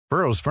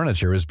Burrow's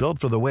furniture is built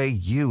for the way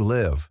you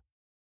live.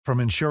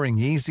 From ensuring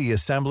easy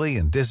assembly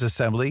and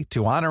disassembly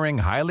to honoring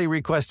highly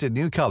requested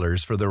new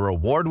colors for their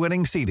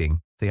award-winning seating,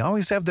 they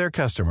always have their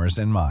customers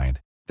in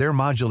mind. Their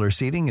modular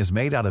seating is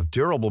made out of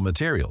durable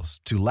materials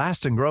to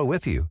last and grow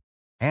with you.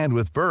 And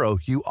with Burrow,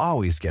 you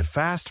always get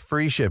fast,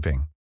 free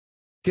shipping.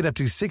 Get up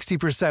to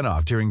 60%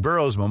 off during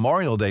Burrow's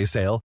Memorial Day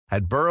sale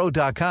at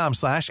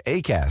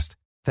burrow.com/ACAST.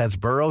 That's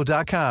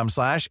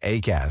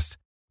burrow.com/ACAST.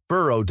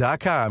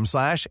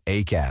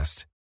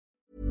 burrow.com/ACAST.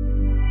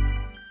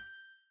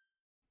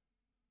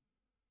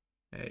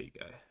 There you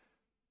go.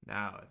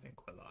 Now I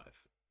think we're live.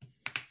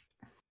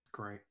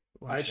 Great.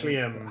 Well, I actually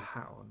a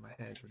hat on my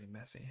hair is really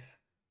messy.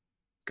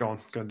 Go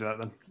on, go and do that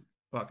then.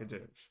 Well, I could do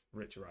it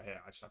richer right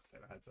here. I just have to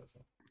take my headset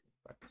off.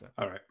 Back to it.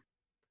 All right.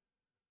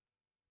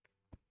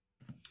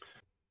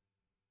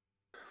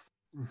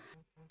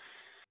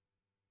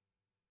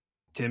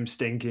 Tim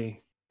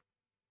stinky.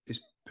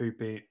 He's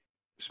poopy.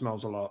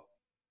 Smells a lot.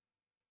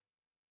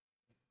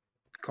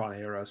 Can't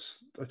hear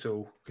us at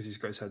all because he's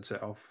got his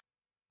headset off.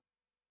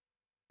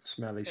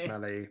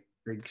 Smelly,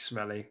 big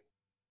smelly.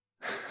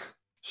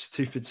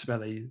 Stupid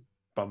smelly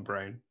bum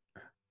brain.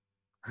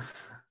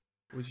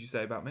 What did you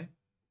say about me?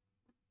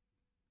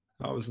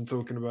 I wasn't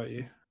talking about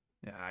you.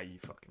 Yeah, you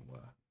fucking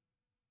were.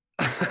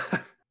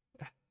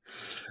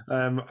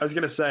 I was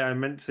gonna say I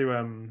meant to.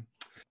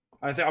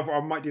 I think I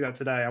might do that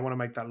today. I want to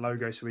make that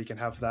logo so we can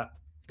have that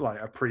like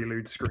a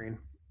prelude screen,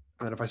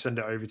 and then if I send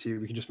it over to you,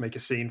 we can just make a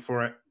scene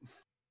for it.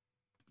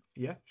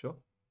 Yeah, sure.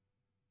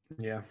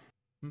 Yeah,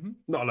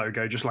 not a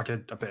logo, just like a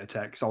bit of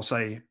text. I'll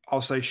say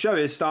show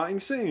is starting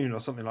soon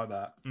or something like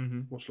that.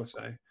 What shall I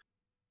say?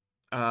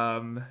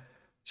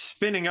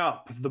 Spinning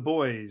up the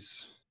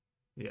boys.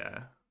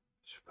 Yeah,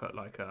 should put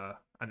like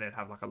and then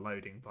have like a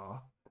loading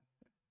bar,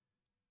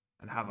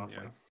 and have us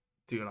like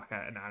do like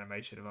an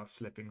animation of us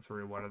slipping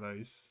through one of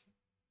those.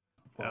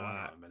 Hang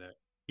on a minute.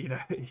 You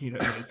know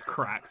those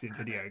cracks in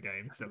video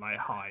games that like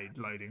hide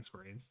loading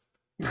screens.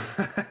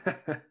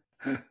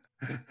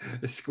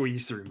 A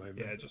squeeze through moment.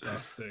 Yeah, just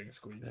us doing a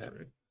squeeze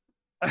through.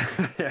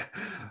 Yeah.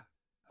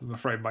 I'm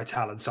afraid my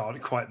talents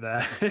aren't quite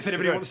there. If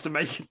anybody wants to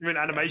make an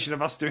animation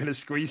of us doing a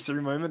squeeze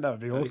through moment, that would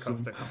be awesome. You can't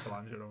stick a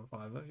flanger on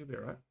Fiverr, you'll be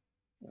alright.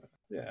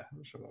 Yeah,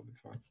 I'm sure that'll be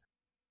fine.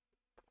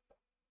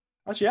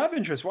 Actually, I have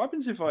interest. What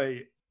happens if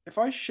I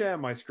share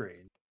my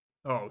screen?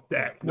 Oh,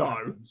 Deck,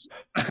 no.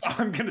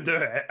 I'm gonna do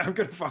it. I'm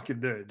gonna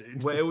fucking do it,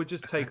 dude. Well, it would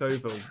just take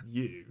over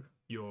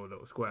your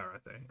little square, I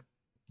think.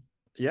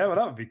 Yeah, well,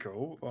 that would be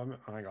cool. Well,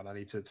 hang on, I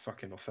need to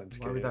fucking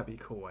authenticate. Why would that be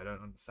cool? I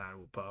don't understand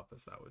what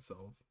purpose that would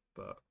solve.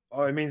 But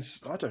it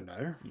means I don't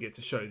know. You get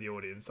to show the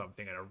audience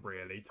something in a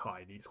really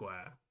tiny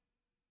square.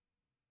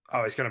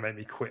 Oh, it's going to make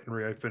me quit and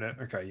reopen it.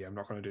 Okay, yeah, I'm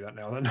not going to do that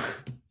now then.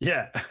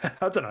 Yeah,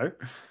 I don't know.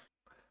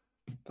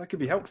 That could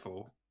be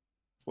helpful.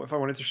 What if I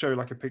wanted to show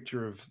like a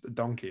picture of a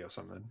donkey or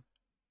something?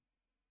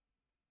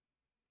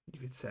 You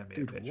could send me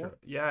a picture. What?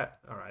 Yeah,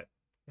 all right.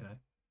 You know,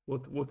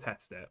 we'll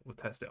test it. We'll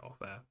test it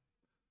off air.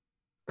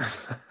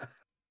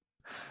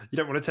 You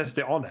don't want to test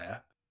it on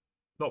air?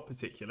 Not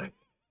particularly.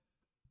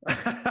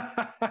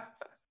 I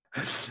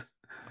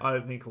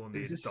don't think we'll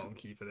need a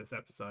donkey for this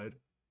episode.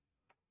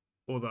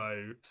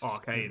 Although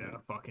Arcane are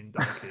fucking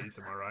donkeys,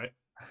 am I right?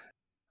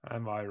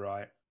 Am I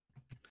right?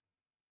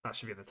 That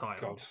should be the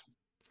title. God.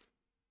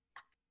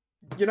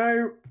 You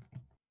know,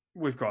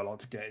 we've got a lot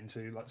to get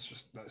into. Let's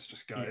just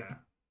go. Yeah,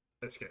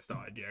 let's get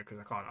started. Yeah, because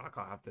I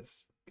can't have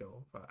this go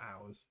on for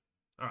hours.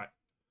 All right,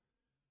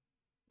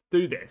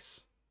 do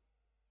this.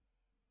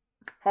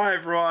 Hi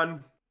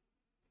everyone.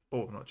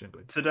 Oh, I'm not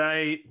jingling.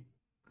 Today,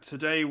 this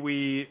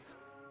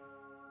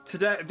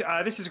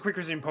is a quick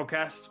resume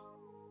podcast.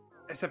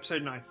 It's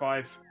episode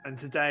 95, and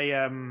today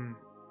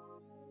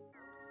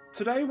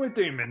we're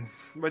dooming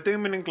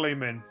and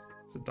glooming.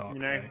 It's a dark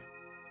day.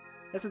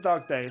 It's a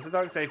dark day. It's a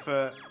dark day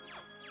for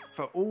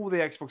all the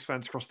Xbox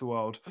fans across the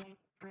world.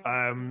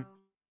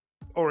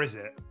 Or is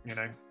it? You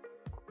know,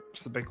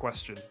 it's a big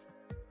question.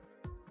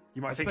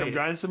 You might think I'm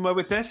going somewhere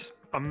with this.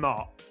 I'm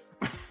not.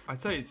 I'd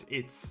say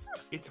it's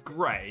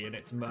grey and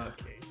it's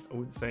murky. I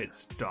wouldn't say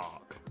it's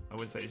dark. I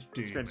wouldn't say it's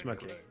doom and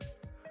gloom.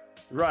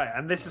 Right,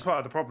 and this is part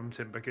of the problem,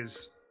 Tim,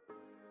 because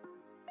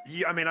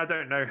I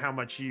don't know how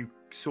much you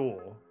saw.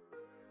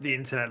 The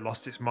internet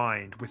lost its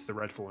mind with the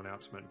Redfall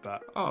announcement,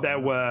 but there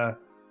were,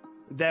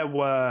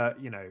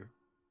 you know,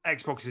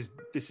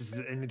 this is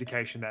an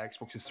indication that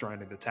Xbox is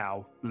throwing in the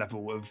towel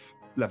level of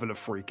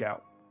freak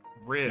out.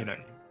 Really? You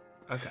know,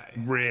 okay.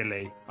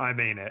 Really, I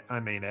mean it.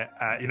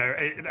 You know,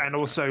 and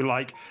also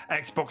like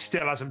Xbox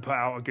still hasn't put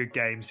out a good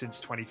game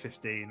since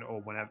 2015 or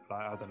whenever.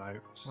 Like, I don't know.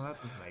 Well, that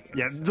doesn't make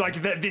any sense.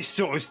 Like this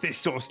sort of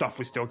stuff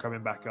was still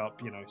coming back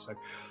up. You know, so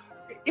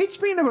it's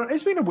been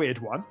a weird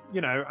one.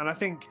 You know, and I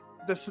think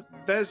there's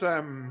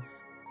a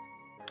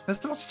lot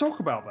to talk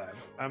about there,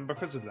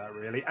 because of that,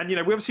 really. And you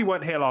know, we obviously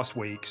weren't here last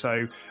week,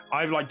 so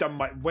I've like done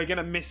we're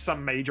gonna miss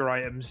some major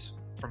items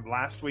from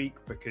last week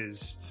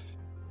because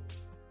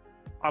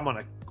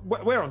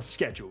we're on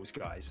schedules,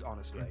 guys,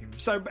 honestly.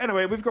 So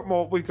anyway, we've got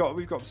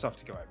stuff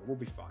to go over. We'll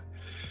be fine.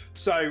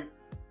 So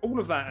all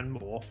of that and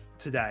more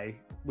today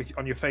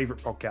on your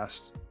favourite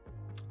podcast.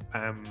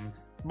 I'm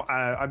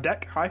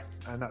Deck. Hi,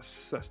 and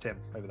that's Tim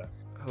over there.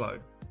 Hello,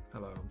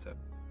 I'm Tim.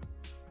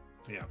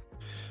 Yeah.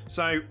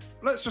 So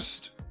let's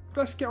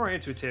get right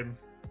into it, Tim.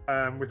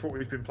 With what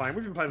we've been playing.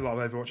 We've been playing a lot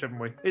of Overwatch, haven't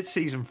we? It's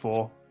season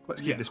 4.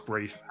 Let's keep this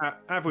brief. How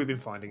have we been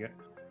finding it?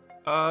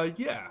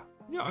 Yeah.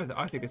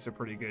 I think it's a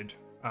pretty good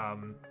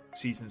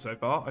season so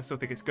far. I still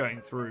think it's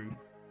going through.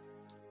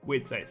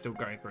 We'd say it's still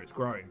going through its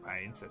growing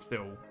pains.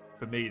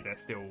 For me, they're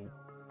still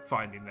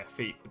finding their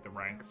feet with the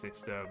rank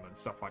system and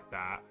stuff like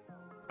that.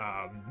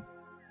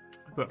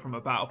 But from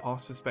a battle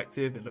pass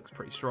perspective, it looks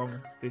pretty strong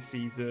this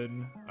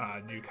season.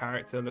 New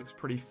character looks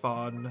pretty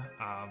fun.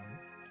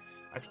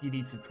 I think he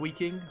needs some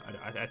tweaking.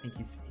 I think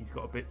he's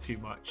got a bit too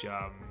much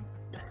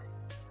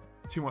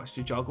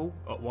to juggle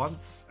at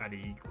once, and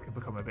he can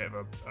become a bit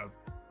of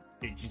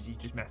he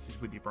just messes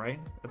with your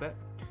brain a bit.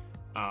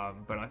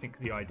 But I think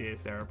the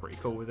ideas there are pretty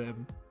cool with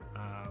him.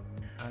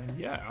 And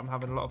yeah, I'm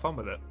having a lot of fun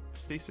with it.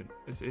 It's decent.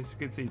 It's a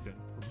good season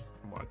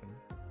from what I can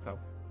tell.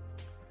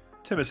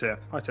 Timmer's here.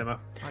 Hi, Timmer.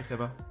 Hi,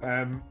 Timmer.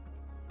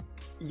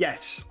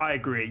 Yes, I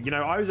agree.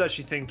 I was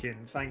actually thinking,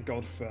 thank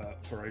God for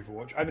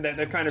Overwatch. I mean,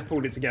 they've kind of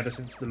pulled it together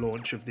since the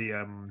launch of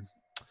Overwatch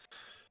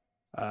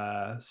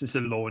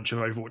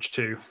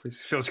 2. It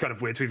feels kind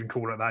of weird to even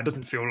call it that. It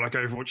doesn't feel like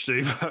Overwatch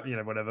 2, but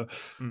whatever.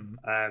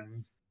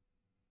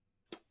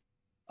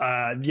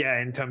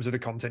 In terms of the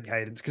content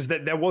cadence, because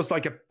there was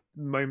like a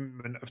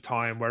moment of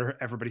time where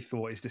everybody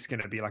thought, is this going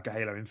to be like a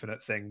Halo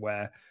Infinite thing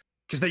where,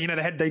 because they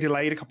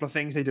delayed a couple of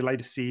things. They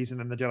delayed a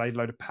season and they delayed a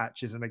load of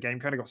patches, and the game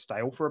kind of got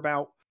stale for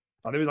about.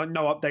 There was like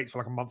no updates for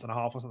like a month and a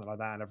half or something like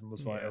that, and everyone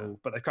was like, "Oh!"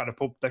 But they kind of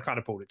pulled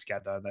it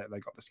together, and they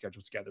got the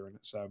schedule together, and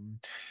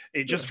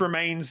it just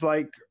remains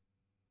like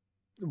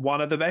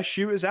one of the best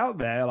shooters out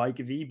there, like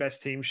the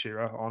best team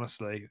shooter,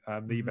 honestly,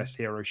 the best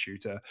hero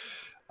shooter.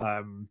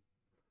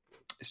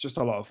 It's just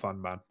a lot of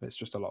fun, man. It's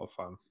just a lot of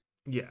fun.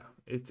 Yeah,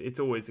 it's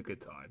always a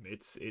good time.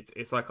 It's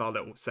like our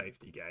little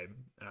safety game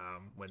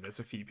when there's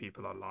a few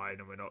people online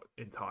and we're not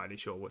entirely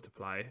sure what to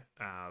play.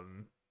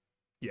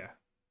 Yeah,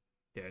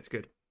 it's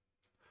good.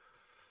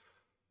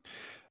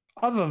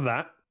 Other than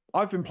that,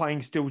 I've been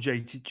playing still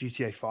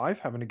GTA 5,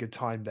 having a good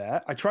time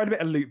there. I tried a bit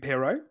of Loot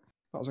Hero.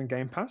 That was on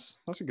Game Pass.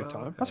 That's a good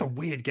time. Okay. That's a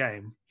weird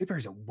game. Loot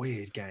Hero's a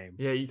weird game.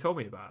 Yeah, you told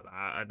me about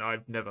that, and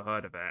I've never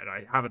heard of it, and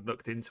I haven't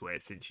looked into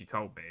it since you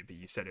told me, but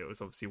you said it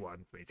was obviously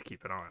one for me to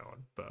keep an eye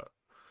on. But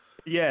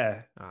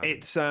yeah,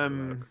 it's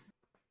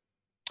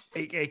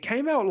it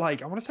came out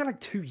like, I want to say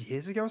like 2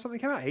 years ago or something.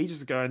 It came out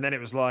ages ago, and then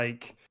it was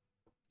like,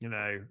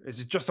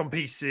 it's just on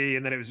PC,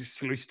 and then it was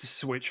exclusive to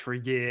Switch for a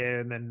year,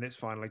 and then it's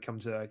finally come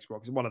to Xbox.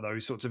 It's one of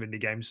those sorts of indie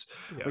games,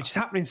 which is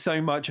happening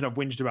so much, and I've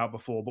whinged about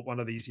before, but one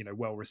of these,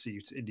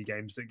 well-received indie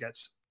games that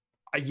gets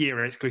a year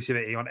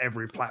exclusivity on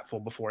every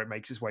platform before it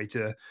makes its way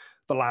to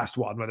the last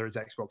one, whether it's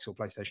Xbox or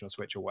PlayStation or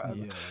Switch or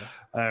whatever.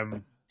 Yeah.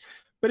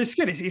 But it's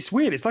good. It's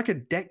weird. It's like a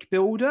deck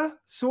builder,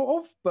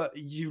 sort of, but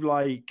you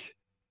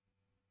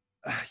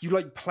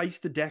place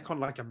the deck on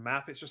like a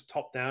map. It's just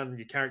top down, and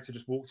your character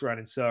just walks around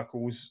in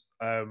circles,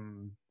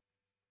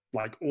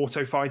 like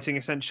auto fighting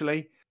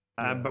essentially.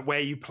 But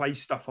where you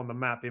place stuff on the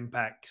map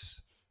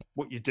impacts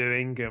what you're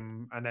doing,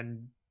 and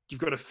then you've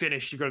got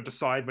to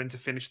decide when to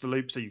finish the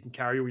loop so you can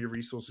carry all your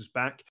resources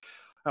back.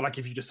 And like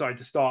if you decide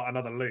to start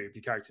another loop,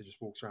 your character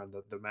just walks around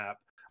the map.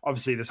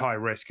 Obviously, there's high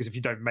risk because if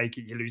you don't make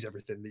it, you lose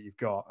everything that you've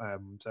got.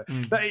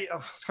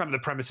 That's kind of the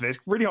premise of it. It's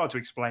really hard to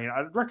explain.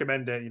 I'd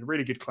recommend it.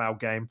 Really good cloud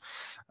game.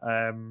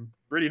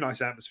 Really nice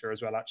atmosphere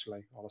as well,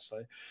 actually,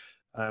 honestly.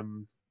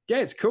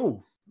 It's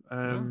cool.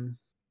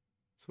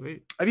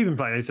 Sweet. Have you been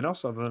playing anything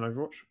else other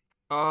than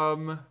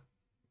Overwatch?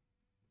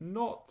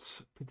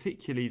 Not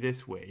particularly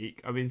this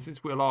week. I mean,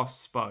 since we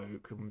last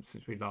spoke and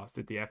since we last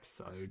did the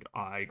episode,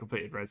 I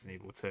completed Resident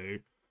Evil 2.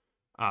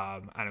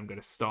 And I'm going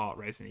to start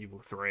Resident Evil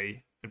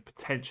 3 and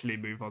potentially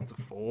move on to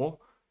 4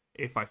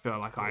 if I feel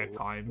like I have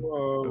time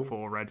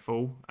before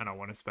Redfall and I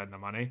want to spend the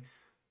money.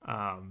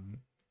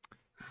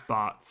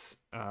 But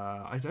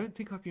I don't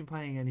think I've been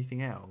playing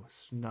anything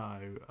else. No.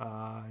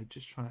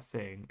 Just trying to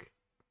think.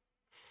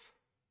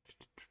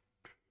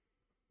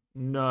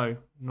 No,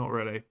 not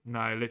really.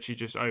 No, literally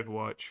just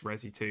Overwatch.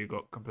 Resi 2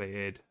 got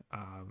completed.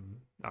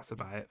 That's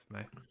about it for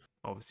me.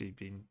 Obviously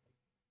been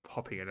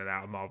hopping in and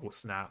out of Marvel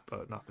Snap,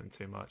 but nothing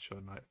too much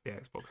on like the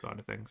Xbox side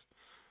of things.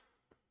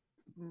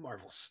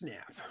 Marvel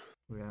Snap.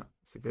 Yeah,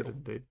 it's a good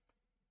one, dude.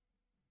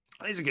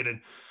 It is a good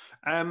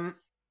one.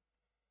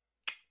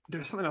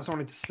 There's something else I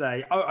wanted to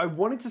say. I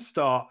wanted to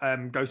start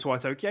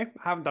Ghostwire Tokyo.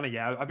 I haven't done it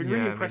yet. I've been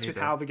really impressed with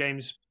how the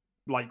game's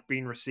like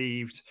been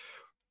received,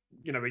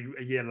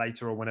 a year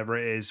later or whenever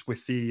it is,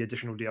 with the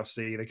additional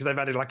DLC, because they've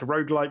added like a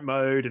roguelite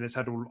mode and it's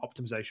had all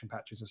optimization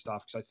patches and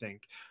stuff, because I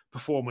think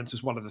performance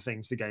was one of the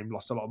things the game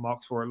lost a lot of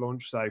marks for at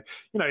launch. So,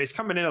 it's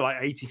coming in at like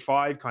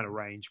 85 kind of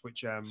range,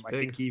 which I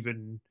think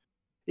even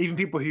even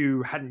people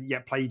who hadn't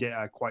yet played it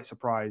are quite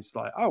surprised.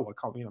 Like, oh, I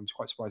can't. I'm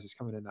quite surprised it's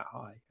coming in that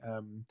high.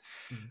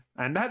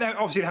 And that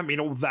obviously there haven't been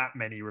all that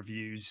many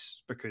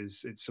reviews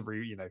because it's a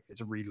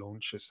it's a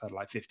relaunch. It's had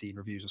like 15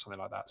 reviews or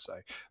something like that. So,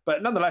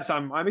 but nonetheless,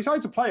 I'm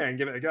excited to play it and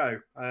give it a go.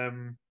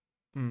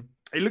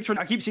 It looks.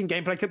 I keep seeing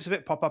gameplay clips of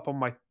it pop up on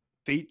my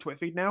Twitter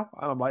feed now,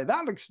 and I'm like,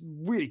 that looks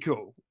really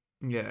cool.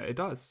 Yeah, it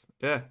does.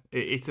 Yeah,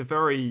 it's a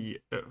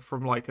very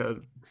from like a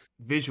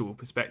visual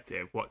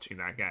perspective. Watching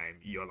that game,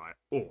 you're like,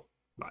 oh,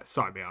 like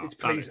sign me up. It's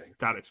pleasing.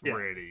 That is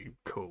really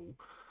cool.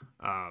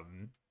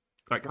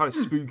 Like kind of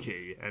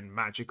spooky and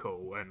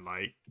magical and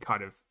like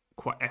kind of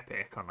quite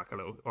epic on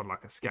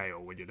like a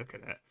scale when you look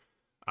at it.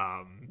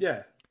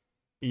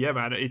 Yeah,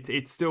 man,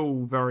 it's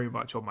still very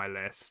much on my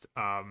list.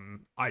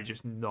 I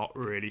just not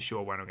really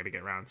sure when I'm going to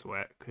get around to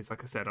it because,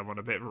 like I said, I'm on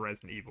a bit of a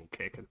Resident Evil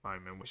kick at the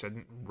moment, which I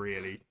didn't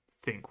really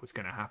think was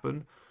going to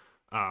happen.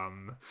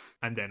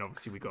 And then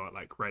obviously we got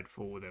like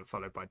Redfall, then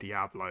followed by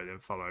Diablo, then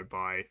followed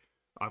by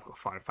I've got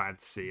Final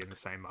Fantasy in the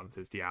same month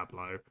as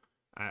Diablo.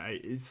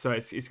 So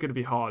it's going to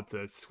be hard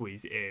to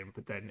squeeze it in,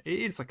 but then it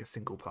is like a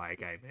single player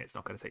game. It's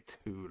not going to take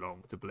too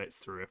long to blitz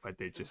through if I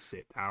did just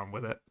sit down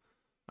with it.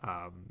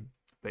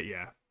 But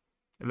yeah,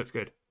 it looks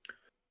good.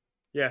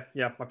 Yeah.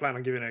 I plan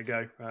on giving it a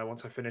go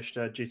once I finished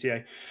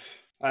GTA.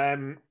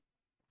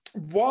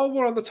 While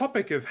we're on the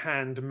topic of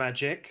hand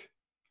magic,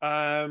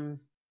 fuck,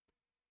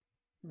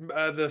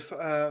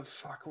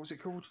 what was it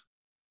called?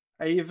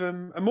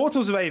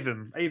 Immortals of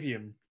Avium.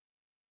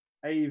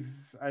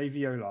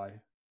 Avioli.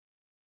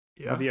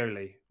 Yeah.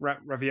 Ravioli.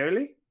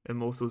 Ravioli?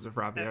 Immortals of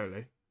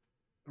Ravioli.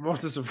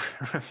 Immortals of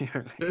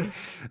Ravioli.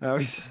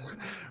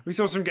 We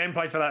saw some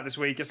gameplay for that this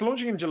week. It's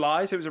launching in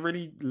July, so it was a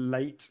really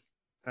late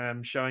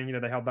showing.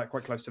 They held that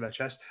quite close to their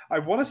chest. I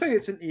want to say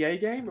it's an EA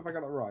game, if I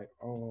got that right.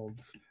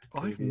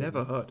 I've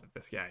never heard of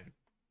this game.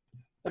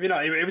 Have you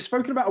not? It was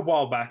spoken about a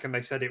while back, and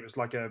they said it was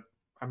like a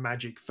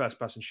magic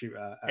first-person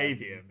shooter.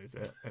 Avium, is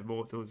it?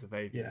 Immortals of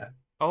Avium. Yeah.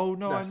 Oh,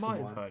 no, I might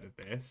have heard of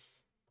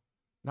this.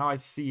 Now I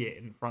see it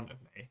in front of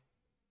me.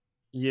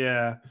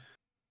 Yeah.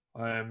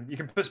 You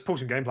can pull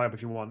some gameplay up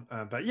if you want,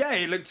 but yeah,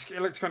 it looks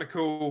kind of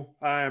cool.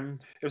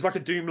 It was like a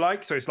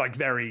Doom-like, so it's like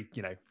very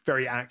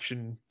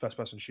action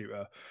first-person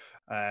shooter.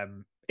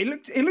 It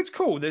looks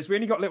cool. We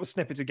only got little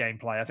snippets of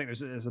gameplay. I think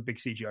there's a big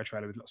CGI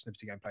trailer with lots of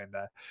snippets of gameplay in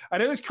there,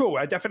 and it looks cool.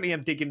 I definitely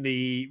am digging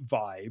the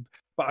vibe,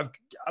 but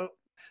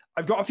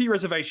I've got a few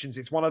reservations.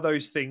 It's one of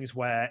those things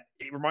where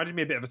it reminded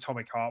me a bit of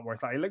Atomic Heart, where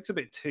it's like it looks a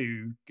bit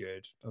too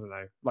good. I don't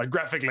know, like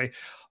graphically,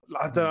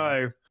 I don't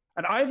know.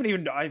 And I've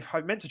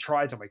meant to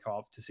try Atomic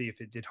Heart to see if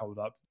it did hold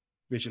up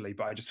visually,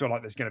 but I just feel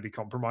like there's going to be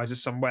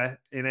compromises somewhere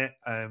in it.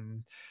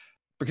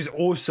 Because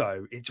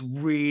also it's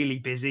really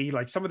busy.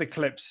 Like some of the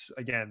clips,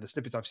 again, the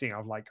snippets I've seen,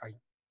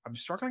 I'm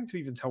struggling to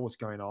even tell what's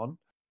going on.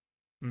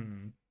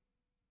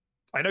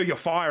 I know you're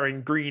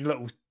firing green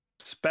little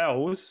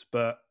spells,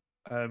 but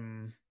I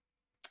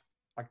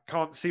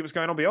can't see what's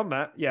going on beyond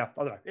that. Yeah,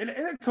 I don't know. It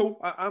looked cool.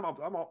 I'm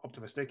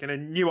optimistic, and a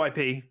new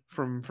IP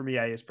from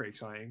EA is pretty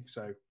exciting.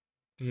 So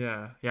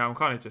yeah, I'm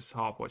kind of just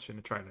half watching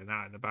the trailer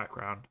now in the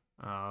background.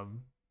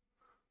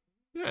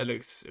 Yeah, it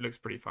looks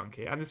pretty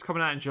funky, and it's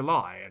coming out in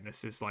July. And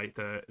this is like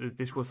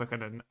this was like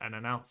an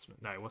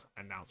announcement. No, it wasn't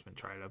an announcement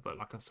trailer, but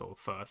like a sort of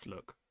first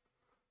look.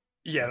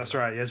 Yeah, that's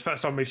right. Yeah, it's the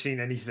first time we've seen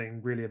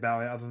anything really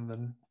about it other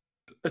than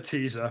a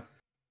teaser.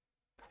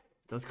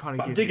 It does kind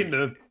of. I'm digging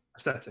the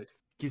aesthetic.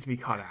 Gives me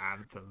kind of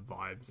Anthem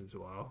vibes as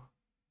well.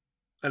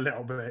 A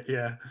little bit,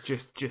 yeah.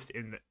 Just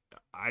in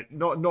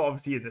not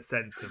obviously in the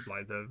sense of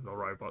like the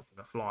robots and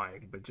the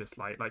flying, but just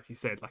like you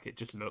said, like it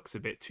just looks a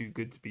bit too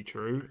good to be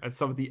true. And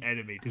some of the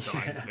enemy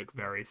designs look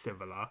very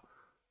similar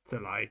to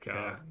like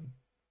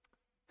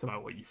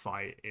what you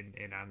fight in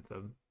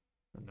Anthem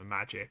and the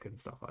magic and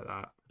stuff like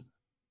that.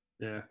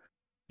 Yeah.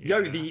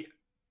 Yo, the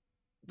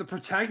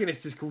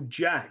protagonist is called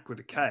Jack with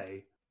a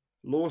K.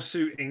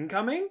 Lawsuit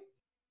incoming?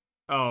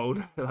 Oh,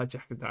 like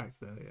Jack and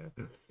Daxter,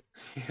 yeah.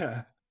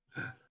 Yeah.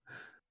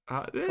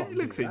 It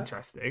looks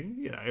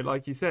interesting,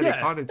 like you said, it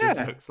kind of just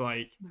looks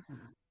like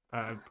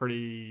a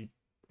pretty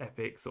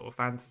epic sort of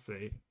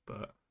fantasy,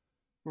 but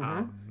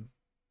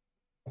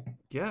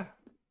yeah,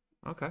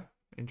 okay,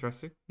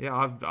 interesting. Yeah,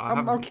 I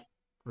haven't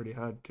really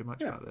heard too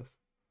much about this,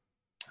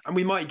 and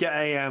we might get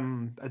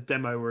a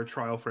demo or a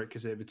trial for it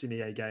because it's an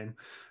EA game,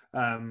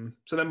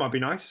 so that might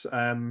be nice.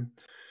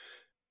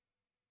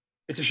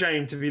 It's a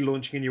shame to be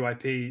launching a new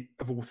IP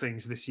of all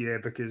things this year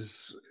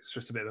because it's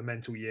just a bit of a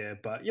mental year,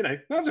 but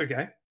that's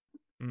okay.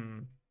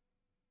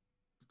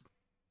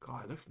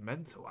 God, it looks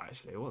mental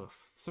actually.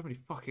 So many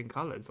fucking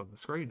colours on the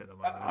screen at the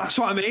moment. That's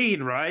what I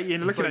mean, right? You're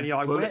looking at it,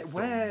 you're like,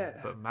 where?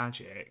 But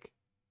magic.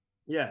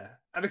 Yeah,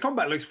 and the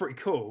combat looks pretty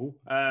cool.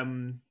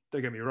 Don't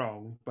get me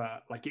wrong,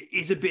 but like it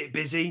is a bit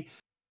busy.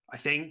 I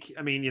think.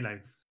 I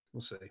mean,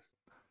 we'll see.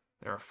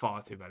 There are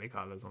far too many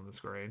colours on the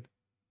screen.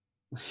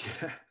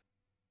 Yeah.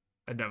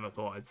 I never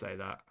thought I'd say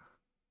that.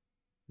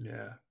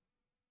 Yeah.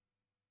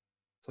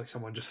 It's like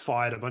someone just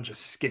fired a bunch of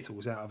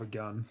Skittles out of a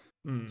gun.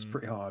 It's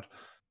pretty hard.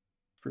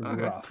 It's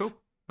pretty rough. Cool.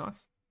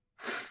 Nice.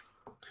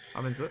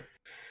 I'm into it.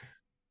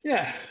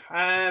 Yeah.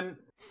 I'm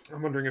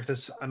wondering if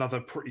there's another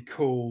pretty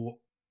cool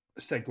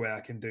segue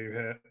I can do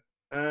here.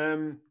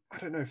 I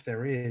don't know if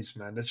there is,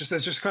 man. There's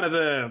just kind of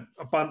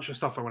a bunch of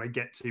stuff I want to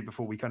get to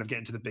before we kind of get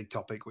into the big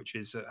topic, which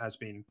is has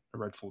been a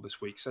Redfall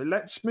this week. So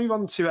let's move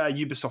on to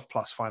Ubisoft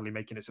Plus finally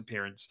making its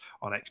appearance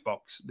on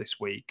Xbox this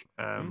week.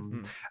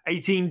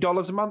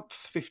 $18 a month,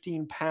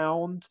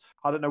 £15.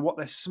 I don't know what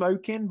they're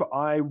smoking, but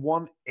I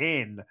want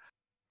in.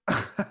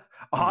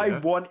 I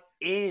want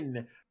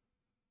in.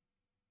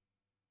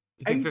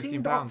 You think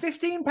 £15?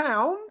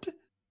 £15?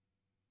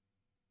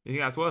 You think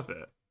that's worth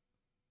it?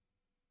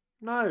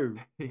 No.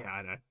 Yeah,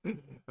 I know.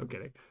 I'm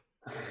kidding.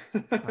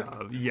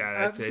 Yeah,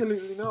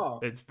 absolutely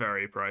not. It's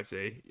very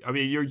pricey. I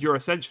mean, you're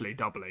essentially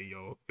doubling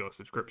your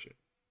subscription,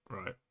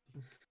 right?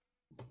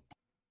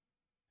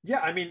 Yeah,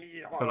 I mean,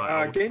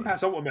 Game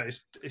Pass Ultimate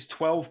is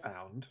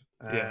 £12.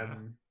 Yeah.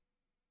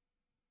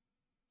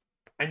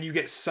 And you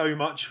get so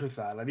much with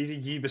that. Like, these are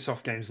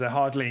Ubisoft games; they're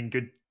hardly in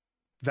good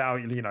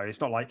value. You know,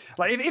 it's not like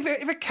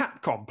if a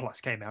Capcom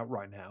Plus came out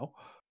right now,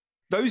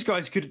 those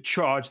guys could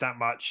charge that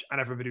much,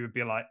 and everybody would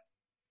be like,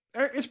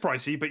 it's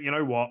pricey, but you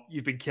know what?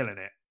 You've been killing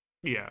it.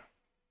 Yeah.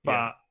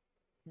 But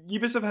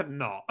Ubisoft have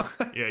not.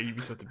 Yeah,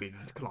 Ubisoft have been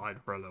in decline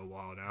for a little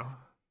while now.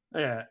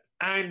 Yeah.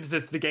 And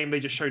the game they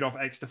just showed off,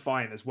 X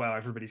Defiant, as well.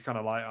 Everybody's kind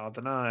of like, I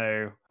don't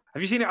know.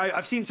 Have you seen it?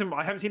 I've seen some.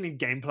 I haven't seen any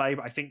gameplay,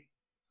 but I think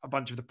a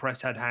bunch of the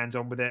press had hands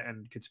on with it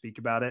and could speak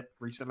about it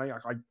recently.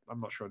 I'm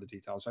not sure of the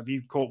details. Have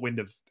you caught wind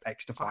of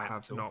X Defiant? I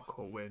have not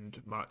caught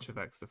wind much of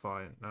X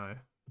Defiant, no.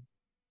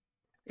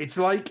 It's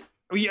like,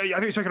 I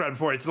think we spoke about it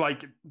before. It's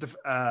like the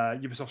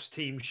Ubisoft's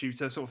team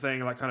shooter sort of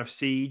thing, like kind of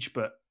Siege,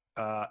 but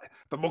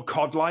more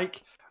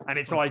COD-like. And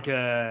it's like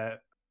a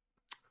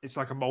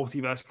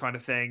multiverse kind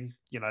of thing.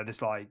 You know,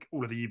 there's like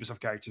all of the Ubisoft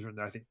characters are in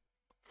there.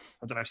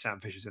 I don't know if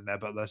Sam Fisher's in there,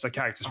 but there's like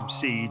characters from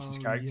Siege, there's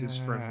characters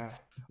from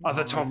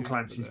other Tom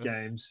Clancy's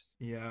games.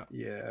 Yeah.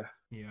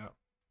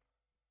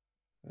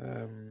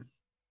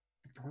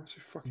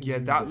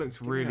 That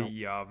looked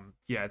really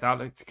that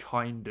looked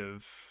kind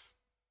of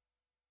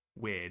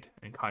weird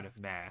and kind of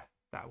meh,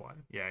 that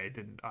one. Yeah, it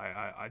didn't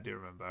I do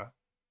remember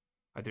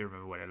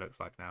what it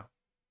looks like now.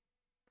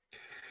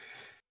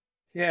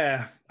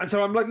 Yeah. And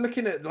so I'm like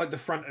looking at like the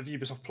front of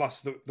Ubisoft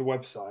Plus, the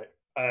website,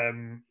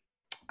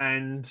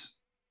 and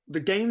the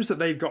games that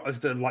they've got as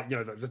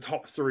the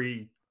top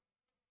three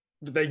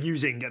that they're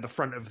using at the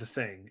front of the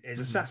thing is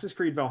Assassin's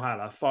Creed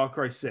Valhalla, Far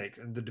Cry 6,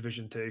 and The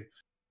Division 2.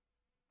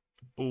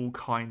 All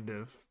kind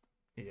of,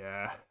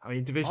 yeah. I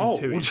mean, Division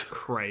 2 is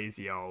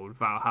crazy old.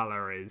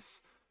 Valhalla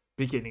is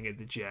beginning of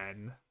the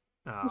gen.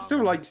 It's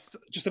still like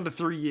just under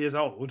 3 years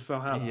old,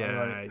 Valhalla.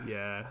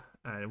 Yeah.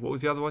 And what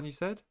was the other one you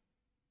said?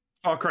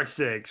 Far Cry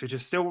 6, which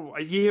is still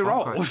a year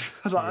old. It's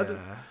not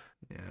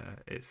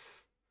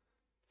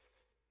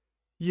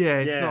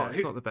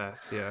the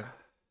best, yeah.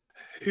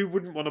 Who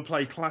wouldn't want to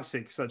play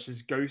classics such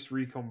as Ghost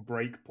Recon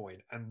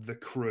Breakpoint and The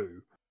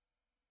Crew?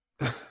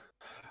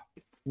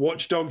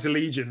 Watch Dogs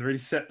Legion really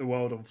set the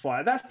world on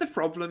fire. That's the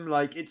problem.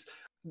 Like,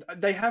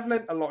 they have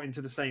lent a lot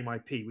into the same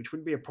IP, which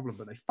wouldn't be a problem,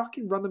 but they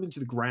fucking run them into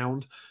the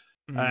ground.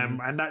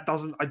 And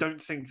that I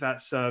don't think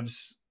that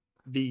serves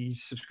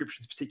these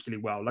subscriptions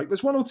particularly well. Like,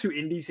 there's one or two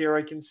indies here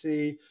I can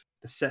see.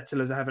 The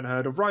Settlers I haven't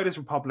heard of. Riders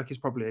Republic is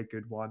probably a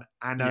good one.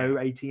 Anno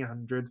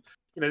 1800.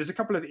 There's a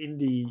couple of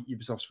indie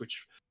Ubisofts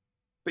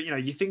but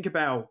you think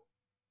about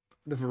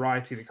the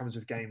variety that comes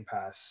with Game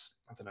Pass.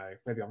 I don't know,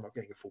 maybe I'm not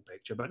getting a full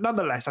picture, but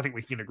nonetheless, I think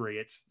we can agree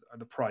it's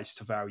the price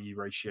to value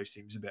ratio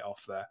seems a bit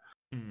off there.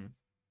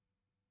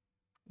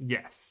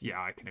 Yes,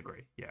 yeah, I can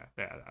agree. Yeah,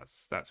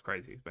 that's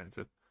crazy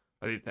expensive.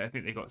 I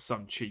think they got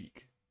some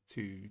cheek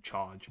to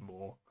charge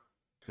more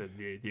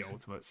than the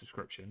ultimate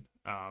subscription.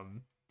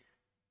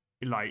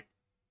 Like,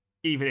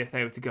 even if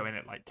they were to go in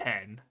at like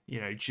 10,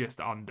 just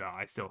under,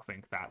 I still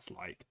think that's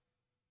like,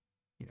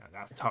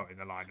 that's towing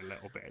the line a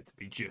little bit to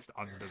be just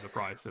under the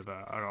price of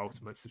an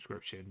ultimate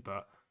subscription.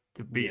 But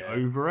to be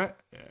over it,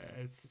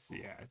 it's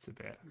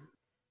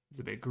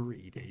a bit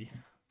greedy.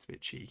 It's a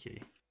bit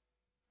cheeky.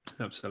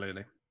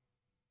 Absolutely.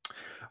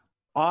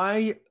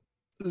 I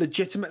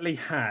legitimately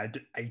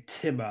had a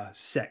Timmer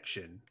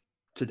section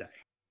today.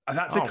 I've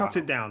had to cut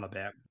it down a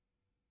bit,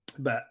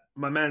 but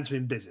my man's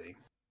been busy.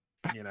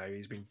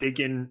 He's been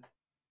digging,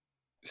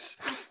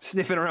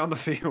 sniffing around the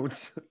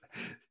fields.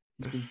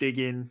 He's been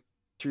digging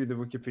through the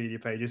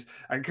Wikipedia pages.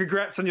 And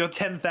congrats on your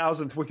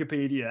 10,000th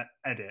Wikipedia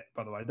edit,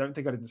 by the way. I don't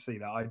think I didn't see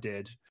that. I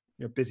did.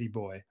 You're a busy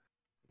boy.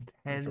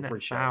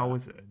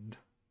 10,000?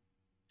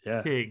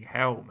 Yeah. King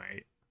hell,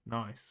 mate.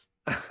 Nice.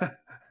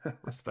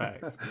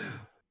 Respect.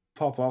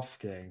 Pop off,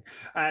 King.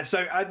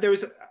 So there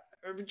was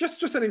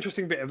just an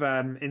interesting bit of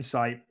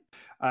insight.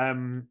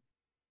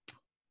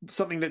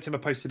 Something that Timmer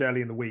posted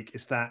early in the week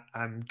is that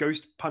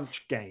Ghost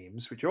Punch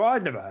Games, which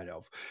I'd never heard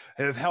of,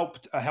 have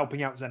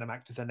helping out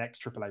ZeniMax with their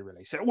next AAA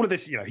release. So all of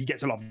this, he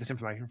gets a lot of this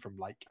information from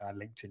like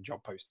LinkedIn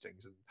job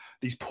postings and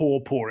these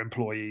poor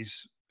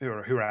employees who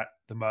are at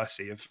the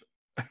mercy of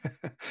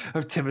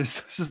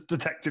Timmer's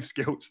detective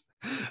skills.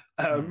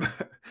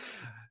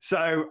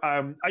 So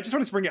I just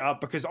wanted to bring it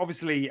up because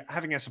obviously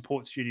having a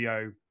support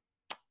studio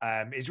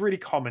is really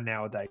common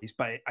nowadays,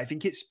 but I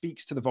think it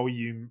speaks to the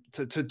volume,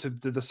 to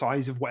the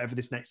size of whatever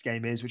this next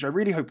game is, which I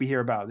really hope we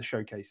hear about at the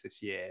showcase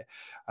this year.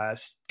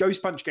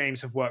 Ghost Punch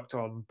Games have worked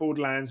on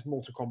Borderlands,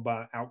 Mortal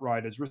Kombat,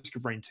 Outriders, Risk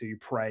of Rain 2,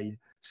 Prey,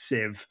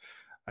 Civ,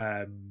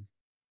 and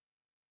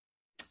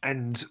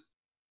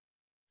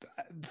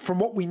from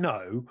what we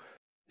know,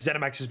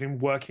 ZeniMax has been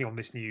working on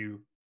this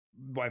new,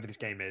 whatever this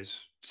game is,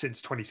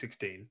 since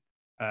 2016.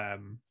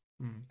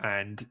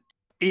 And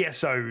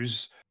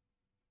ESO's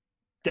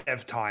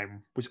dev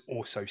time was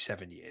also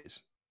 7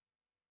 years.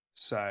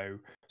 So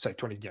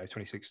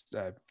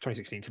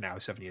 2016 to now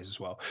is 7 years as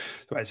well,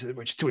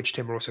 which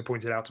Tim also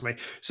pointed out to me.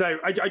 So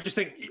I just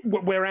think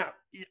we're at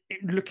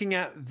looking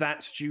at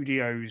that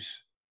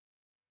studio's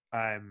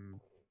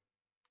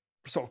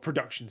sort of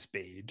production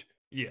speed.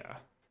 Yeah,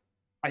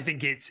 I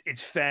think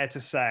it's fair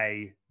to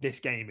say this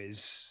game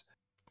is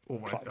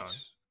almost close. done.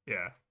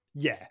 Yeah.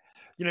 Yeah.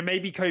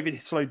 Maybe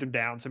COVID slowed them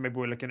down, so maybe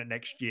we're looking at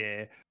next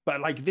year. But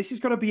like, this is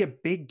going to be a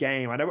big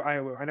game. I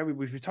know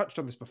we've touched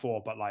on this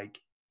before, but like,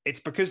 it's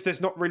because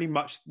there's not really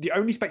much. The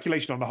only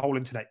speculation on the whole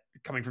internet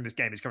coming from this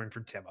game is coming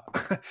from Timmer,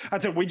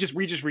 and so we just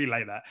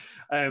relay that.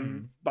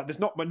 But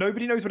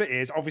nobody knows what it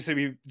is.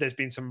 Obviously, there's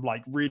been some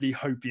like really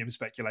hopium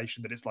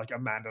speculation that it's like a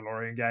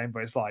Mandalorian game,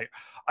 but it's like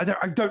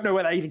I don't know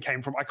where that even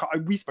came from.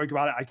 We spoke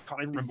about it. I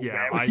can't even remember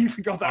where we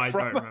even got that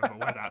from. I don't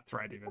remember where that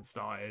thread even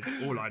started.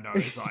 All I know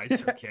is that I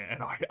took it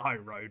and I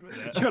rode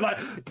with it. You're like,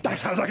 that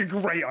sounds like a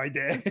great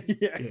idea.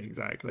 Yeah,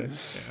 exactly.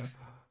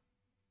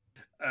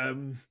 Yeah.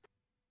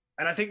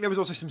 And I think there was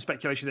also some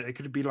speculation that it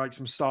could be like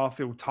some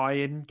Starfield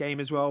tie-in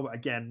game as well. But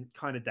again,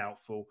 kind of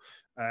doubtful.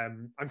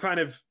 I'm kind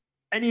of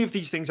any of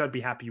these things I'd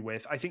be happy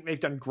with. I think they've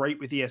done great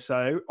with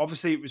ESO.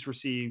 Obviously, it was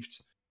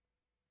received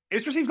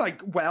like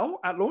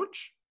well at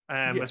launch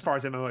as far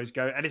as MMOs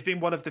go, and it's been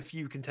one of the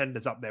few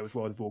contenders up there with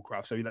World of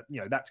Warcraft. So that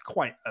that's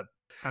quite a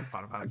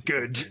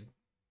good.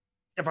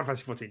 Yeah, Final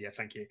Fantasy 14. Yeah,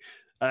 thank you.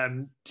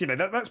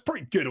 That's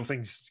pretty good, all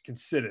things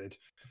considered.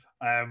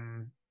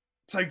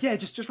 So yeah,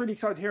 just really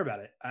excited to hear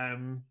about it.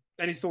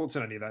 Any thoughts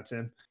on any of that,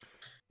 Tim?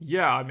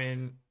 Yeah, I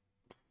mean,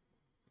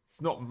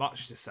 it's not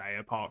much to say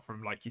apart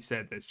from, like you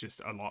said, there's just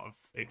a lot of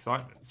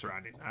excitement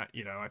surrounding that.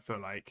 I feel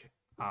like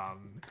a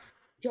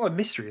lot of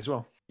mystery as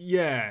well.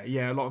 Yeah,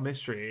 a lot of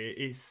mystery.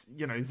 It's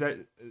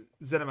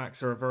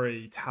ZeniMax are a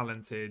very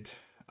talented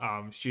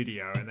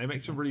studio, and they make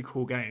some really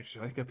cool games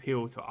which I think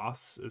appeal to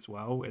us as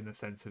well, in the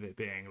sense of it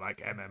being like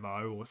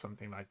MMO or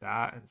something like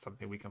that, and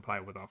something we can play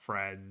with our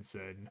friends,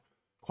 and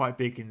quite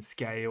big in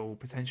scale,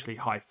 potentially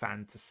high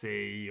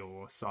fantasy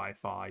or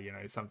sci-fi,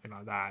 something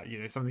like that,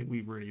 something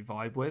we really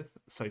vibe with.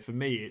 So for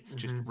me, it's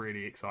just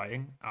really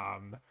exciting.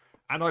 And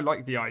I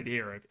like the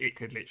idea of it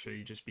could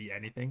literally just be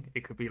anything.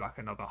 It could be like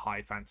another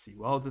high fantasy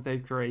world that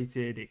they've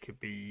created. It could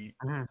be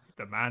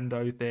the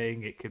Mando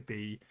thing. It could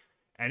be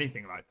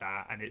anything like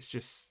that. And it's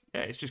just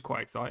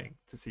quite exciting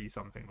to see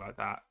something like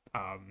that.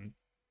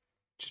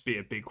 Just be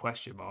a big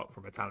question mark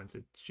from a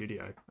talented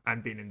studio,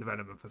 and been in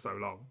development for so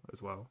long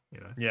as well.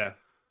 Yeah.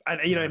 And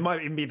it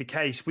might even be the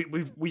case.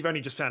 We've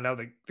only just found out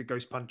that the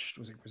Ghost Punch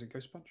was it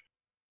Ghost Punch?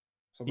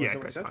 Yeah,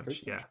 Ghost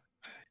Punch.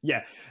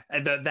 Yeah,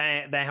 and that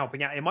they're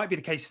helping out. It might be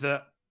the case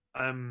that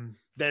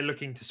they're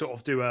looking to sort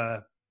of do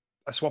a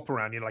swap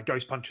around. Like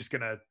Ghost Punch is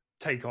going to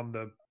take on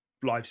the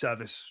live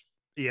service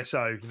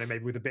ESO. Maybe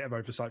with a bit of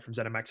oversight from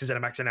ZeniMax. So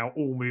ZeniMax are now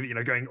all moving,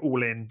 going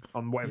all in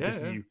on whatever this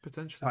new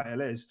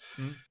title is.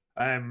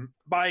 But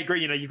I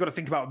agree, you've got to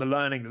think about the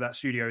learning that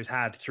studio has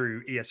had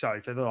through ESO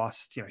for the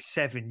last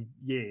 7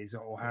 years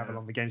or however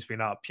long the game's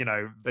been up.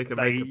 They can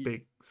make a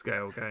big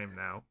scale game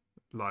now,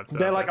 live service.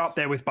 They're like up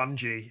there with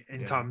Bungie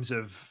in terms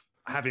of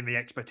having the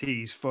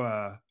expertise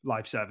for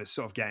live service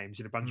sort of games.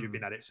 Bungie have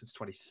been at it since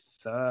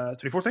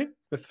 2014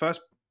 with the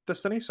first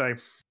Destiny, so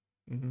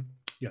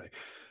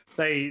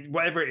they,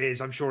 whatever it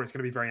is, I'm sure it's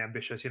going to be very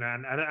ambitious,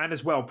 and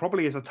as well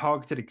probably as a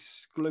targeted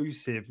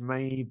exclusive,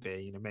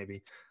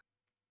 maybe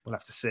we'll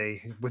have to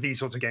see. With these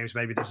sorts of games,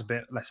 maybe there's a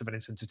bit less of an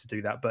incentive to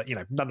do that. But,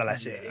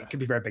 nonetheless, it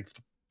could be very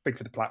big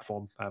for the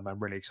platform. I'm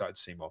really excited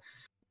to see more.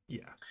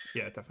 Yeah,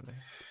 definitely.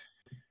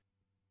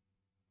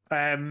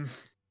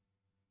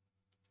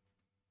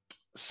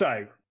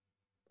 So,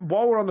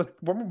 while we're on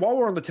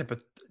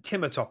the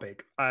Timmer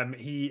topic,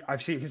 you can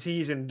see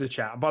he's in the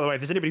chat. By the way,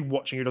 if there's anybody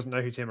watching who doesn't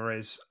know who Timmer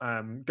is,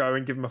 go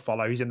and give him a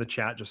follow. He's in the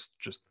chat. Just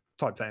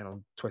type that in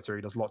on Twitter.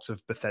 He does lots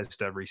of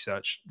Bethesda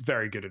research.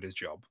 Very good at his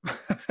job.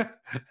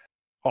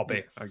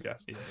 Hobby, yes. I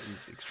guess. Yeah,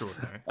 he's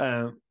extraordinary.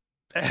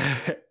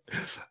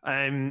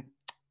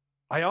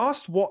 I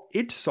asked what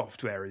id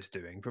Software is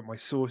doing, but my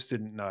source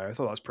didn't know. I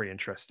thought that was pretty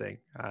interesting.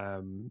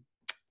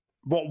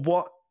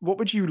 What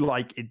would you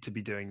like id to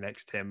be doing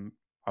next, Tim?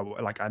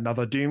 Like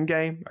another Doom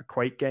game, a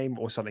Quake game,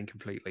 or something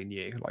completely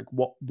new? Like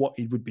what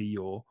id would be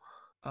your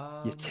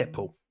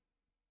tipple?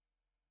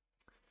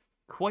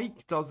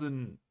 Quake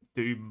doesn't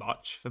do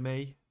much for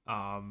me.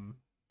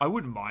 I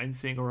wouldn't mind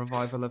seeing a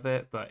revival of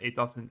it, but it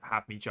doesn't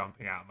have me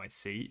jumping out of my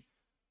seat.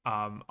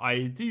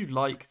 I do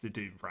like the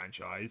Doom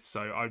franchise,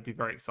 so I'd be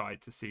very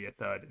excited to see a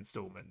third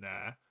installment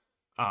there.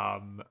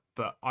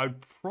 But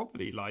I'd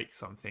probably like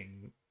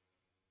something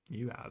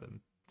new out of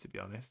them, to be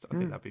honest.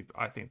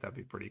 I think that'd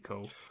be pretty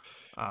cool.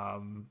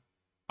 Um,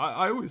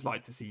 I always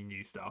like to see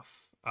new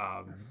stuff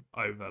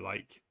over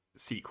like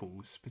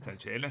sequels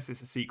potentially, unless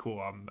it's a sequel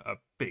I'm a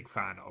big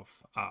fan of.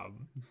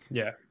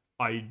 Yeah.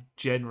 I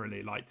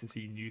generally like to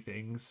see new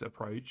things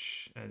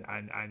approach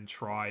and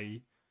try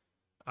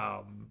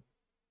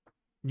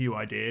new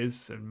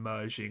ideas and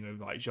merging of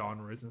like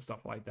genres and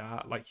stuff like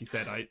that. Like you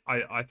said,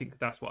 I think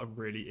that's what I'm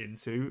really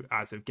into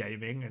as of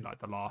gaming in like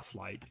the last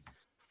like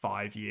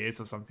 5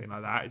 years or something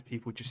like that. Is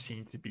people just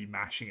seem to be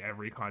mashing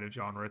every kind of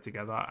genre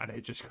together and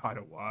it just kind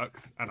of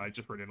works, and I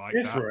just really like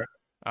Good that. for it.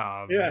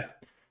 Um, Yeah.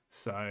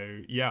 so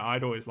yeah,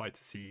 I'd always like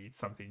to see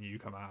something new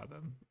come out of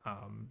them.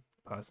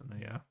 Personally,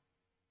 yeah.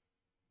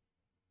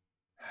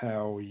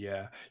 Hell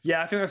yeah.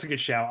 Yeah, I think that's a good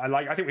shout.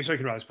 I think we've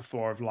spoken about this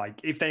before of like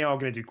if they are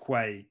gonna do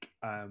Quake,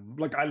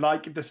 like I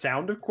like the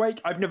sound of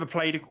Quake. I've never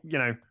played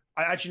I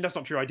actually that's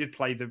not true. I did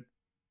play the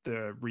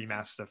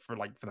remaster for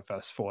the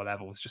first 4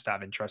 levels just out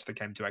of interest that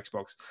came to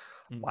Xbox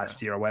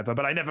last year or whatever,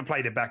 but I never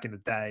played it back in the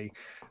day.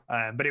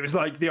 But it was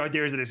like the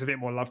idea is that it's a bit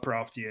more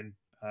Lovecraftian,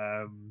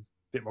 a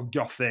bit more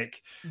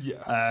gothic.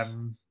 Yes.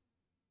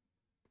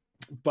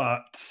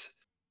 But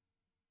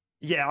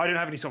yeah, I don't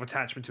have any sort of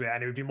attachment to it,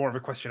 and it would be more of a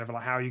question of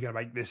like, how are you going to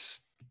make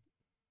this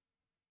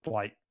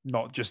like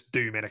not just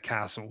Doom in a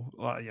castle,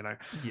 Yeah.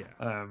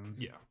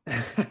 Yeah.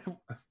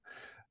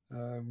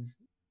 um,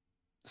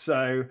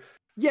 so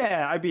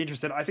yeah, I'd be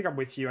interested. I think I'm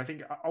with you. I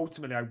think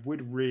ultimately I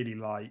would really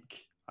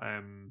like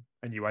a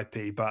new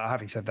IP, but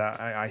having said that,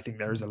 I think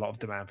there is a lot of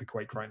demand for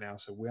Quake right now,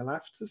 so we'll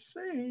have to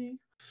see.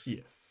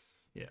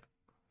 Yes. Yeah.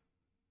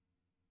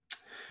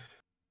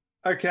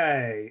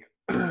 Okay.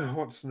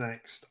 What's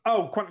next?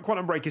 Oh,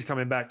 Quantum Break is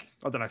coming back.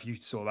 I don't know if you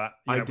saw that.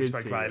 I We did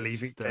spoke see about it. it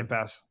leaving Game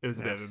Pass. It was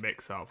a bit of a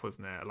mix-up,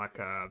 wasn't it? Like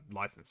a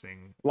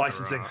licensing.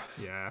 Licensing. Error.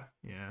 Yeah.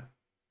 Yeah.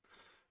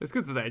 It's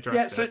good that they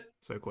addressed it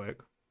so quick.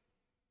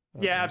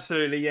 Yeah,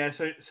 absolutely. Yeah,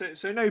 so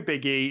no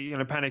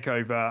biggie, panic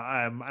over.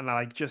 And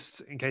like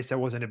just in case there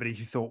was anybody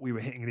who thought we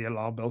were hitting the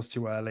alarm bells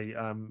too early,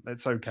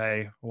 it's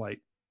okay. Like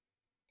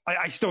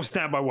I still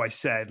stand by what I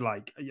said.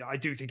 Like I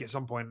do think at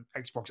some point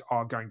Xbox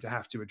are going to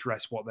have to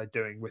address what they're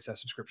doing with their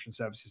subscription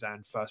services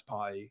and first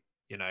party.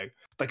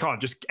 They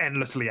can't just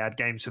endlessly add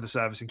games to the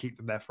service and keep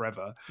them there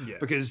forever. Yeah.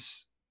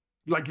 Because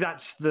like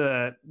that's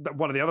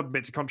one of the other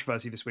bits of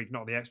controversy this week,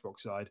 not on the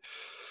Xbox side,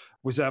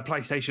 was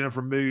PlayStation have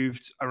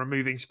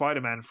removing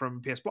Spider-Man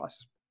from PS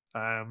Plus.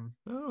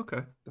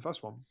 Okay. The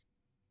first one,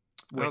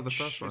 which the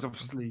first one is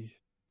obviously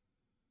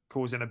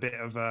causing a bit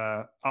of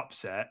a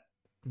upset.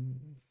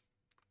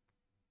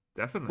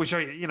 Definitely. Which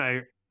I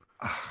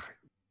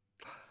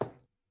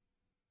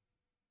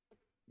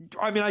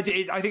mean, I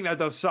think that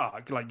does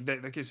suck. Like,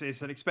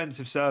 it's an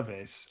expensive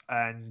service,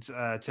 and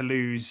to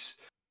lose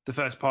the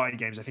first party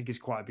games, I think, is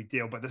quite a big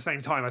deal. But at the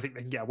same time, I think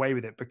they can get away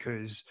with it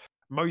because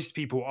most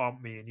people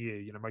aren't me and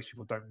you. Most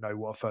people don't know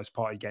what a first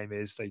party game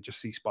is. They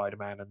just see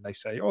Spider-Man and they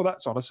say, "Oh,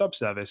 that's on a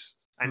subservice."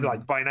 And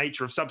like by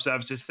nature of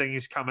subservices,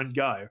 things come and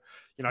go.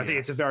 I think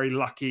it's a very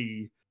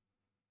lucky.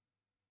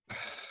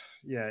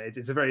 Yeah,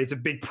 it's a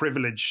big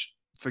privilege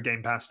for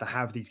Game Pass to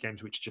have these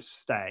games which just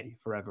stay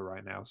forever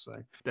right now.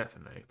 So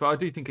definitely, but I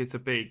do think it's a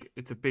big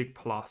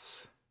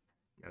plus.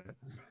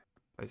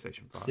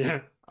 PlayStation Plus. Yeah,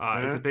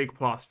 it's a big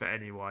plus for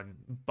anyone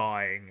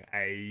buying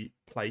a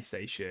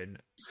PlayStation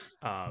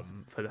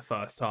for the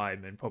first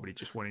time and probably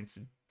just wanting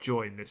to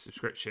join the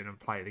subscription and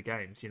play the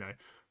games.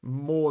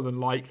 More than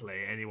likely,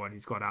 anyone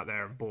who's gone out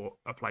there and bought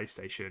a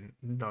PlayStation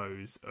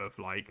knows of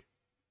like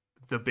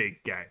the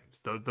big games,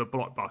 the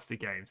blockbuster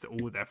games that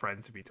all their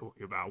friends will be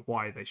talking about,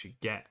 why they should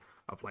get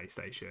a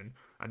PlayStation,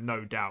 and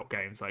no doubt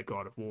games like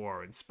God of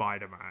War and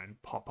Spider-Man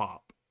pop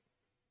up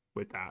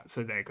with that.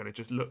 So they're going to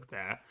just look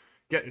there,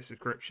 get the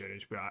subscription, and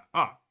just be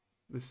like,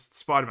 this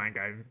Spider-Man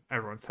game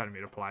everyone's telling me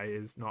to play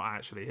is not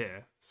actually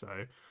here. So,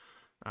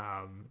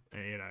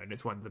 and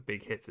it's one of the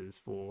big hitters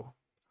for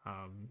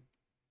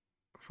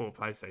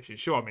PlayStation.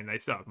 Sure, I mean, they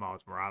still have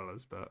Miles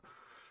Morales, but,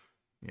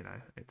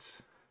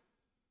 it's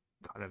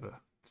kind of a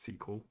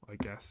sequel, I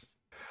guess.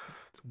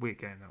 It's a weird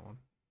game, that one.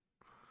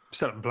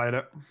 Still haven't played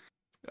it.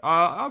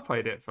 I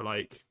played it for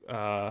like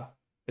a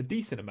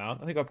decent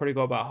amount. I think I probably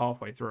got about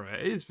halfway through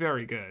it. It is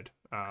very good.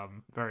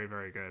 Very,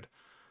 very good.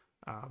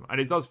 And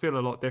it does feel a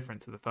lot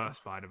different to the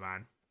first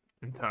Spider-Man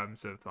in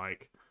terms of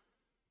like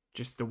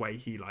just the way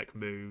he like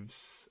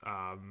moves,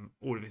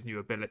 all of his new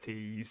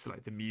abilities,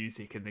 like the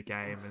music in the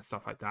game and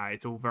stuff like that.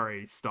 It's all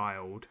very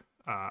styled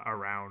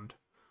around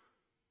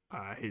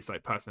his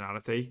like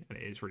personality, and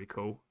it is really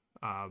cool.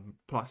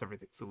 Plus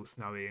everything's all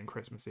snowy and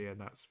Christmassy, and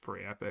that's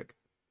pretty epic.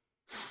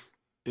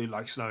 Do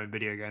like snow in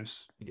video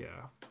games?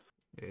 Yeah,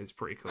 it is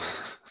pretty cool.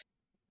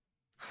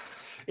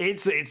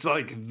 It's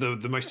like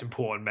the most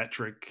important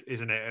metric,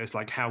 isn't it? It's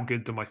like how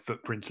good do my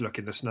footprints look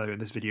in the snow in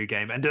this video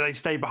game, and do they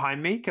stay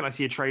behind me? Can I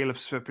see a trail of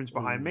footprints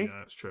behind me? Yeah,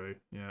 that's true.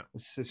 Yeah,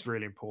 it's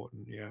really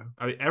important. Yeah,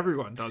 I mean,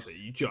 everyone does it.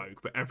 You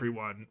joke, but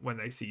everyone, when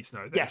they see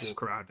snow, they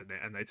walk around in it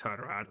and they turn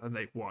around and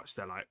they watch.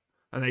 They're like,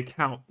 and they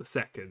count the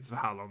seconds for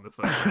how long the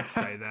footprints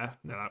stay there.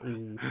 And they're like,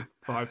 "Ooh,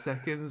 5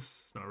 seconds.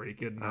 It's not really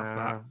good enough."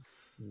 That.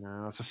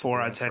 No, that's a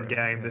 4 out of 10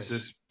 game. Yeah, this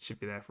is should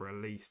be there for at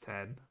least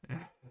 10.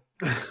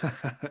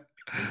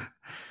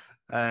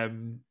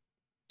 hang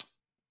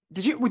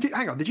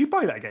on? Did you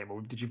buy that game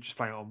or did you just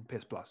play it on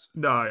PS Plus?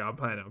 No, I'm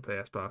playing it on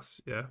PS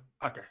Plus. Yeah.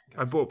 Okay.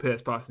 I bought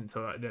PS Plus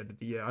until like the end of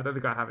the year. I don't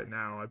think I have it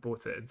now. I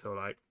bought it until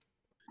like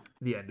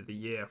the end of the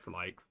year for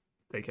like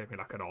they gave me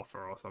like an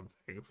offer or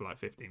something for like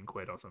 15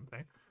 quid or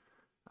something,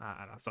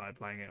 and I started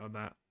playing it on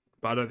that.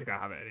 But I don't think I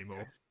have it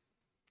anymore.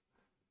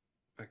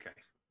 Okay.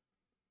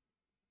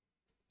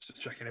 Just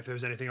checking if there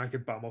was anything I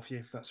could bum off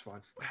you. That's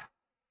fine.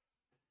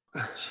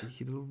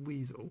 Cheeky little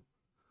weasel.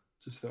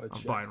 Just thought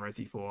I'm buying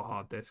Resi 4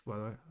 hard disk, by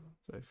the way.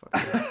 So fuck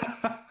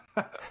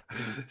it.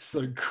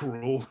 So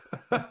cruel.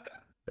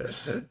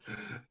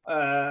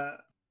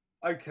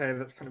 Okay,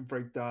 let's kind of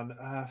break down.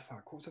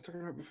 Fuck, what was I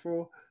talking about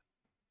before?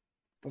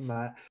 Done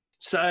that.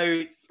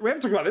 So we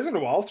haven't talked about this in a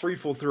while.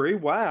 343.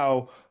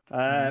 Wow.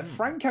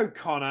 Frank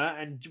O'Connor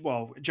and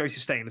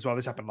Joseph Staten as well.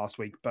 This happened last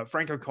week, but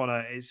Frank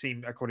O'Connor, it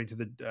seemed, according to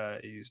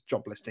his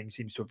job listing,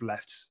 seems to have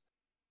left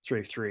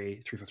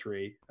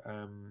 343.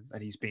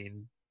 And he's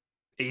been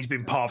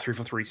part of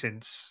 343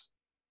 since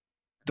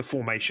the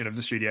formation of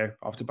the studio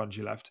after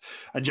Bungie left.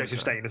 And Joseph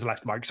Staten has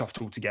left Microsoft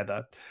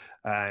altogether,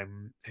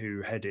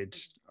 who headed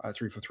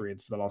 343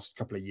 for the last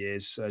couple of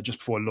years, just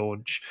before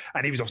launch.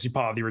 And he was obviously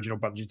part of the original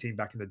Bungie team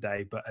back in the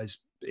day, but has,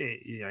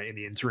 in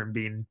the interim,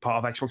 been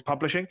part of Xbox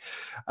Publishing.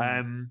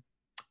 And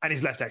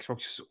he's left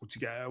Xbox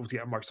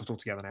altogether, Microsoft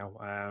altogether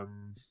now.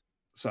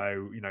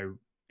 So,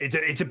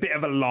 it's a bit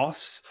of a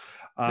loss.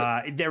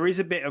 There is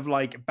a bit of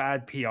like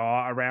bad PR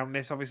around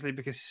this, obviously,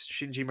 because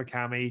Shinji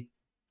Mikami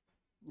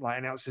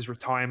announced his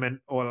retirement,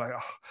 or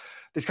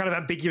this kind of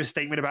ambiguous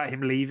statement about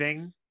him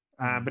leaving,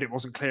 but it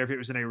wasn't clear if it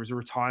was a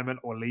retirement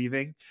or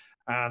leaving.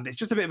 And it's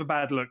just a bit of a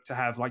bad look to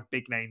have like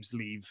big names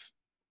leave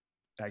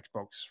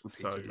Xbox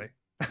repeatedly.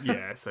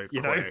 So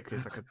quick.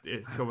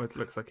 It almost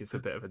looks like it's a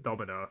bit of a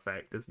domino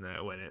effect, doesn't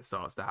it, when it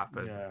starts to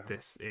happen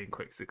this in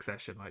quick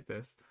succession like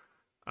this.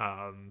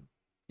 I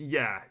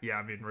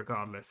mean,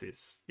 regardless,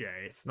 it's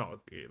not,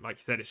 like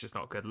you said, it's just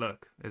not a good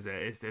look, is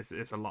it?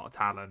 It's a lot of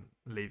talent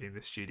leaving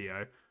the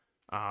studio.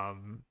 A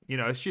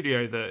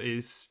studio that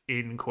is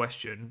in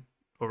question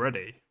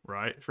already,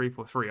 right?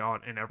 343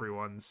 aren't in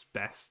everyone's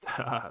best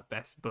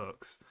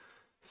books,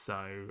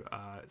 so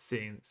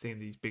seeing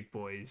these big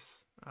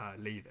boys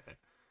leave it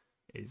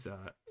is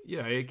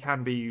it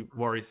can be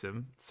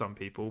worrisome to some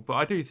people, but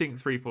I do think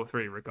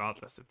 343,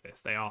 regardless of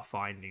this, they are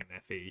finding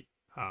their feet.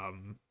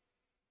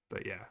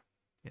 But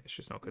it's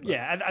just not good.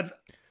 And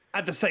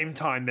at the same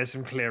time, there's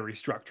some clear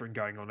restructuring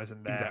going on,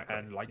 isn't there? Exactly.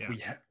 And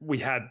we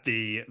had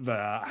the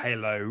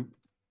Halo,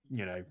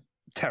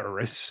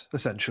 terrorists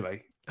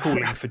essentially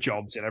calling for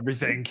jobs and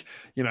everything,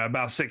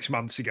 about 6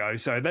 months ago.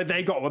 So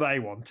they got what they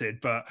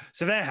wanted,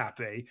 so they're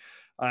happy.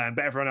 But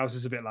everyone else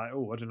is a bit like,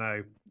 oh, I don't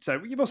know.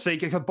 So we'll see.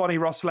 Bonnie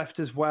Ross left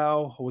as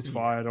well, or was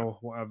fired, or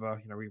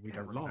whatever. We don't really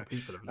know. A lot of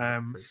people have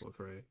left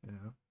 343.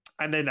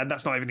 And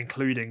that's not even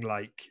including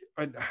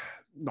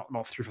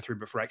not 343,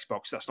 but for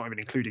Xbox, that's not even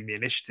including the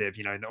initiative,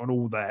 on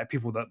all the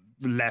people that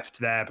left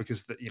there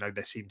because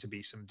there seemed to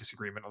be some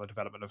disagreement on the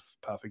development of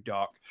Perfect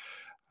Dark.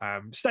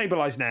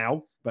 Stabilized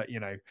now, but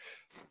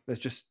there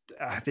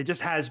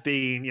just has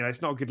been,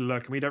 it's not a good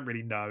look, and we don't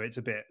really know. It's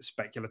a bit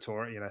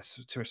speculatory,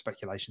 to a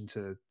speculation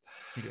to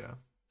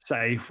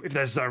say if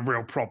there's a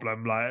real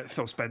problem, like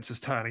Phil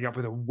Spencer's turning up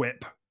with a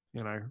whip,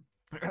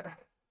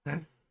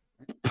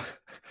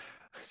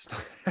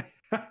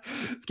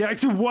 Get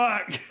to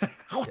work.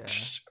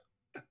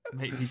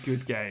 Make me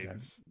good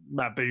games.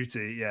 Matt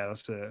Booty,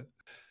 that's it.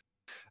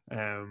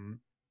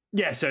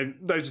 So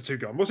those are two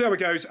gone. We'll see how it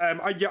goes.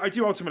 I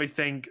do ultimately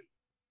think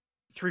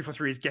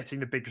 343 is getting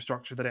the big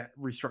restructure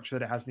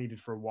that it has needed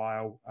for a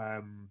while.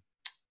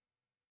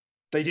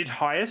 They did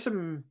hire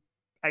some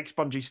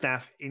ex-Bungie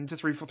staff into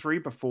 343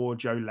 before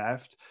Joe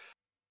left.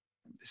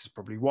 This is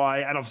probably why.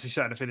 And obviously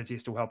Certain Affinity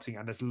is still helping,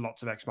 and there's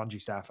lots of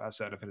ex-Bungie staff at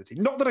Certain Affinity.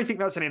 Not that I think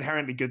that's an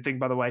inherently good thing,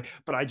 by the way,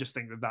 but I just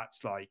think that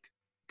that's like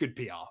good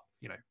PR,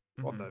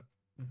 on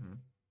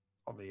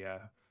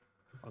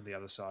the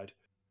other side.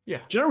 Yeah.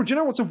 Do you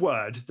know what's a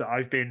word that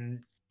I've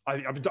been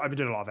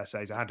doing a lot of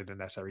essays. I handed an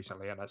essay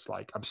recently, and it's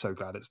like I'm so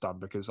glad it's done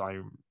because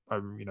I'm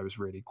it's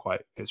really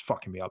it's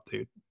fucking me up,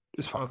 dude.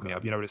 It's fucking me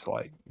up. You know what it's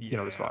like. You know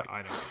what it's like.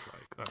 I know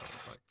what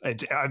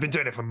it's like. I've been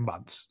doing it for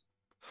months.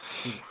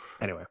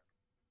 Anyway,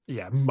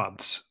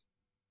 months.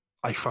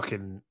 I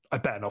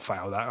better not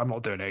fail that. I'm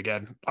not doing it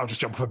again. I'll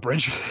just jump off a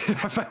bridge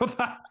if I fail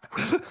that.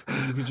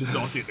 You can just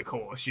not do the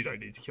course. You don't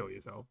need to kill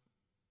yourself.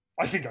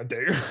 I think I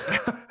do.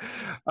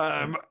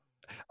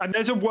 And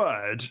there's a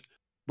word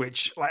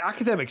which, like,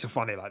 academics are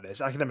funny like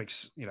this.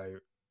 Academics,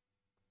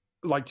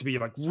 like to be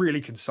like really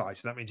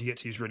concise, and that means you get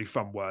to use really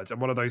fun words. And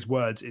one of those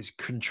words is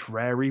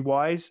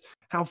contrary-wise.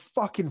 How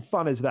fucking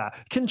fun is that?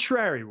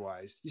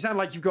 Contrary-wise. You sound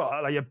like you've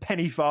got like a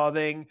penny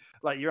farthing,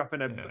 like you're up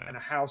in a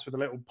house with a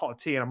little pot of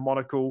tea and a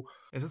monocle.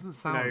 It doesn't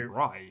sound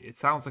right. It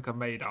sounds like a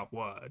made-up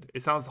word.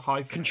 It sounds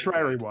hyphenated.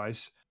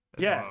 Contrary-wise.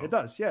 Yeah, well. It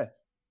does. Yeah.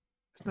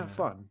 Isn't that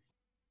fun?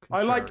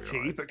 I like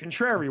tea, but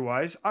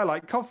contrary-wise, I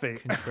like coffee.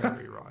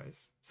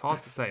 Contrary-wise. It's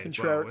hard to say as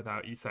well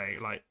without you saying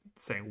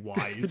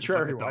wise.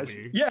 Contrary-wise.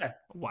 Yeah.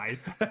 Wise.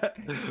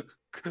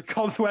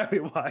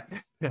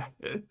 Contrary-wise. Yeah.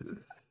 It's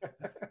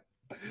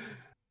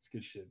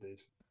good shit,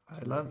 dude.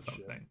 I learned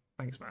something. Shit.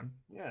 Thanks, man.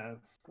 Yeah.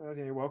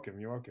 You're welcome.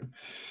 You're welcome.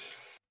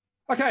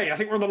 Okay, I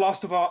think we're on the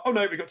last of our... Oh,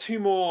 no, we've got 2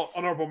 more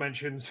honourable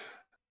mentions.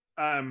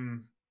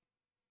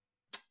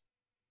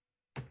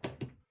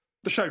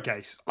 The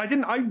showcase.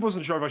 I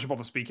wasn't sure if I should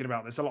bother speaking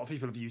about this. A lot of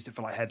people have used it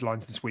for like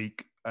headlines this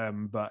week.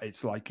 But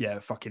it's like,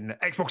 fucking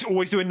Xbox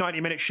always doing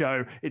 90-minute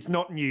show. It's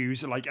not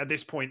news. Like at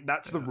this point,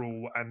 that's the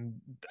rule. And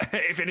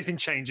if anything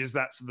changes,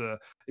 that's the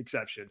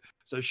exception.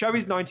 So the show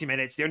is 90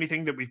 minutes. The only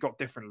thing that we've got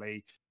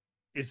differently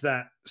is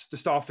that the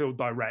Starfield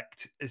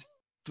Direct is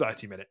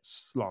 30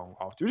 minutes long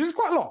after, which is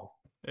quite long.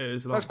 It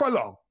is long. That's quite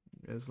long.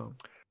 It is long.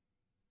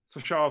 So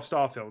show off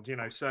Starfield,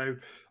 So,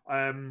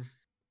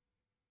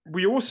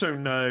 we also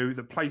know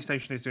that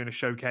PlayStation is doing a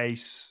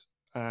showcase,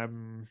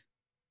 and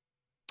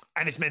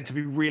it's meant to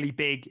be really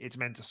big. It's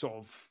meant to sort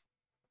of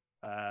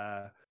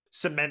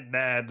cement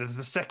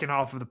the second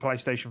half of the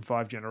PlayStation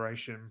 5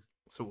 generation.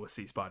 So we'll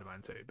see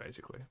Spider-Man 2,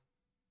 basically.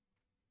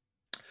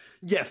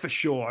 Yeah, for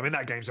sure. I mean,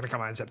 that game's going to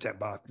come out in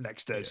September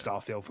next to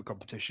Starfield for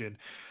competition.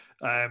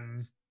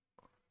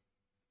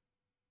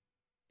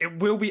 It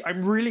will be.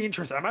 I'm really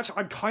interested.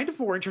 I'm kind of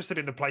more interested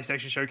in the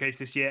PlayStation Showcase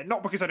this year.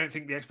 Not because I don't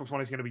think the Xbox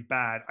One is going to be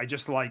bad. I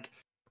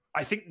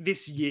think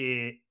this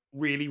year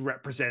really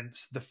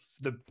represents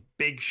the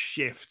big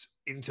shift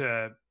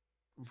into.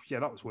 Yeah,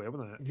 that was weird,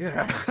 wasn't it?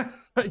 Yeah,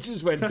 it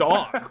just went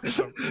dark.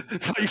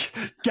 Like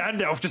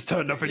Gandalf just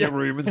turned up in your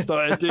room and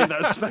started doing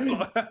that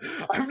spell.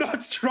 I'm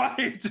not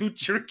trying to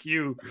trick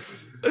you.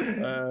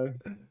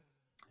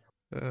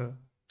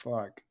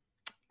 Fuck.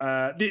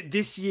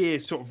 This year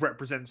sort of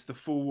represents the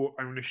full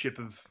ownership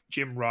of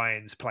Jim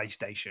Ryan's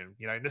PlayStation,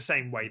 in the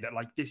same way that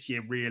like this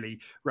year really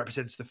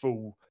represents the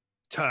full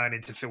turn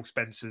into Phil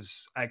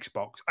Spencer's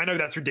Xbox. I know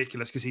that's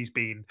ridiculous because he's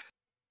been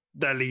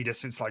their leader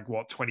since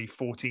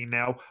 2014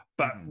 now,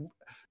 but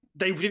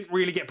they didn't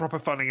really get proper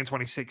funding in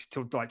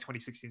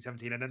 2016,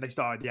 17, and then they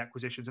started the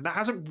acquisitions, and that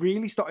hasn't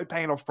really started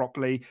paying off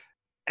properly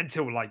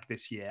until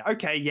this year.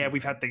 Okay, yeah,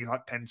 we've had things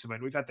like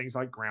Pentiment, we've had things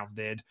like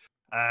Grounded,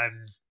 but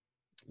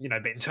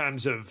in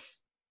terms of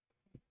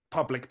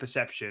public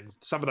perception,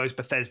 some of those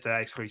Bethesda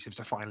exclusives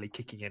are finally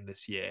kicking in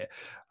this year.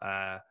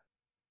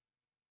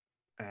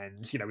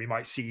 And we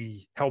might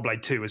see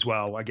Hellblade 2 as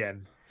well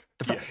again.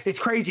 It's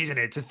crazy, isn't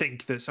it, to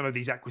think that some of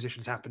these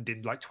acquisitions happened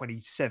in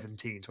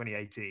 2017,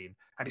 2018,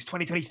 and it's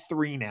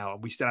 2023 now,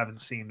 and we still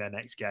haven't seen their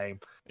next game.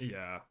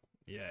 Yeah,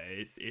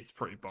 it's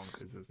pretty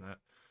bonkers, isn't it?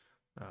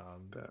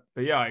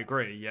 But yeah, I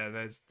agree.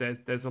 Yeah,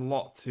 there's a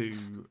lot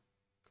to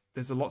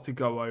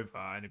go over,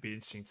 and it'd be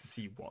interesting to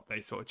see what they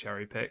sort of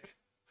cherry pick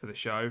for the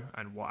show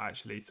and what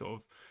actually sort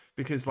of,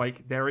 because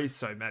there is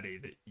so many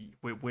that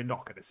we're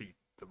not going to see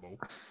them all,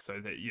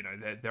 so that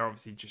they're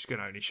obviously just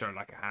going to only show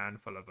a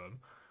handful of them.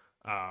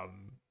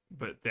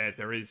 But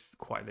there is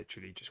quite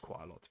literally just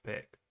quite a lot to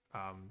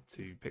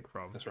pick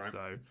from. That's right.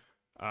 So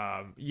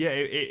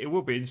it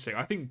will be interesting.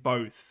 I think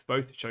both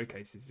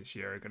showcases this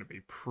year are going to be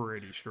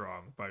pretty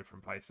strong, both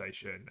from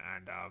PlayStation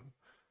and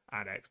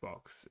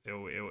Xbox.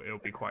 It'll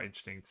be quite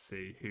interesting to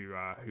see who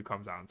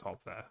comes out on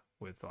top there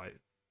with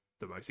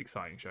the most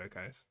exciting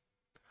showcase.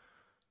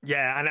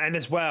 Yeah, and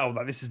as well,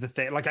 this is the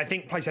thing. I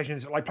think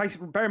PlayStation's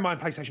bear in mind,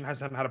 PlayStation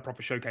hasn't had a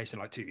proper showcase in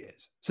 2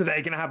 years, so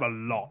they're going to have a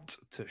lot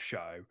to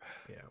show.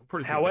 Yeah,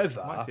 we'll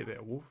might see a bit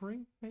of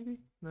Wolverine, maybe.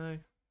 No,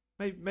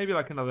 maybe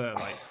another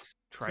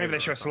trailer. Maybe they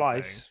show a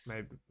slice.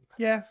 Maybe.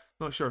 Yeah,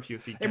 not sure if you'll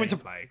see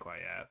gameplay quite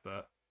yet,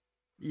 but.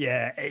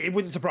 Yeah, it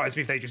wouldn't surprise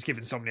me if they just give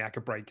Insomniac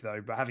a break,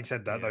 though. But having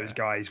said that, those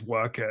guys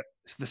work at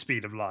the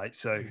speed of light,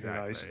 so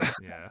exactly. Who knows?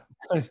 Yeah,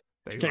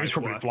 the game's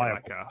probably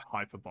playable. A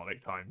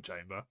hyperbolic time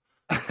chamber.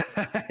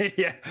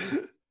 Yeah.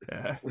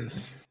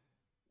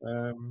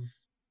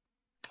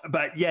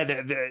 But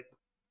yeah,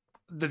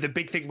 the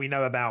big thing we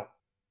know about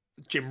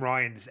Jim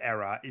Ryan's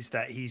era is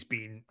that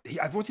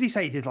what did he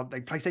say? He did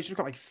PlayStation's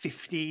got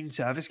 15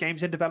 service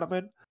games in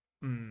development.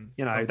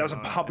 That was a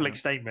public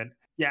statement.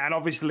 Yeah, and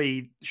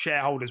obviously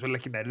shareholders were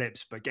licking their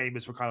lips, but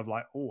gamers were kind of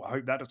like, "Oh, I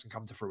hope that doesn't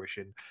come to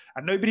fruition."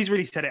 And nobody's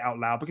really said it out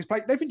loud because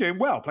they've been doing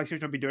well.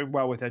 PlayStation have been doing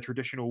well with their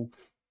traditional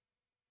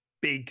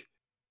big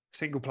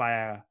single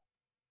player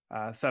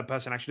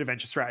third-person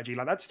action-adventure strategy.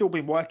 That's still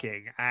been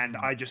working. And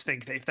I just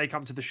think that if they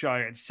come to the show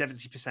and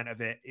 70%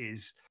 of it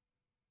is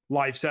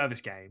live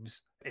service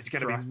games, it's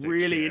going to be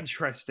really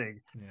interesting.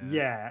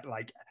 Yeah,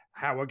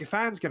 how are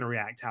fans going to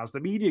react? How's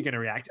the media going to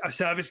react? Are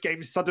service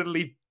games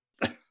suddenly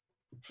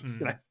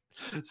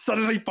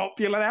suddenly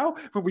popular now,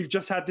 when we've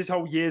just had this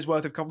whole year's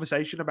worth of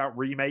conversation about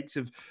remakes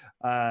of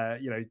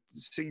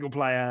single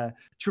player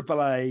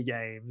AAA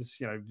games,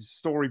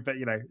 story, but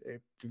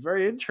it'd be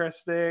very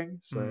interesting.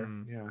 So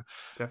yeah,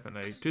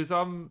 definitely. Does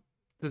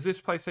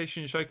this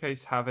PlayStation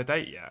Showcase have a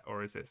date yet,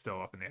 or is it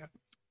still up in the air?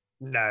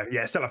 No,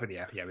 yeah, still up in the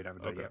air. Yeah, we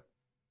don't have a date yet.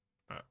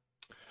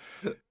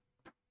 Right.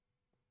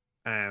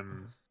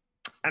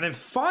 And then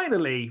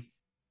finally,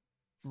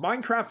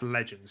 Minecraft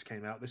Legends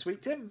came out this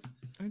week, Tim.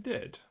 I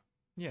did.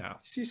 Yeah.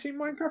 So you seen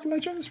Minecraft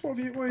Legends? What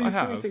do you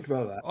think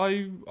about that?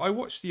 I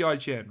watched the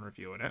IGN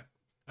review on it.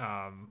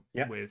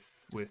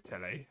 With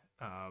Tilly.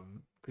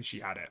 Because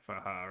she had it for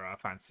her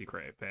fantasy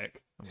creator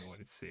pick, and we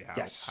wanted to see how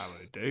it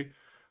would do.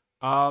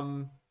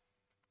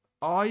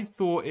 I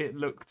thought it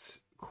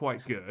looked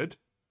quite good.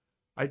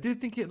 I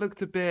did think it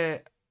looked a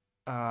bit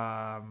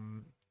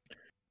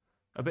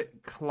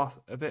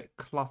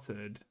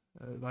cluttered,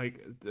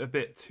 like a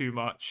bit too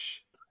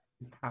much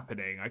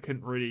happening. I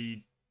couldn't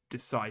really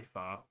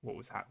decipher what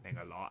was happening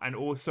a lot, and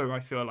also I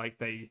feel like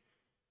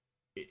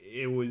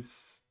it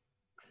was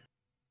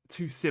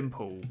too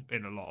simple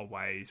in a lot of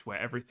ways, where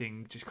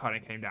everything just kind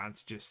of came down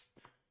to just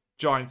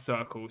giant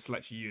circles,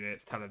 select your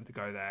units, tell them to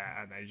go there,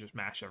 and they just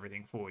mash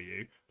everything for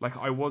you. Like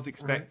I was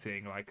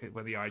expecting, like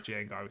when the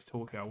IGN guy was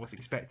talking, I was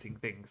expecting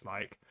things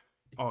like,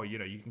 oh, you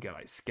can get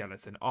like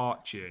skeleton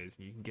archers,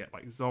 and you can get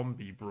like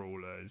zombie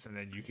brawlers, and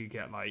then you can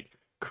get like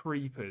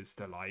creepers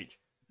to like,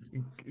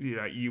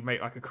 you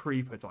make like a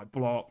creeper to like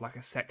blow up like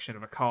a section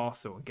of a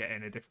castle and get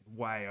in a different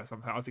way or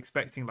something. I was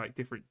expecting like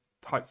different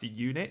types of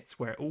units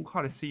where it all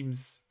kind of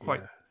seems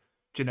quite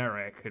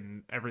generic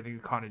and everything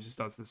kind of just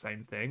does the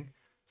same thing.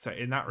 So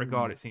in that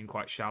regard, it seemed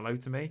quite shallow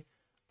to me.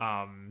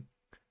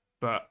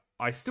 But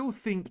I still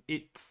think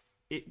it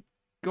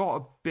got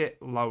a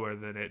bit lower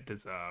than it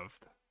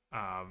deserved.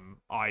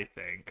 I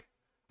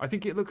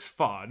think it looks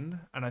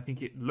fun, and I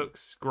think it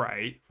looks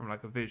great from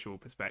like a visual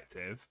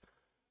perspective.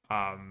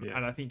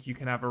 And I think you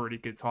can have a really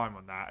good time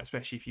on that,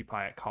 especially if you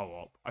play it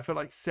co-op. I feel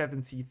like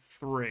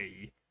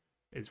 73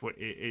 is what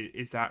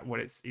what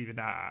it's even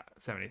at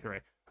 73.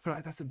 I feel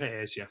like that's a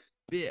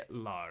bit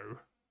low.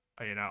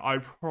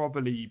 I'd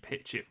probably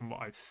pitch it from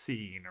what I've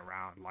seen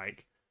around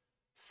like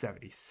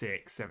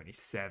 76,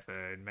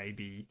 77,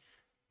 maybe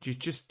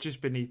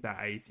just beneath that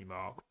 80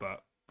 mark.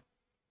 But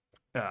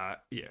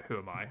who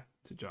am I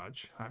to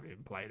judge? I haven't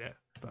even played it,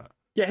 but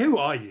who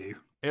are you?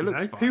 It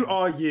looks fun. Who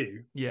are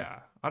you?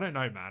 Yeah, I don't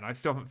know, man. I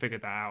still haven't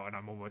figured that out, and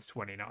I'm almost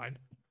 29.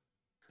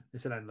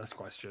 It's an endless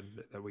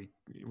question that we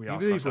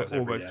ask ourselves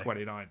almost day.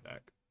 29,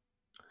 Nick.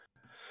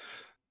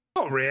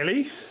 Not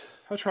really.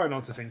 I try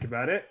not to think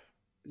about it.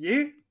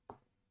 You?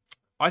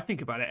 I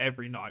think about it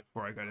every night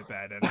before I go to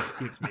bed, and it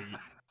gives me...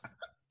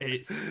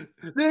 It's...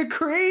 The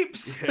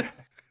creeps! Yeah,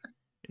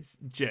 it's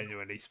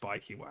genuinely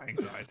spiking my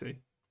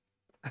anxiety.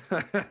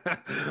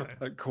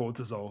 Like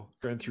cortisol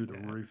going through the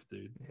roof,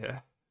 dude. Yeah.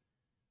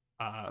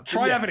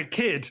 Try having a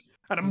kid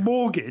and a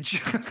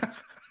mortgage.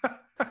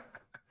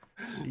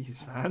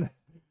 Jeez, man.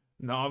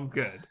 No, I'm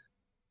good.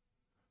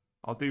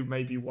 I'll do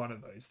maybe one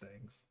of those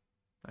things.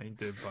 I ain't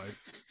doing both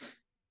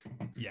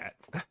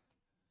yet.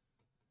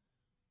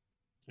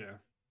 Yeah.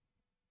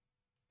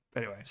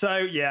 Anyway. So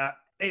yeah,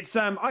 it's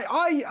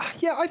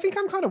I think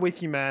I'm kind of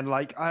with you, man.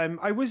 Like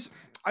I was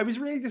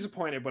really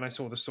disappointed when I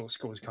saw the source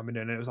scores coming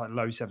in and it was like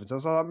low sevens. I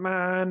was like,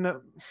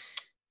 man,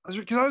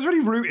 because I was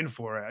really rooting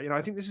for it.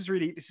 I think this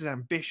is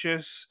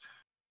ambitious.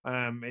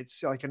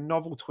 It's like a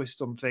novel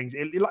twist on things.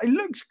 It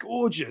looks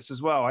gorgeous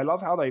as well. I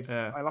love how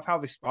I love how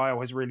this style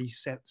has really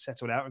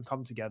settled out and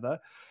come together.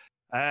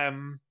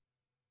 And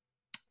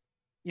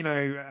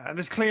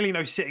there's clearly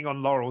no sitting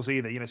on laurels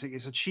either.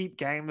 It's a cheap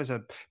game. There's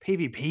a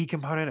PvP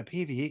component, a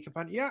PvE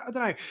component. Yeah, I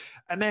don't know.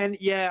 And then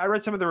I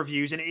read some of the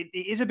reviews, and it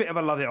is a bit of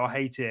a love it or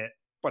hate it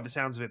by the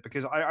sounds of it,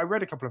 because I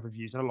read a couple of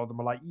reviews and a lot of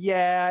them are like,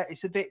 yeah,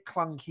 it's a bit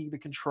clunky, the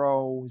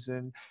controls,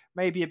 and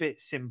maybe a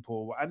bit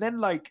simple. And then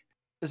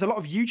there's a lot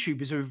of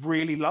YouTubers who have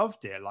really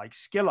loved it, like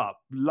Skill Up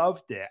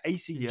loved it,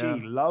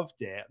 ACG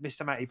loved it,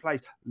 Mr. Matty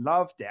Plays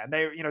loved it, and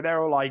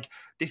they're all like,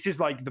 this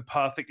is like the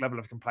perfect level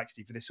of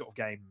complexity for this sort of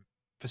game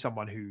for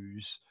someone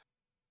who's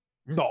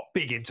not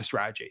big into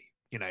strategy,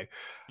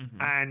 Mm-hmm.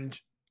 And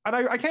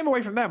I came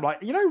away from them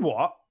like, you know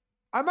what?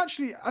 I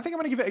think I'm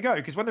going to give it a go,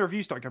 because when the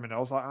reviews started coming in, I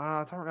was like,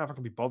 I don't know if I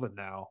can be bothered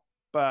now.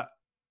 But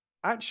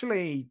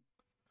actually,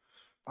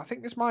 I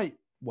think this might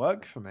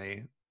work for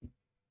me.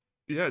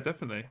 Yeah,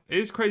 definitely. It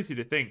is crazy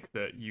to think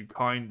that you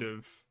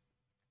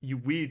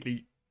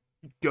weirdly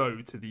go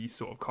to these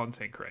sort of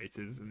content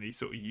creators and these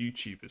sort of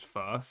YouTubers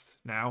first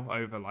now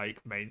over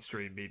like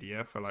mainstream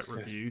media for like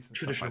reviews and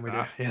traditional stuff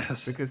like media. That.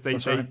 Yes, because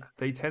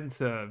they tend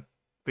to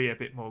be a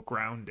bit more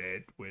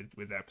grounded with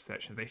their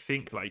perception. They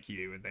think like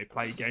you and they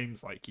play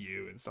games like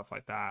you and stuff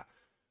like that.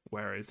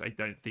 Whereas I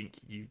don't think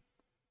you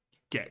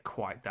get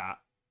quite that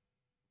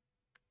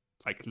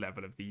like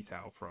level of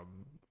detail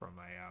from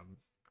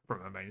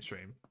a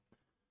mainstream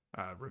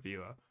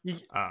reviewer.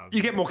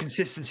 You get more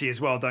consistency as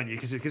well, don't you?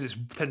 Because it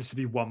tends to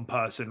be one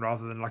person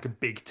rather than like a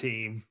big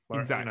team.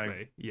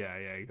 Exactly. Yeah,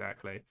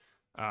 exactly.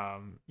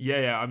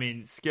 Yeah. I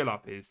mean, Skill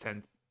Up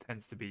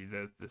tends to be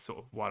the sort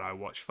of one I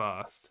watch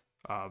first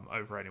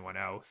over anyone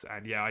else.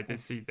 And yeah, I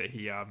did see that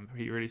he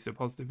released a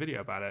positive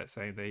video about it,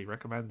 saying that he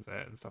recommends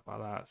it and stuff like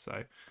that.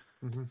 So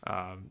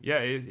yeah,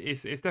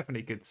 it's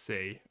definitely good to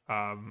see.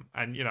 And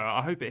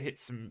I hope it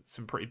hits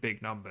some pretty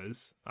big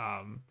numbers.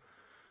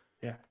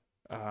 Yeah.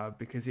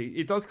 Because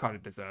it does kind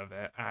of deserve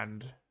it.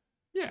 And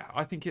yeah,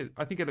 I think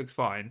it looks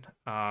fine.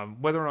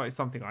 Whether or not it's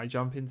something I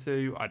jump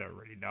into, I don't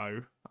really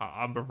know.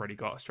 I've already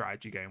got a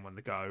strategy game on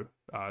the go,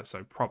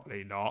 so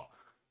probably not.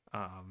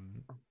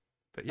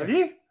 But yeah. Have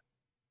you?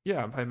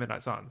 Yeah, I'm playing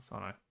Midnight Suns,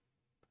 aren't I?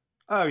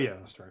 Oh yeah,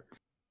 that's right.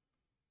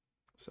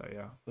 So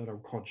yeah, that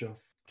old codger.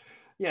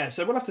 Yeah,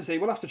 so we'll have to see.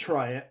 We'll have to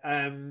try it.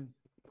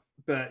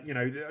 But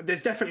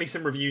there's definitely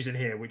some reviews in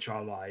here which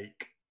are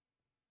like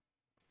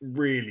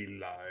really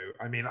low.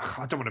 I mean,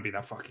 I don't want to be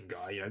that fucking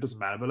guy. It doesn't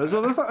matter. But there's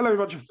like a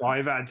bunch of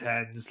 5 out of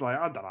 10s. Like,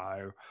 I don't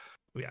know.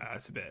 Yeah,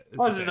 it's a bit.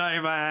 I don't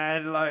know,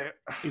 man. Like,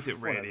 is it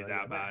really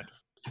that bad?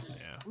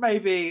 Yeah,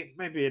 maybe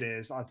it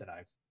is. I don't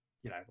know.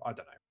 I don't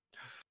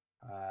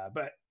know.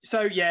 But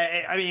so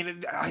yeah, I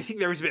mean, I think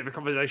there is a bit of a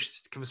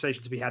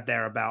conversation to be had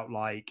there about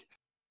like,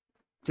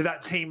 do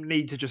that team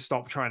need to just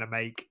stop trying to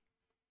make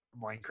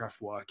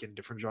Minecraft work in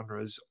different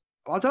genres?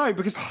 I don't know,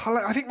 because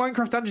I think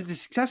Minecraft Dungeons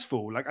is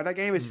successful. Like, that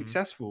game is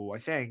successful. I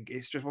think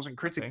it just wasn't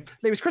critical.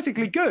 It was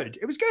critically good.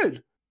 It was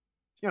good.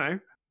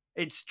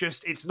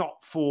 It's not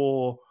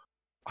for.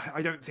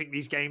 I don't think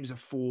these games are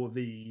for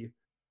the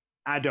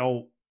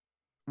adult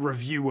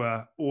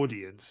reviewer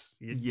audience.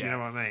 Do you know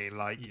what I mean?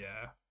 Like,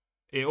 yeah,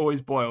 it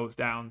always boils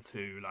down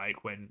to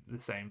like when the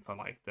same for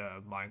like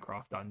the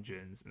Minecraft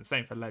Dungeons and the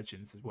same for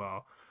Legends as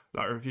well.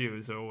 Like,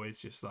 reviewers are always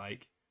just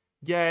like,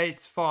 yeah,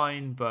 it's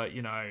fine, but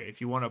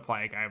if you want to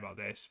play a game like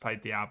this, play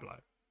Diablo.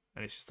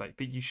 And it's just like,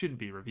 but you shouldn't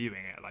be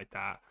reviewing it like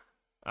that.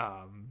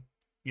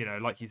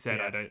 Like you said,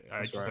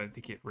 I just don't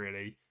think it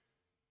really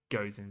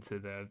goes into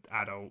the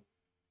adult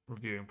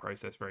reviewing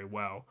process very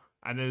well.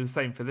 And then the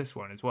same for this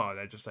one as well.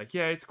 They're just like,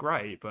 yeah, it's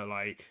great, but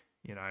like,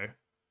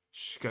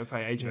 just go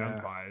play Age of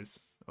Empires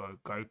or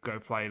go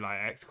play like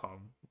XCOM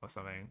or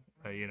something.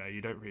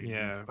 You don't really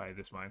need to play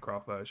this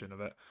Minecraft version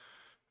of it.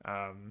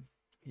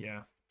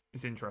 Yeah,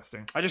 it's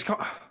interesting.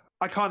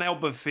 I can't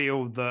help but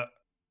feel that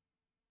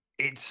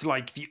it's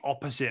like the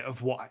opposite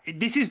of what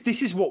this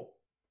is what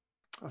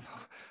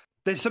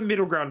there's some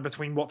middle ground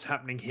between what's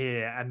happening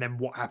here and then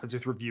what happens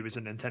with reviewers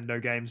and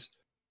Nintendo games,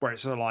 where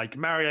it's sort of like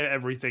Mario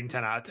everything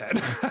 10 out of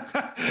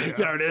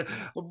 10.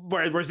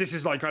 Whereas this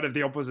is like kind of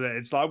the opposite.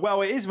 It's like,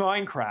 well, it is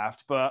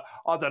Minecraft, but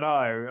I don't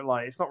know,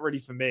 like, it's not really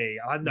for me.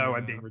 I know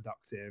I'm being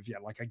reductive. Yeah,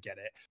 like, I get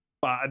it.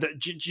 But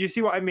do you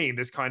see what I mean?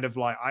 There's kind of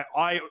like,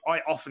 I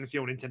often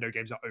feel Nintendo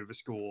games are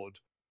overscored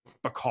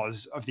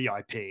because of the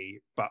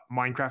IP, but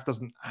Minecraft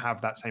doesn't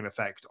have that same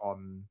effect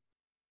on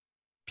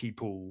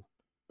people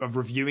of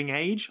reviewing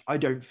age, I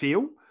don't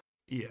feel.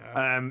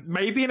 Yeah.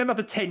 Maybe in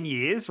another 10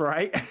 years,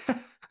 right?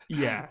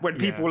 Yeah. When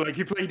people like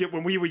who played it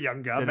when we were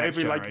younger,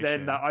 maybe like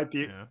then that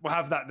IP will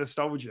have that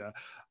nostalgia.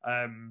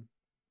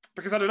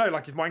 Because I don't know,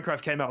 like if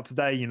Minecraft came out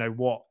today,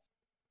 what?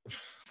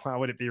 How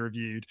would it be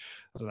reviewed?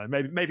 I don't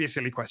know. Maybe a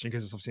silly question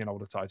because it's obviously an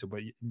older title, but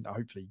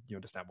hopefully you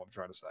understand what I'm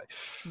trying to say.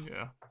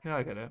 Yeah,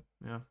 I get it.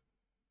 Yeah.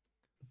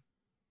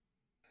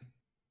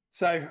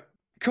 So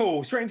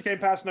cool. Straight into Game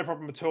Pass, no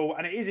problem at all.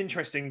 And it is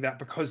interesting that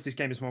because this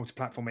game is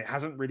multi-platform, it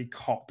hasn't really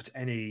copped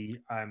any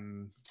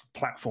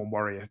platform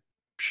warrior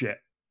shit.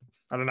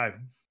 I don't know.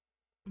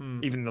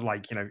 Even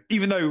the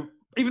even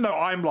though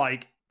I'm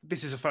like,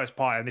 this is a first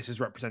party and this is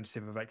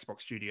representative of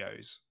Xbox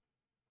Studios,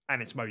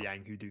 and it's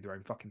Mojang who do their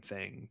own fucking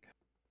thing.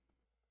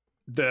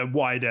 The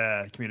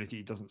wider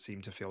community doesn't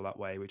seem to feel that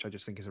way, which I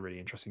just think is a really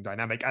interesting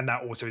dynamic. And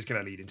that also is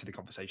going to lead into the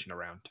conversation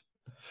around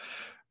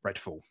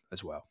Redfall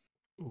as well.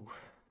 Ooh.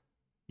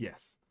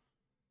 Yes.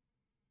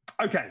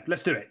 Okay,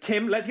 let's do it.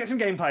 Tim, let's get some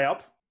gameplay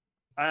up.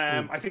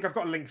 I think I've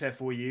got a link there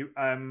for you.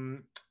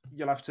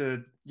 You'll have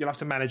to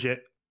manage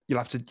it. You'll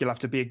have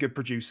to be a good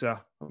producer.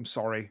 I'm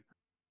sorry.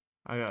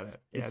 I got it.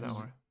 Yeah, don't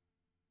worry.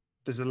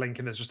 There's a link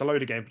and there's just a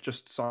load of games.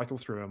 Just cycle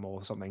through them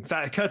or something.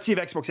 Courtesy of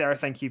Xbox Era,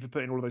 thank you for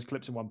putting all of those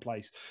clips in one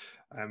place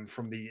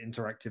from the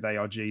interactive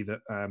ARG that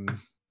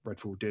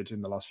Redfall did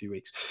in the last few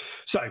weeks.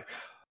 So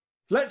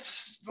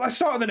let's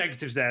start with the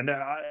negatives then.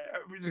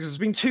 It's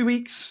been 2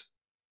 weeks.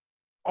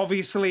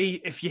 Obviously,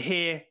 if you're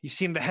here, you've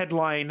seen the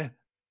headline.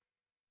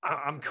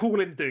 I'm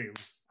calling Doom.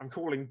 I'm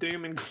calling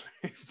Doom and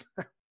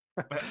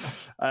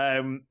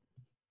Gloom.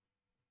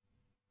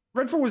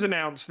 Redfall was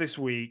announced this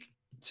week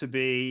to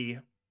be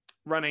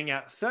running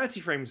at 30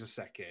 frames a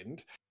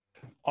second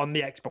on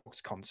the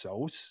Xbox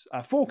consoles,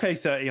 4K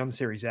 30 on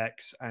Series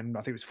X, and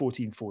I think it was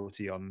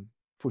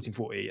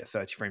 1440 at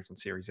 30 frames on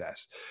Series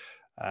S.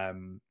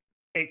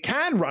 It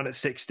can run at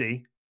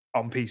 60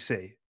 on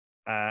PC.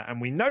 And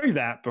we know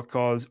that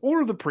because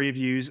all of the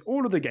previews,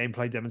 all of the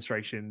gameplay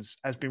demonstrations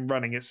has been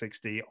running at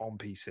 60 on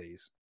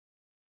PCs.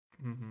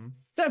 Mm-hmm.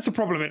 That's a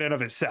problem in and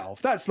of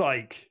itself. That's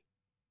like,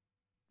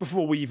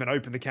 before we even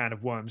open the can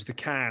of worms, the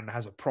can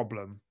has a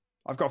problem.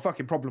 I've got a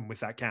fucking problem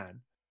with that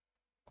can.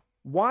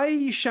 why are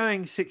you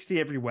showing 60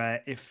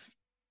 everywhere if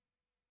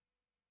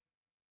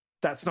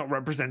that's not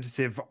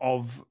representative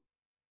of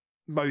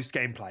most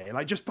gameplay?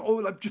 Like, just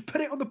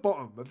put it on the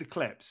bottom of the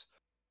clips.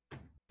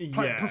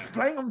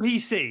 Playing on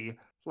PC,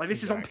 like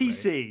this is on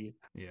PC.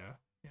 Yeah.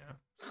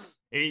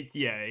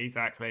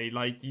 Exactly.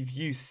 Like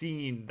you've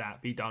seen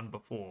that be done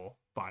before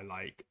by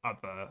like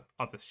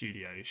other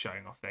studios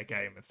showing off their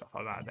game and stuff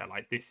like that. They're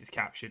like, this is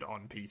captured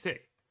on PC,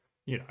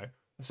 you know.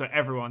 So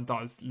everyone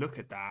does look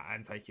at that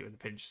and take it with a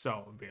pinch of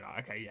salt and be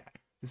like, okay, yeah,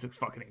 this looks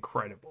fucking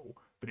incredible,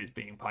 but it's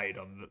being played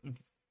on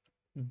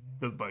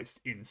the most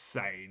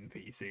insane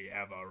PC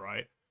ever,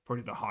 right?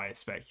 Probably the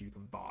highest spec you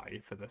can buy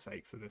for the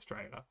sakes of this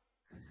trailer.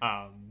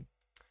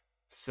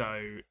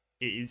 So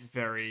it is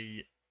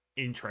very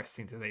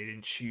interesting that they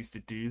didn't choose to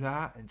do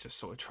that and just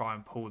sort of try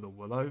and pull the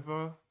wool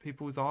over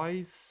people's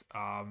eyes.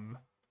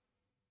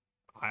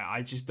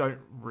 I just don't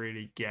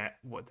really get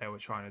what they were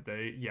trying to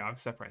do. Yeah, I'm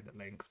separating the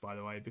links, by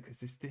the way, because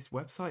this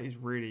website is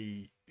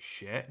really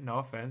shit. No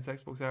offense,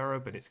 Xbox Era,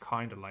 but it's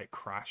kind of like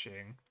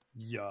crashing.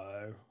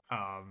 Yo.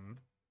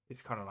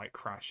 It's kind of like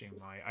crashing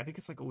I think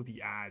it's like all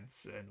the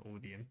ads and all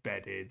the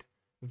embedded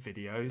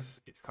videos.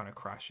 It's kind of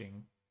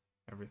crashing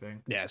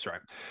everything. Yeah, that's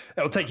right.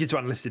 It'll take you to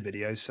unlisted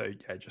videos, so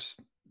yeah, just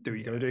do what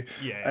you gotta do.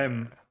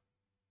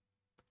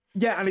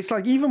 Yeah, and it's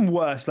like even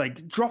worse,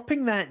 like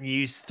dropping that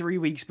news 3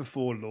 weeks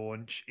before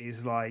launch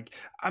is like,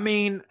 I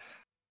mean,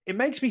 it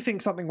makes me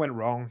think something went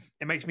wrong.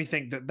 It makes me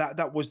think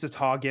that was the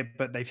target,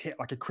 but they've hit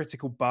like a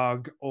critical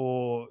bug,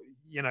 or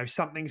you know,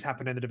 something's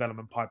happened in the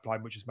development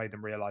pipeline which has made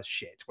them realize,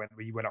 shit, when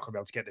we're not gonna be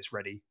able to get this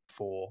ready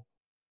for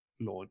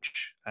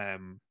launch.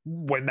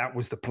 When that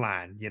was the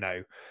plan, you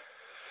know.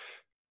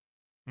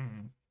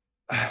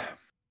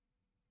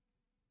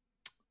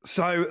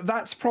 So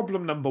that's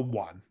problem number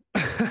one.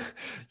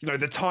 You know,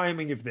 the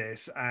timing of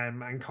this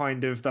and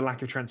kind of the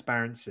lack of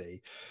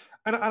transparency.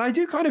 And I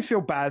do kind of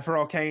feel bad for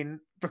Arcane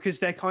because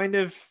they're kind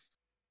of...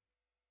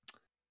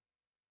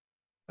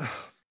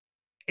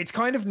 It's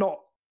kind of not...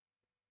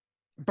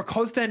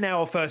 Because they're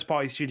now a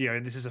first-party studio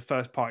and this is a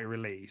first-party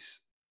release,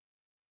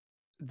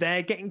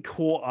 they're getting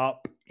caught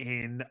up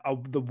in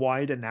the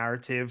wider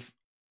narrative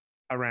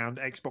around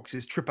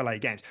Xbox's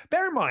AAA games.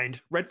 Bear in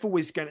mind, Redfall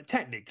is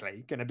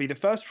technically going to be the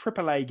first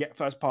AAA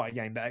first-party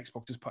game that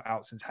Xbox has put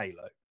out since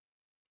Halo.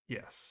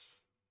 Yes.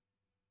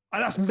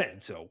 And that's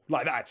mental.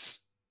 Like,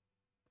 that's...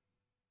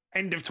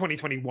 End of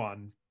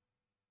 2021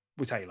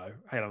 was Halo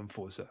and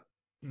Forza.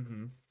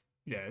 Mm-hmm.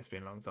 Yeah, it's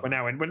been a long time.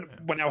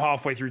 We're now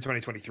halfway through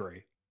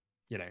 2023,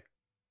 you know.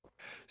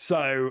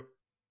 So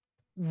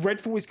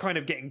Redfall is kind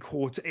of getting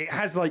caught. It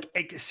has like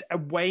a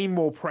way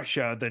more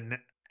pressure than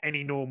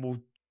any normal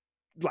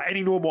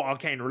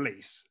Arcane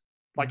release.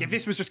 Like, if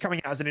this was just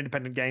coming out as an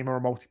independent game or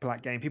a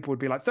multi-plat game, people would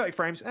be like 30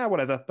 frames,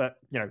 whatever. But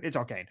you know, it's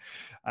Arcane.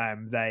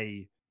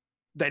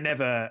 They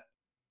never.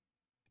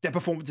 Their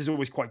performance is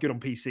always quite good on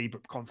PC,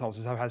 but consoles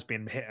has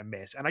been hit and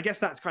miss. And I guess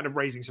that's kind of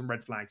raising some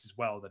red flags as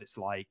well. That it's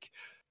like,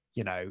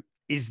 you know,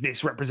 is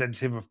this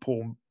representative of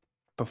poor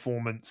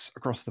performance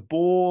across the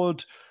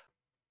board?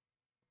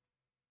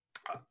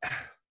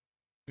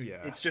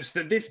 Yeah, it's just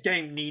that this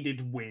game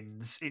needed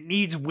wins. It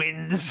needs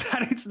wins,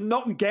 and it's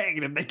not getting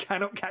them. They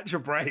cannot catch a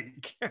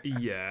break.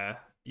 yeah.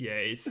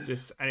 It's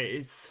just, and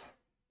it's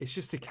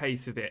just a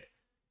case of it.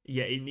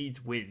 Yeah, it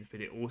needs wins,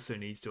 but it also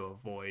needs to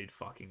avoid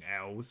fucking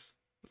L's.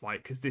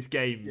 Like, because this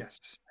game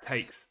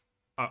takes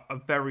a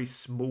very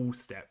small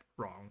step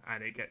wrong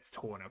and it gets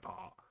torn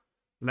apart.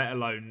 Let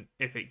alone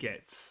if it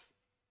gets,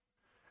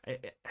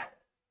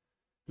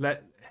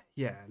 let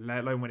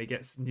alone when it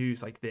gets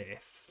news like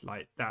this,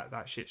 like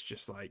that shit's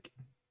just like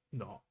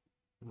not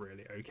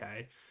really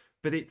okay.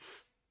 But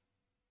it's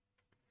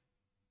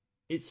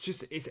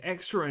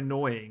extra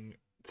annoying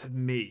to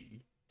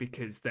me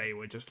because they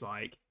were just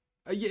like,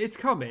 yeah, it's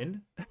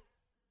coming, but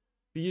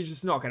you're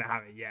just not gonna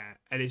have it yet,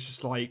 and it's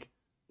just like,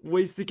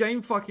 was the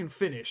game fucking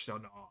finished or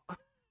not?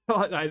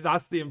 Like,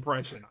 that's the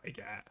impression I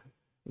get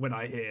when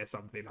I hear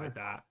something like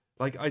that.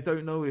 Like, I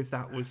don't know if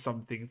that was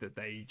something that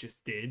they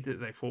just did that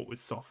they thought would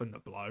soften the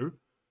blow,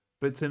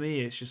 but to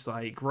me, it's just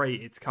like,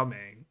 great, it's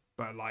coming,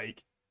 but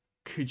like,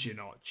 could you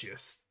not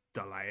just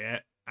delay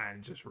it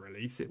and just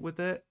release it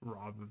with it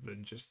rather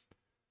than just,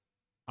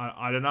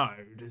 I don't know,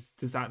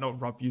 does that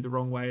not rub you the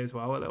wrong way as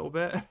well a little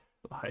bit?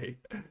 Like,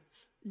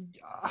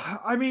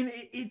 I mean,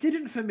 it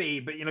didn't for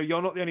me, but you know,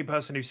 you're not the only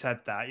person who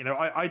said that. You know,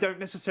 I don't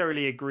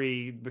necessarily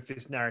agree with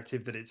this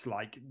narrative that it's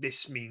like,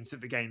 this means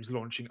that the game's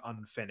launching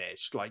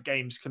unfinished. Like,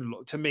 games can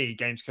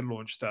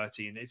launch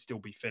 30 and it still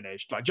be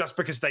finished. Like, just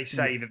because they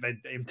say that they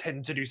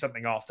intend to do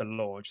something after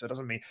launch, that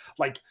doesn't mean,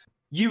 like,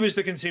 you as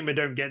the consumer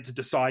don't get to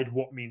decide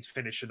what means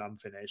finished and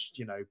unfinished,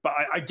 you know. But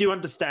I do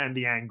understand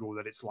the angle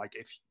that it's like,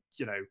 if,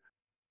 you know,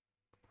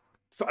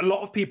 a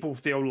lot of people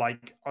feel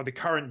like, the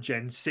current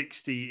gen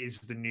 60 is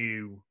the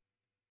new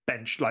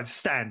bench, like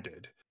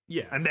standard.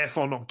 Yeah. And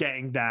therefore not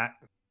getting that,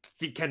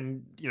 it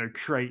can, you know,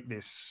 create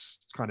this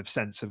kind of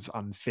sense of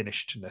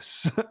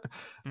unfinishedness.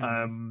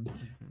 I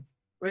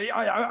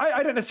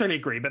don't necessarily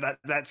agree, but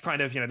that's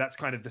kind of, you know, that's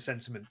kind of the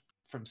sentiment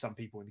from some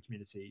people in the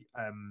community.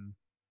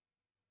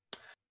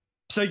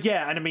 So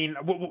yeah, and I mean,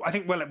 I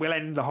think we'll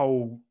end the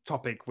whole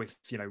topic with,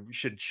 you know,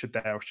 should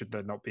there or should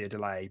there not be a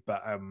delay?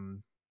 But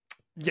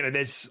you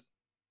know,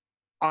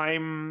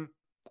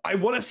 I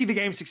want to see the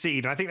game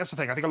succeed, and I think that's the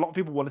thing. I think a lot of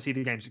people want to see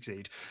the game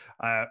succeed.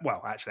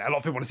 Well, actually, a lot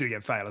of people want to see the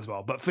game fail as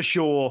well. But for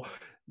sure,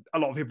 a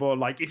lot of people are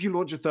like, if you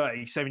launch a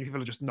 30, so many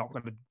people are just not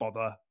going to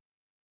bother,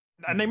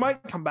 and they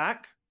might come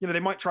back. You know, they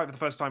might try it for the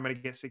first time when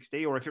it gets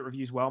 60, or if it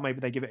reviews well, maybe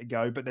they give it a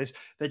go. But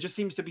there just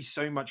seems to be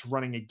so much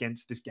running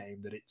against this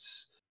game that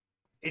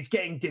it's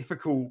getting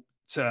difficult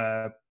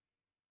to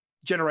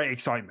generate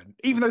excitement,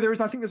 even though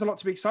I think there's a lot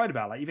to be excited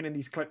about, like even in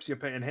these clips you're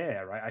putting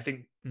here, right? I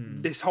think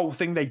this whole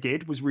thing they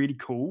did was really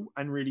cool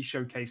and really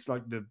showcased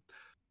like the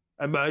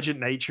emergent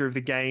nature of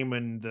the game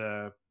and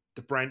the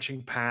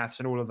branching paths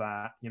and all of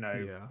that, you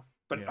know.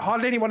 But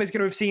hardly anyone is going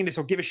to have seen this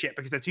or give a shit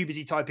because they're too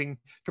busy typing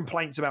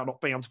complaints about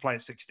not being able to play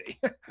at 60.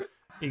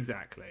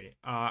 Exactly.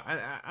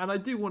 And I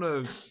do want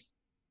to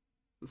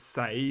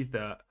say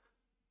that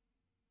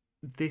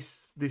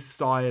this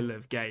style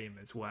of game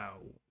as well,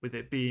 with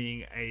it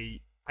being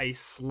a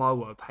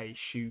slower paced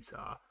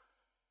shooter,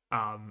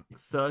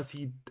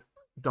 30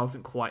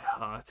 doesn't quite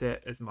hurt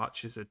it as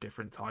much as a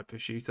different type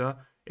of shooter.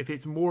 If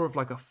it's more of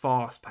like a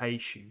fast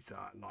paced shooter,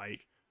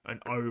 like an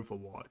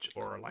Overwatch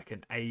or like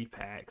an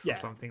Apex or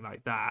something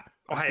like that,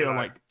 or I Halo, feel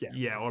like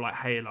or like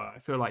Halo, I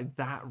feel like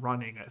that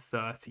running at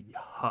 30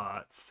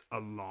 hurts a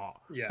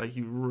lot. Like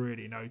you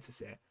really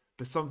notice it.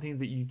 But something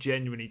that you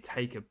genuinely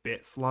take a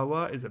bit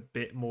slower is a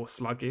bit more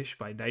sluggish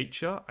by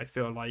nature. I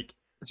feel like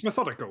it's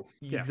methodical.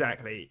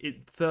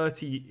 Exactly.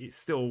 30, it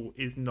still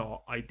is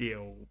not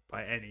ideal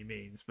by any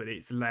means, but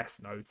it's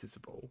less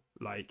noticeable.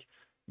 Like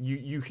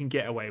you can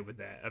get away with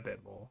it a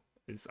bit more,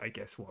 is I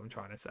guess what I'm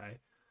trying to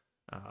say.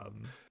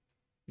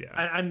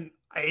 And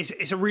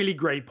it's a really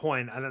great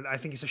point, and I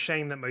think it's a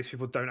shame that most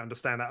people don't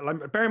understand that.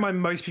 Like, bear in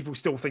mind, most people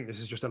still think this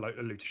is just a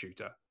looter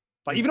shooter.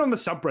 Like even on the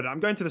subreddit,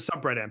 I'm going to the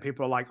subreddit and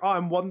people are like, "Oh, I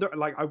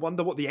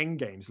wonder what the end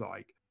game's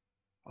like."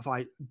 I was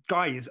like,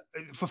 guys,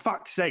 for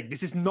fuck's sake,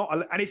 this is not,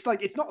 and it's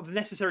like, it's not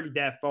necessarily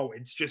their fault.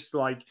 It's just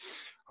like,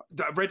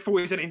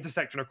 Redfall is an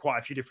intersection of quite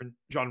a few different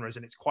genres,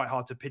 and it's quite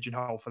hard to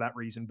pigeonhole for that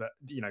reason. But,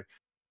 you know,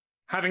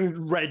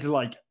 having read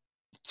like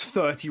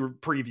 30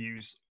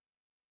 previews,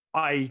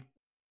 I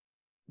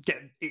get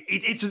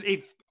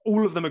if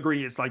all of them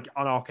agree it's like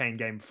an Arcane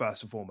game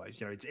first and foremost.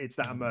 You know, it's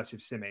that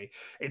immersive simmy.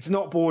 It's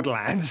not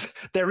Borderlands.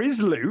 There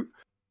is loot.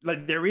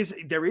 Like there is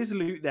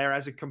loot there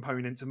as a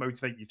component to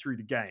motivate you through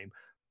the game.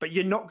 But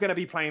you're not going to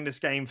be playing this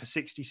game for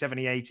 60,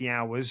 70, 80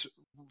 hours,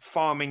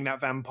 farming that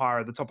vampire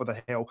at the top of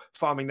the hill,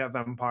 farming that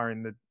vampire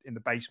in the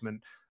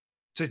basement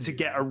to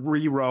get a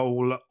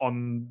reroll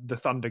on the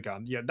Thunder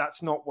Gun. Yeah,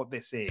 that's not what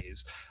this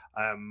is.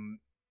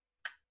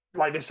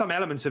 Like there's some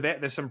elements of it.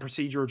 There's some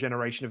procedural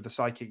generation of the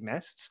psychic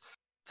nests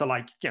to,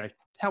 like, you know,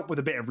 help with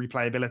a bit of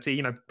replayability.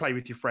 You know, play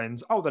with your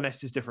friends. Oh, the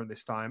nest is different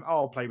this time. Oh,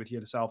 I'll play with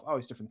yourself. Oh,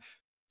 it's different.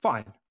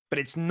 Fine. But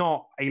it's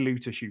not a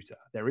looter shooter.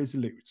 There is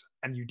loot,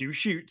 and you do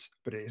shoot,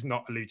 but it is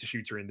not a looter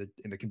shooter in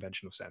the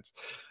conventional sense.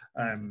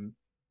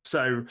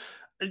 So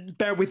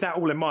bear with that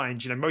all in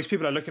mind. You know, most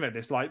people are looking at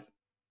this like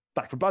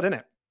Back 4 Blood,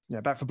 innit?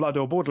 Yeah, Back 4 Blood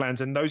or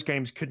Borderlands, and those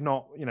games could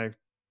not, you know,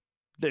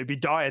 it would be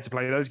dire to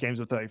play those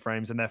games at 30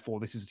 frames, and therefore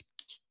this is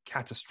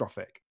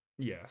catastrophic.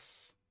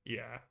 Yes.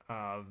 Yeah.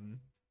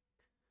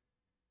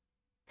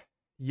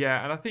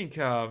 Yeah, and I think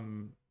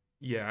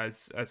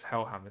as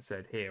Hellhammer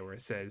said here, where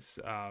it says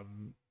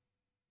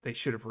they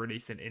should have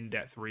released an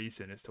in-depth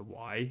reason as to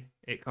why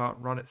it can't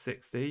run at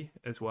 60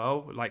 as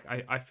well. Like,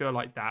 I feel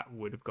like that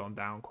would have gone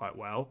down quite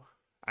well,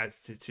 as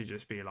to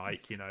just be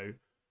like, you know,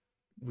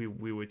 we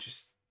were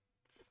just,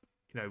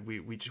 you know,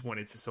 we just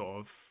wanted to sort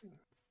of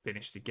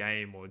finish the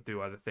game or do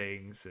other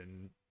things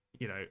and,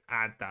 you know,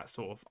 add that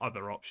sort of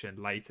other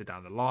option later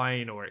down the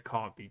line, or it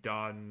can't be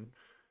done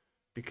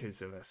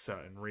because of a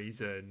certain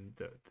reason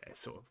that they're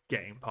sort of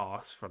getting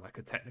past from like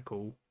a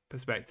technical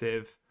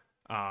perspective.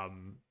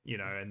 You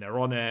know, and they're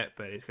on it,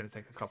 but it's going to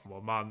take a couple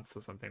more months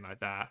or something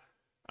like that.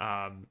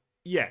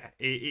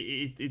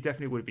 It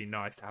definitely would be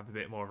nice to have a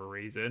bit more of a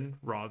reason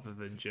rather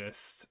than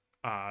just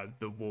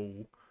the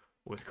wool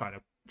was kind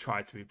of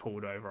tried to be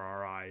pulled over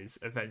our eyes.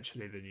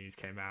 Eventually the news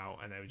came out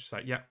and they were just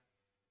like, yeah,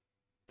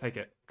 take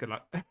it. Good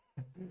luck.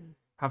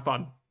 Have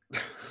fun.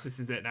 This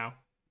is it now.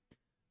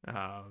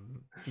 I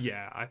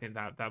think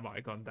that might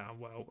have gone down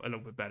well, a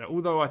little bit better.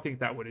 Although I think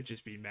that would have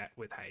just been met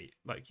with hate,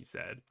 like you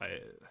said.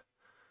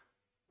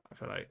 I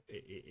feel like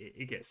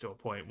it gets to a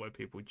point where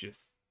people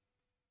just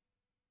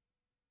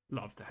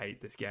love to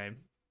hate this game.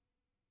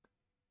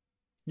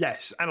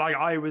 Yes, and like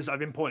I've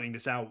been pointing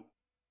this out.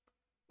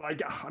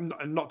 Like,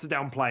 I'm not to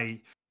downplay.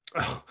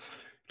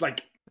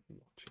 Like,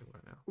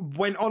 Right now.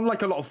 when on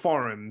like a lot of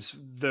forums,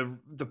 the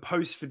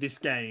posts for this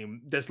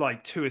game, there's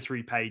like 2 or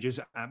 3 pages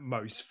at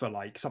most for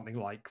like something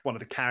like one of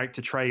the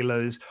character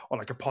trailers or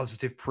like a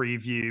positive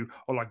preview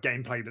or like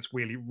gameplay that's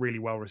really, really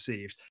well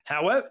received.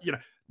 However, you know,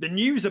 The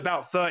news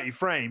about 30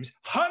 frames,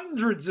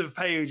 hundreds of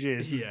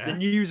pages. Yeah. The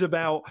news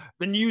about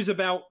the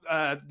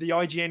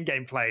IGN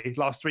gameplay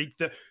last week.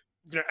 The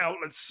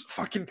outlets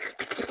fucking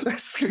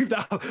scooped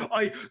out.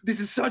 This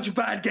is such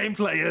bad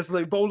gameplay. And it's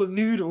like a bowl of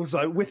noodles,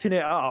 like whipping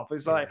it up.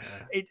 It's like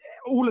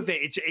all of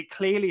it. It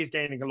clearly is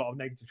gaining a lot of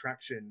negative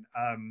traction.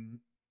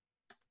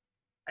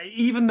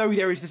 Even though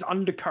there is this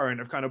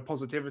undercurrent of kind of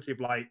positivity of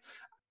like,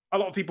 a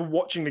lot of people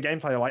watching the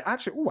gameplay are like, I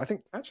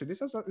think this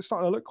is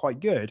starting to look quite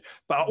good.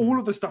 But all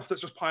of the stuff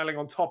that's just piling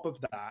on top of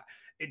that,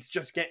 it's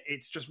just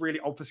really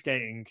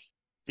obfuscating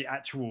the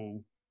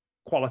actual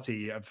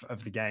quality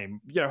of the game.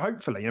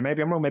 Hopefully,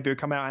 maybe I'm wrong. Maybe it'll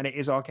come out and it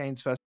is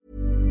Arcane's first.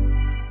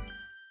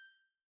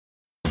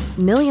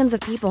 Millions of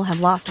people have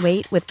lost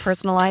weight with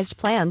personalized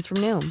plans from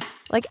Noom,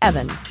 like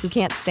Evan, who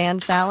can't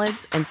stand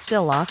salads and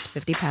still lost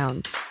 50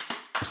 pounds.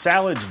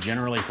 Salads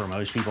generally for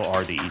most people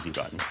are the easy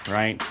button,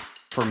 right?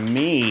 For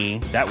me,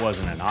 that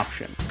wasn't an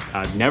option.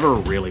 I never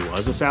really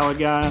was a salad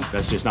guy.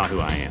 That's just not who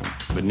I am.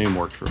 But Noom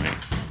worked for me.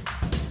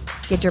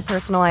 Get your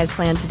personalized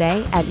plan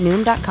today at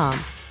Noom.com.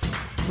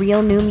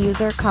 Real Noom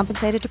user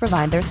compensated to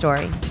provide their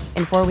story.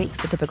 In 4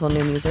 weeks, the typical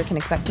Noom user can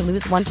expect to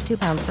lose 1 to 2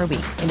 pounds per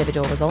week.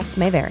 Individual results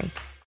may vary.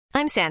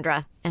 I'm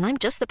Sandra, and I'm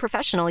just the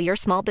professional your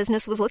small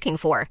business was looking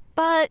for.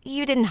 But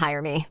you didn't hire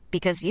me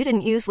because you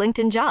didn't use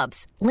LinkedIn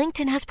Jobs.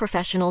 LinkedIn has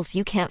professionals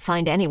you can't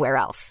find anywhere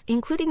else,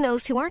 including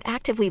those who aren't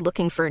actively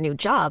looking for a new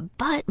job,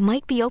 but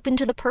might be open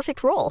to the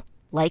perfect role,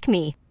 like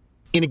me.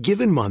 In a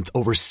given month,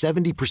 over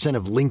 70%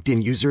 of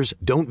LinkedIn users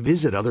don't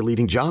visit other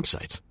leading job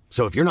sites.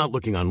 So if you're not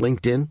looking on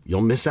LinkedIn,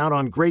 you'll miss out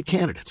on great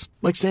candidates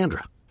like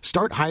Sandra.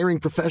 Start hiring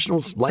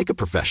professionals like a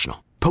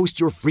professional. Post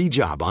your free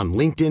job on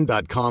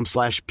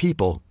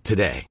linkedin.com/people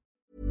today.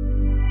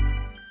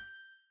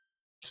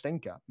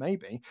 Stinker,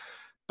 maybe.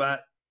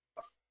 But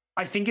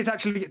I think it's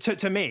actually,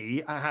 to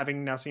me,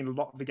 having now seen a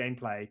lot of the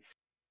gameplay,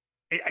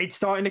 it's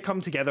starting to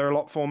come together a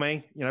lot for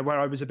me. Where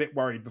I was a bit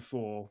worried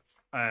before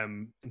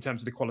in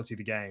terms of the quality of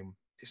the game.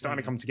 It's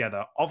starting to come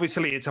together.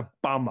 Obviously, it's a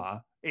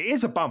bummer. It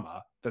is a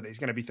bummer that it's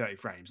going to be 30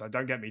 frames.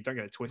 Don't get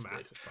it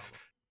twisted.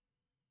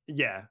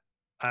 Yeah.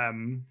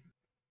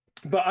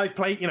 But I've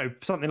played,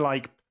 something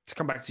like, to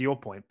come back to your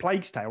point,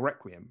 Plague's Tale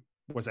Requiem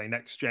was a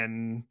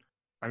next-gen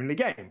only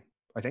game,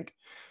 I think.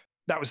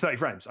 That was 30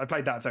 frames. I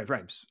played that at 30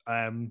 frames.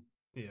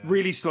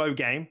 Really slow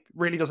game.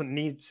 Really doesn't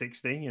need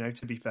 60,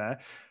 to be fair.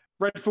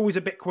 Redfall is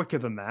a bit quicker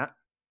than that,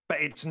 but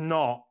it's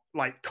not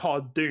like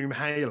COD, Doom,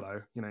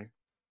 Halo,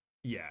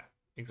 Yeah,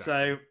 exactly.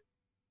 So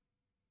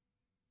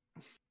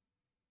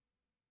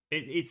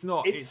it's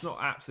not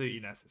absolutely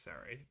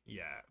necessary,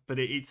 but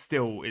it's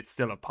still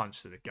a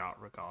punch to the gut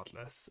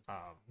regardless.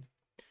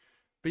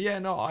 But yeah,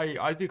 no,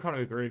 I do kind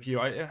of agree with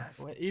you.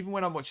 Even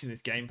when I'm watching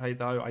this gameplay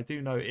though, I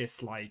do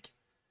notice like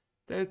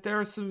there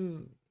are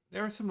some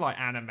like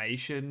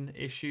animation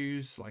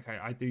issues. Like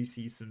I do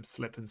see some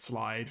slip and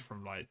slide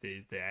from like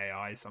the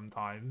AI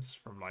sometimes,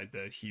 from like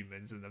the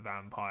humans and the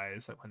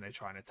vampires, like when they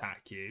try and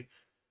attack you.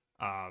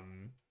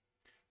 And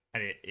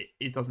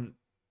it doesn't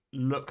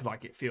look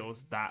like it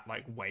feels that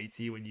like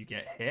weighty when you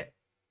get hit,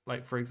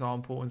 like for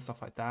example, and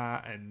stuff like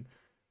that. And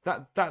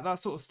that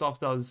sort of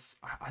stuff does,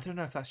 I don't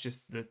know if that's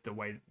just the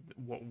way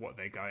what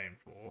they're going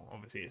for.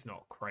 Obviously it's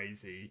not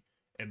crazy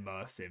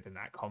immersive in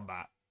that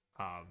combat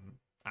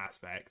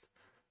aspect,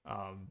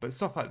 but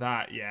stuff like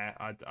that,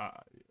 I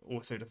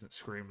also doesn't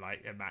scream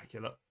like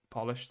immaculate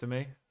polish to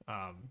me.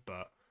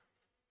 But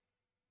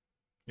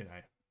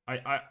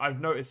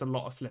I've noticed a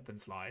lot of slip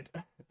and slide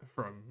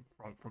from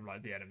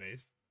like the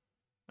enemies.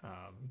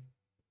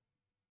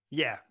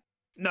 Yeah,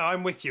 no,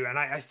 I'm with you, and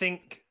I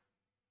think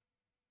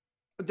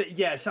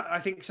that so I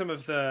think some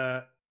of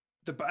the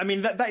I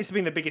mean that has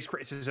been the biggest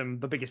criticism,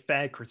 the biggest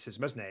fair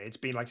criticism, hasn't it? It's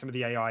been like some of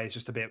the AI is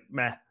just a bit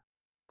meh.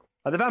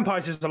 The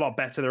vampires is a lot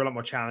better; they're a lot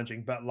more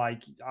challenging. But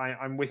like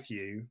I'm with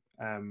you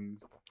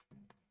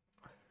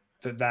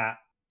that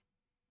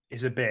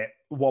is a bit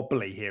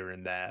wobbly here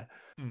and there.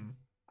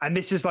 And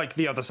this is like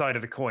the other side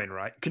of the coin,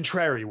 right?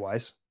 Contrary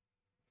wise.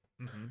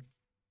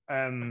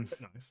 Nice.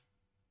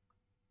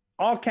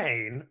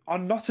 Arcane are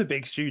not a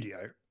big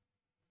studio.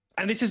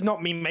 And this is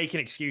not me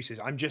making excuses.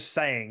 I'm just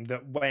saying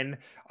that when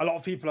a lot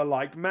of people are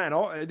like, man,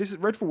 this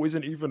Redfall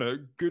isn't even a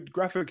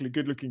graphically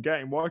good looking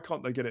game. Why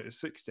can't they get it at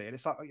 60? And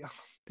it's like,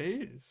 it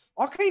is.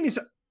 Arcane is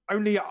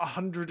only at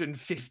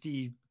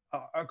 150,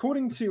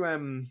 according to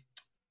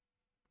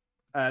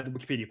the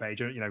Wikipedia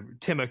page.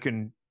 Timmer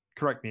can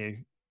correct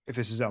me if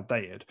this is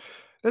outdated.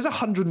 There's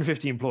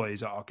 150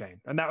 employees at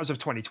Arcane, and that was of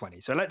 2020.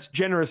 So let's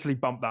generously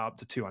bump that up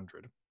to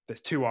 200.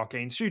 There's 2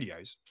 Arcane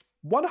studios,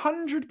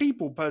 100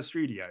 people per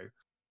studio.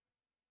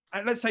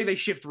 And let's say they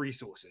shift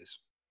resources,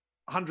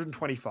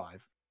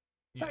 125.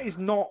 Yeah. That is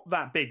not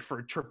that big for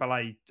a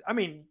AAA. I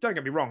mean, don't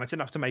get me wrong, it's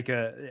enough to make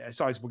a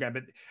sizable game,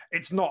 but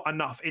it's not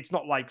enough. It's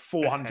not like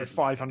 400,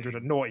 500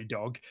 at Naughty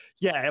Dog.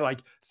 Yeah,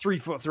 like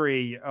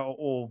 343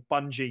 or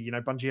Bungie.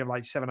 Bungie have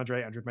like 700,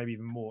 800, maybe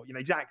even more.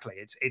 Exactly.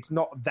 It's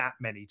not that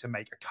many to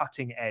make a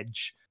cutting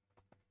edge,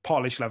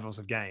 polished levels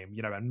of game.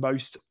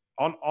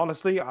 And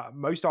honestly,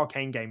 most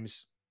Arcane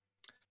games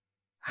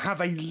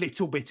have a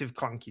little bit of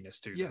clunkiness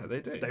to them. Yeah,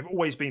 they do. They've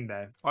always been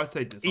there. I'd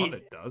say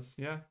Dishonored does.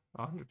 Yeah,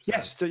 100%.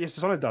 Yes,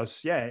 Dishonored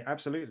does. Yeah,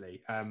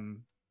 absolutely.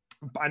 And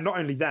not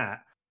only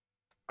that,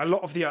 a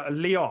lot of the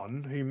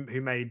Leon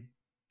who made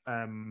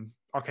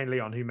Arcane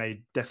Leon, who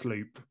made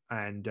Deathloop,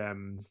 and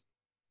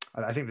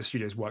I think the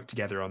studios worked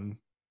together on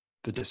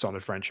the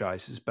Dishonored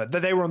franchises, but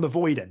they were on the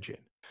Void engine.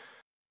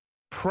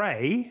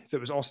 Prey, that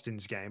was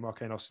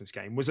Arcane Austin's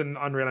game, was an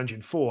Unreal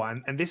Engine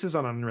 4, and this is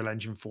on Unreal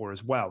Engine 4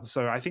 as well.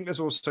 So I think there's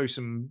also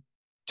some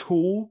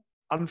tool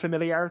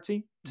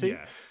unfamiliarity too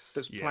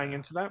that's playing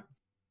into that.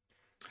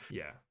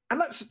 Yeah. And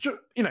that's,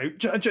 and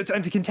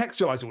to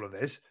contextualize all of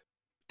this,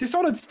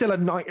 Dishonored's still a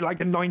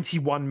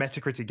 91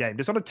 Metacritic game.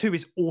 Dishonored 2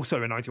 is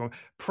also a 91.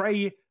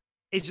 Prey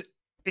is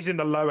in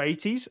the low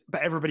 80s,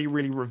 but everybody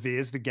really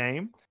reveres the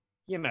game.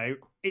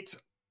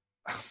 It's...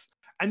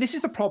 And this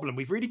is the problem.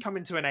 We've really come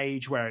into an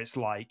age where it's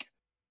like,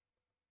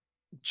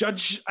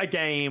 judge a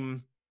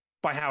game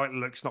by how it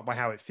looks, not by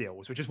how it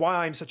feels, which is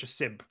why I'm such a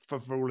simp for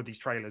all of these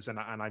trailers. And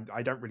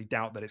I don't really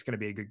doubt that it's going to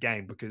be a good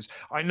game, because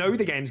I know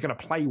the game's going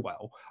to play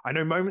well. I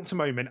know moment to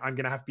moment, I'm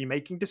going to have to be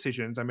making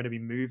decisions. I'm going to be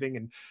moving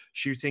and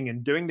shooting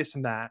and doing this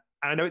and that.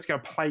 And I know it's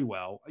going to play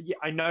well. Yeah,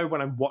 I know when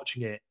I'm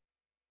watching it,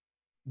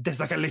 there's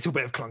like a little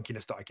bit of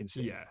clunkiness that I can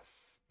see.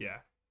 Yes. Yeah.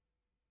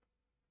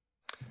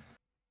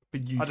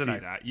 But you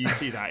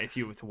see that if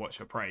you were to watch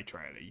a Prey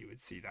trailer, you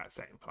would see that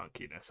same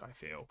clunkiness, I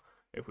feel,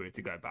 if we were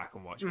to go back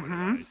and watch one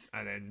of those.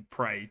 And then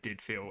Prey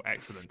did feel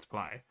excellent to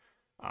play.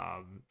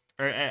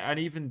 And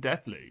even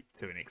Deathloop,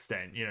 to an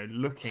extent,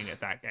 looking at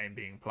that game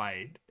being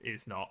played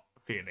is not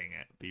feeling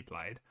it be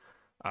played.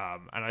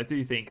 And I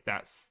do think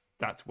that's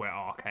where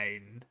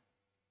Arcane,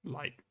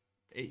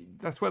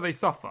 that's where they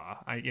suffer,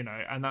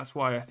 and that's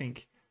why I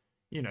think,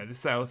 the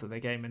sales of their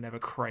game are never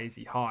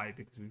crazy high,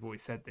 because we've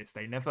always said this,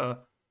 they never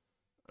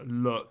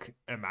look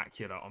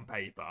immaculate on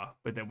paper,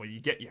 but then when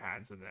you get your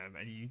hands on them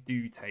and you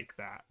do take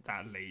that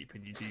leap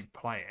and you do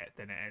play it,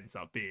 then it ends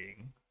up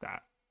being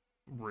that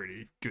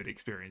really good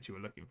experience you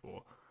were looking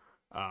for.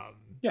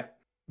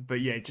 But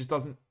it just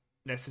doesn't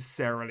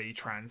necessarily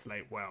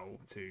translate well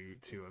to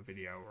a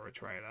video or a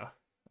trailer.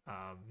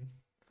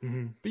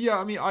 But yeah,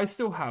 I mean, I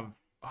still have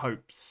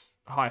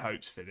high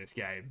hopes for this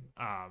game.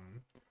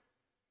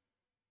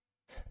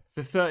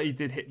 The 30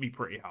 did hit me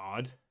pretty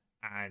hard,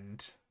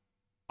 and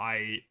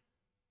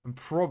I'm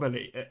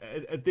probably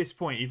at this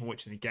point, even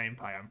watching the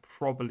gameplay, I'm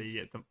probably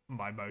at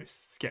my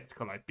most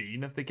skeptical I've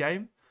been of the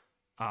game.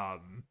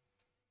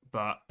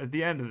 But at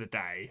the end of the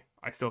day,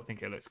 I still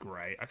think it looks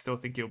great. I still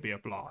think it'll be a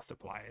blast to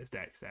play, as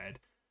Dex said,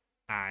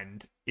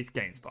 and it's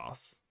Games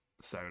Pass,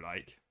 so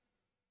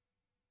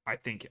I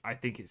think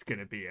it's going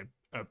to be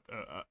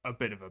a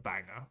bit of a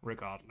banger,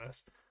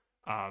 regardless.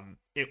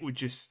 It would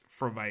just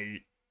from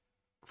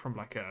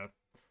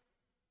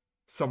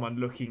someone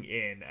looking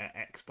in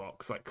at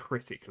Xbox,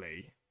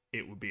 critically,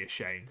 it would be a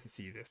shame to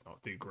see this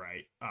not do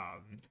great.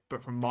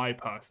 But from my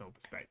personal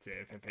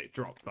perspective, if it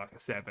dropped like a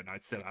 7,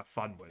 I'd still have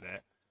fun with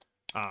it.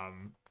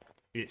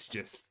 It's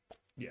just,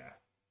 yeah.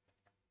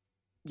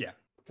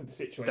 For the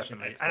situation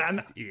Xbox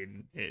is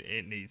in,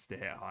 it needs to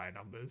hit higher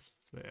numbers.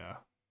 So, yeah.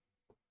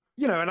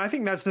 And I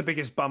think that's the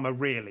biggest bummer,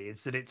 really,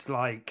 is that it's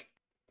like,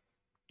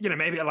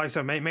 maybe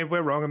maybe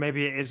we're wrong, and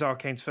maybe it is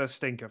Arcane's first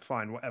stinker,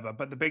 fine, whatever.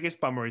 But the biggest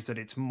bummer is that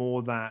it's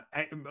more that,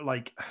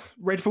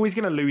 Redfall is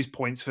going to lose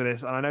points for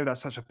this, and I know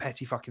that's such a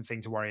petty fucking thing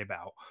to worry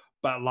about.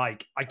 But I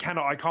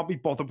can't be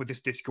bothered with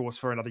this discourse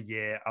for another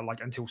year,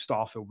 until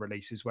Starfield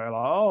releases, where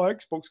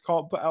Xbox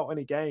can't put out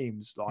any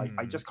games.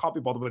 I just can't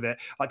be bothered with it.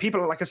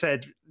 People, like I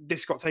said,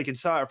 this got taken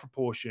so out of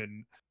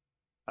proportion.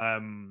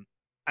 And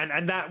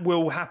that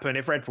will happen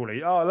if Redfall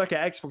is, look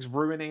at Xbox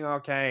ruining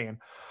Arcane.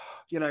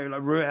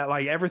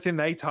 Everything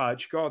they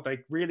touch, God, they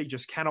really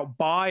just cannot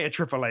buy a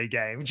AAA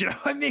game. Do you know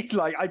what I mean?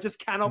 I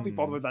just cannot be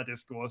bothered with that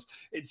discourse.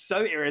 It's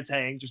so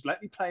irritating. Just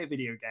let me play a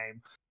video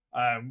game.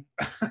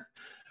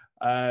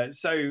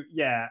 So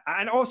yeah,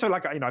 and also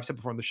I've said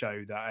before on the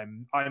show that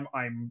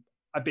I'm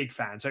a big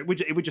fan. So it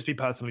would just be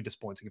personally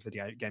disappointing if the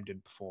game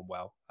didn't perform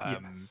well.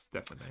 Yes,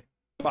 definitely.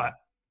 But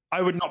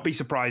I would not be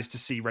surprised to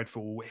see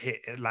Redfall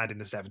land in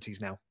the 70s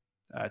now.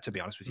 To be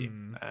honest with you,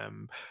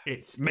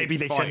 it's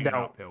they send out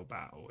an uphill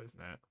battle,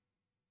 isn't it?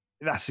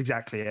 That's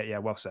exactly it. Yeah,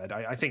 well said.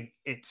 I think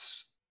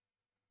it's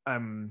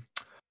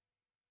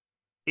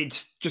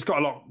just got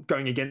a lot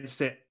going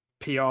against it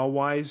PR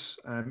wise.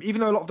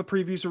 Even though a lot of the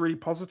previews are really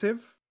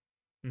positive,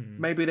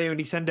 maybe they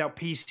only send out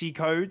PC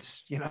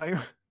codes,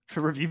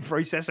 for review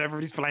process.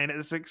 Everybody's playing it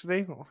at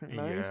 60. Who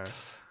knows?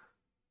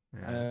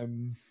 Yeah.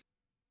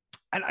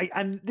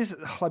 And this,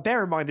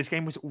 bear in mind, this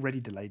game was already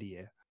delayed a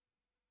year.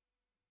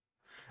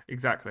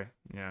 Exactly.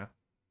 Yeah.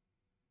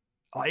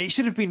 It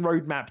should have been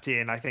roadmapped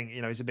in. I think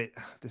it's a bit.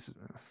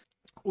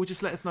 Or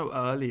just let us know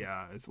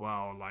earlier as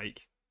well.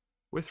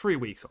 We're 3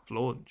 weeks off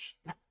launch.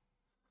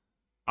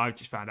 I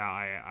just found out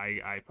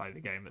I played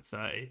the game at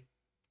 30.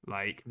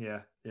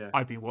 Yeah.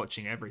 I've been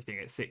watching everything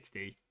at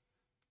 60.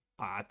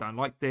 I don't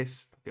like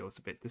this. It feels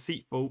a bit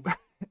deceitful.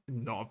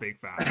 Not a big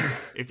fan.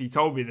 If you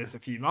told me this a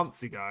few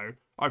months ago,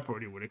 I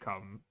probably would have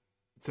come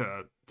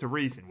to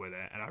reason with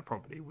it, and I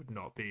probably would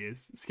not be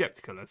as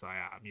skeptical as I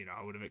am.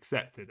 I would have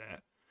accepted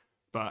it,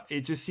 but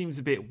it just seems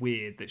a bit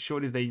weird that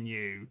surely they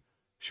knew,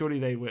 surely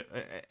they were,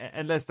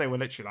 unless they were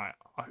literally like,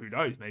 oh, who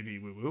knows, maybe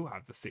we will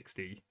have the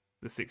 60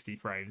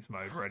 frames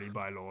mode ready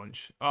by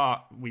launch.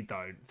 We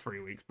don't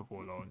 3 weeks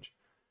before launch.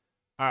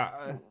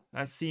 That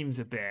seems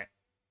a bit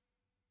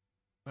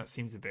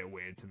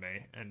weird to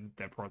me, and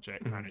their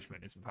project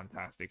management isn't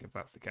fantastic if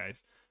that's the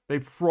case. They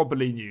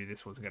probably knew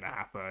this wasn't going to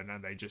happen,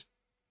 and they just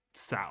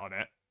sat on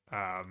it.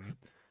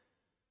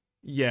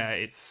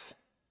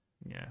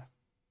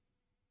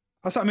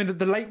 Also, I mean,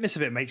 the lateness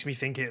of it makes me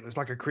think it was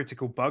like a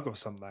critical bug or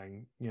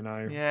something,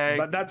 Yeah,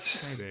 but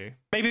that's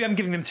maybe I'm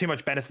giving them too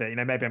much benefit.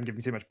 Maybe I'm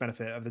giving too much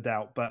benefit of the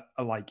doubt. But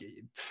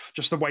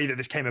just the way that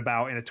this came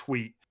about in a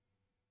tweet,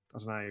 I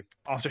don't know.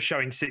 After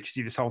showing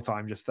 60 this whole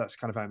time, just that's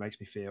kind of how it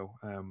makes me feel.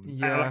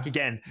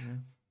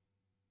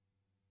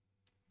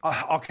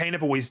 Arcane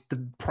have always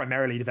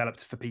primarily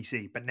developed for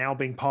PC, but now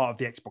being part of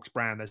the Xbox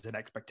brand, there's an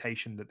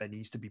expectation that there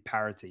needs to be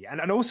parity.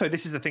 And also,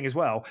 this is the thing as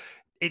well.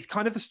 It's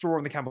kind of the straw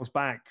on the camel's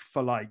back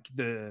for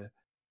the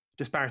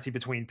disparity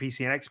between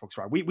PC and Xbox,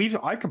 right?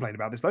 I've complained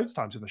about this loads of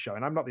times on the show,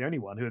 and I'm not the only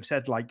one who have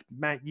said,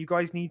 Matt, you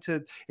guys need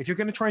to, if you're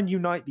going to try and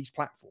unite these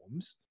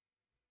platforms,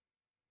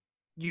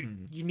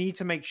 you need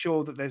to make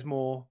sure that there's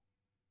more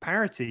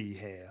parity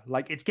here.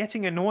 It's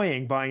getting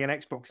annoying buying an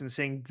Xbox and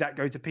seeing that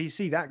go to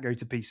PC, that go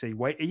to PC.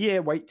 Wait a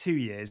year, wait 2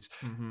 years.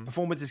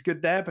 Performance is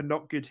good there, but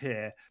not good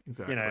here.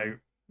 Exactly.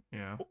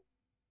 Yeah.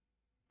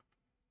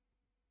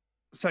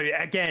 So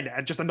again,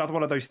 just another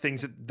one of those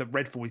things that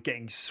Redfall is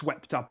getting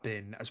swept up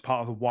in as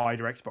part of a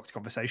wider Xbox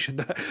conversation.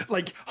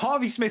 That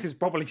Harvey Smith is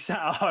probably sat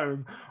at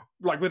home,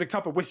 with a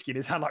cup of whiskey in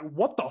his hand,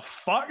 what the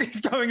fuck is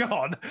going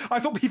on? I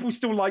thought people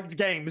still liked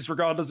games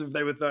regardless if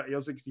they were 30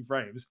 or 60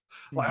 frames.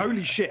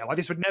 Holy shit!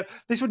 This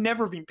would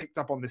never have been picked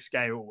up on this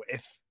scale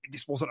if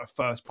this wasn't a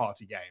first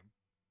party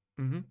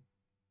game.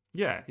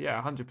 Yeah,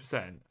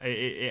 100%.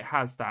 It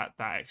has that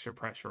extra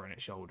pressure on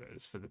its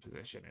shoulders for the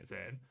position it's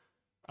in.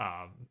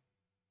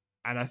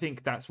 And I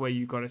think that's where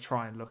you got to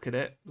try and look at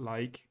it,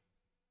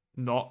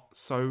 not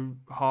so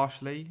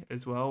harshly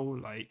as well.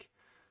 Like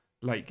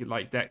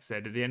Dex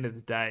said, at the end of the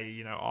day,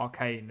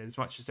 Arcane, as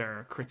much as they're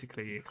a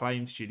critically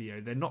acclaimed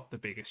studio, they're not the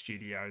biggest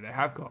studio. They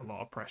have got a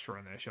lot of pressure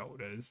on their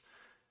shoulders,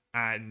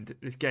 and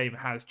this game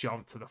has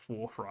jumped to the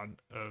forefront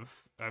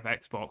of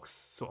Xbox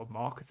sort of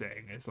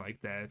marketing as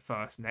their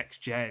first next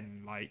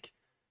gen,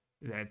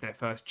 their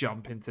first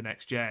jump into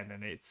next gen,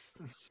 and it's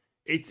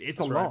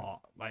a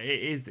lot.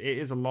 It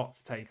is a lot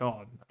to take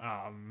on.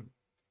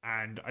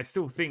 And I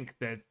still think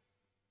that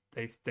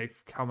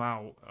they've come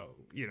out,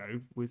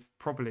 with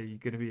probably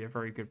going to be a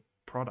very good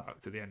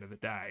product at the end of the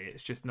day.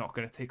 It's just not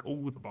going to tick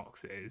all the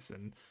boxes,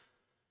 and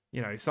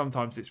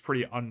sometimes it's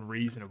pretty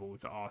unreasonable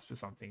to ask for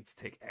something to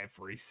tick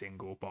every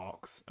single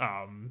box.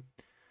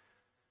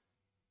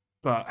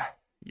 But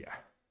yeah.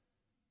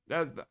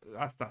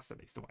 That's at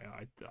least the way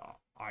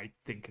I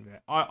think of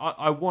it.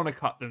 I want to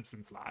cut them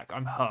some slack.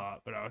 I'm hurt,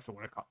 but I also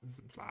want to cut them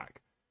some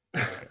slack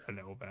a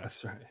little bit.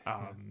 That's right.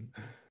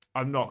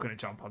 I'm not going to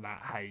jump on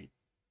that hate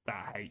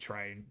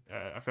train.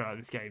 I feel like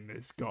this game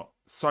has got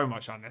so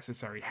much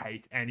unnecessary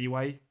hate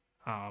anyway.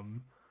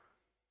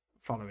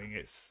 Following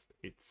its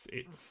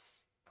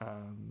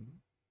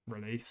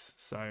release,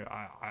 so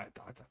I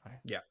don't know.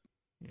 Yeah.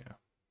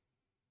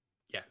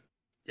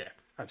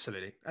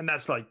 Absolutely. And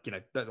that's like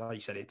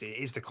you said, it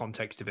is the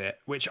context of it,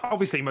 which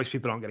obviously most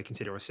people aren't going to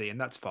consider or see, and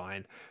that's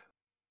fine.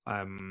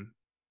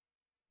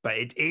 But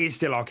it is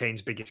still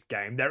Arcane's biggest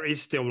game. There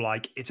is still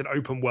it's an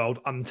open world,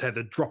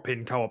 untethered,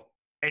 drop-in co-op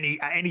at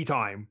any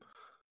time.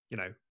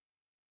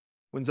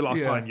 When's the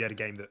last time you had a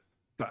game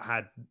that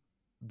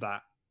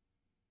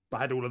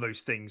had all of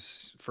those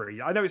things free?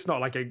 I know it's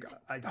not like a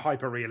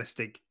hyper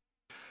realistic.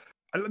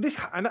 This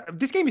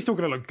game is still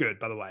going to look good,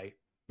 by the way.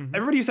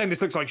 Everybody who's saying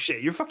this looks like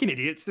shit, you're fucking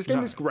idiots. This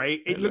game looks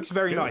great. It looks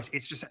very nice.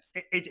 It's just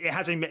it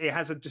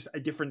has just a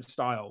different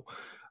style.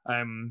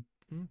 I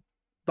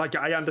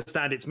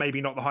understand it's maybe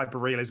not the hyper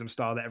realism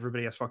style that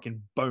everybody has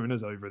fucking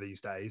boners over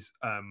these days.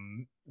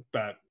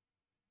 But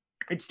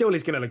it still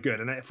is going to look good,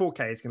 and at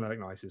 4K it's going to look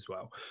nice as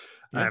well.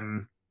 Yeah.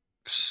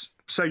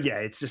 So yeah,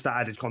 it's just that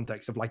added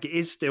context of it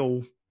is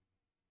still.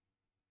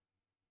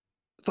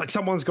 It's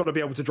someone's got to be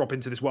able to drop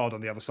into this world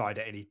on the other side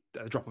at any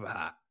drop of a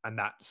hat, and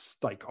that's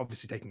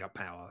obviously taking up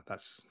power.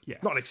 That's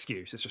not an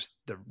excuse. It's just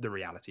the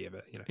reality of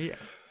it. Yeah,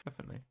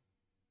 definitely.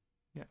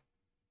 Yeah,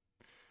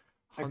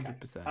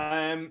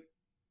 100%. Okay.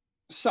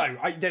 So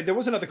there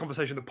was another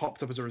conversation that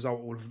popped up as a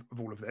result of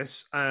all of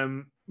this.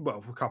 Well,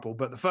 a couple,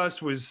 but the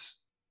first was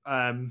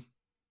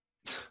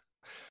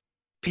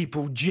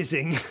people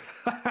jizzing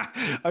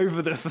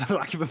over for the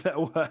lack of a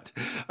better word,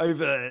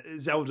 over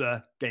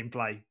Zelda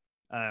gameplay.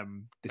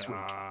 This week.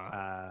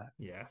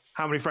 Yes.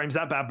 How many frames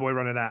that bad boy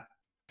running at?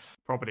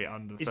 Probably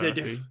under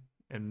 30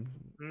 in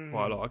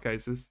quite a lot of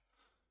cases.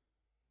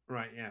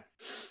 Right, yeah.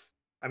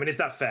 I mean, is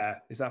that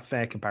fair? Is that a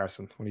fair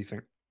comparison? What do you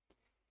think?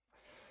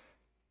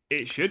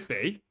 It should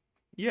be.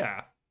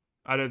 Yeah.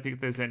 I don't think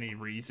there's any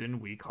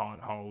reason we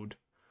can't hold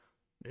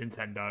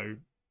Nintendo,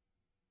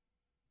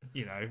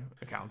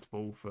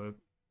 accountable for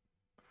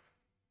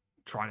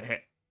trying to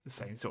hit the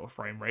same sort of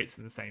frame rates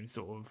and the same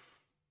sort of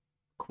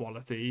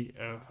quality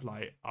of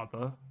like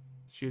other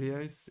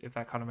studios, if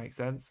that kind of makes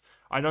sense.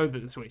 I know that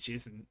the Switch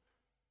isn't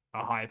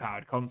a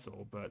high-powered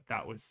console, but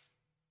that was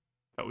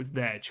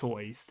their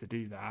choice to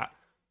do that.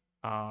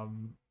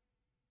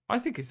 I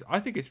think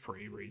it's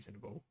pretty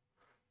reasonable,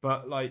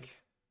 but like,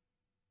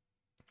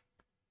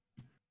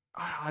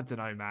 I don't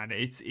know, man.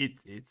 It's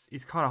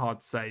kind of hard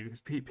to say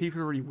because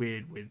people are really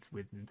weird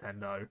with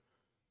Nintendo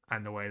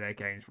and the way their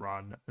games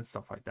run and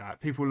stuff like that.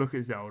 People look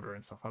at Zelda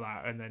and stuff like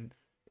that, and then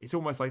it's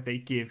almost like they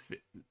give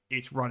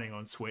it's running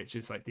on Switch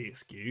as like the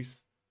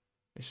excuse.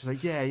 It's just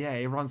like, yeah,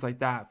 it runs like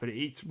that, but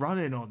it's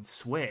running on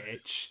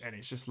Switch, and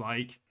it's just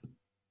like,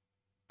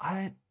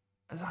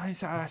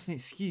 that's an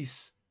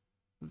excuse.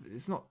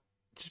 It's not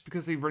just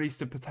because they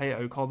released a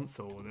potato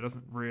console that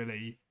doesn't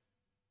really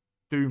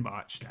do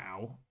much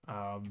now.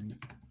 Yeah,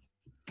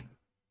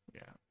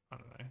 I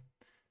don't know.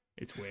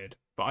 It's weird,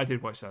 but I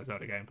did watch that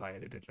Zelda gameplay,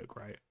 and it did look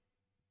great.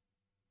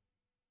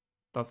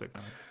 Does look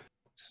nice.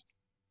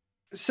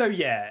 So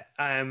yeah,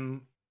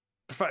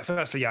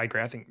 firstly, I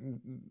agree. I think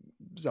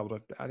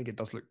Zelda, I think it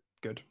does look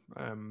good.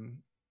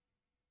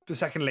 But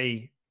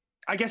secondly,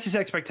 I guess it's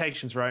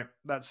expectations, right?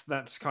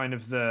 That's kind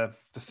of the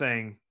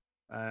thing.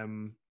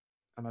 And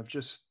I've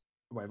just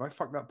have I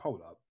fucked that poll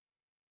up?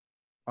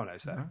 Oh no,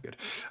 it's there. Good.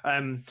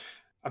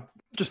 I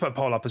just put a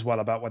poll up as well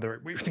about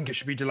whether we think it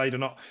should be delayed or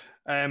not.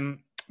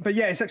 But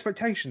yeah, it's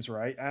expectations,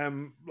 right?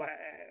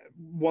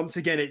 Once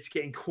again, it's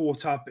getting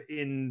caught up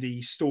in the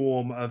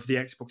storm of the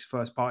Xbox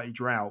first party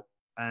drought.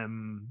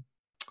 When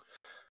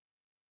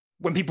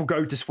people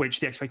go to Switch,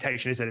 the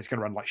expectation is that it's going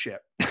to run like shit.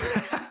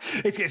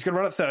 It's going to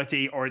run at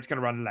 30 or it's going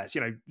to run less.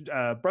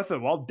 Breath of the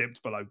Wild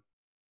dipped below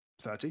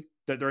 30.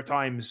 There are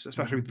times,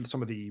 especially with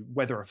some of the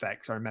weather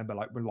effects, I remember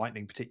like with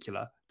Lightning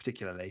particularly,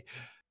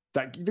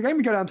 that the game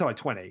would go down to like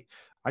 20.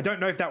 I don't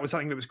know if that was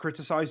something that was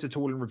criticized at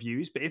all in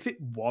reviews, but if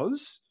it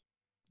was,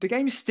 the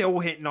game still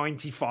hit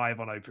 95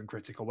 on Open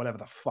Critic or whatever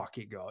the fuck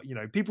it got.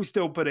 People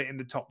still put it in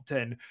the top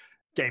 10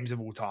 games of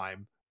all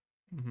time.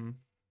 Mm-hmm.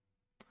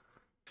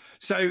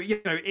 So,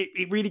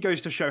 it really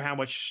goes to show how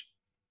much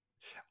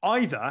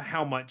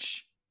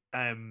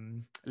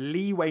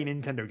leeway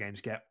Nintendo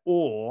games get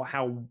or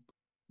how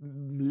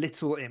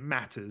little it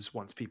matters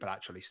once people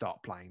actually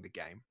start playing the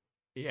game.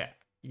 Yeah.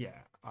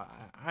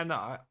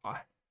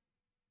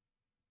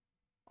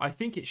 I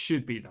think it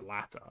should be the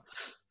latter.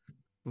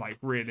 Like,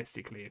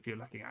 realistically, if you're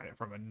looking at it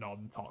from a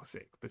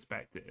non-toxic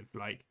perspective,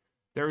 like,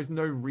 there is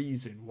no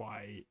reason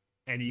why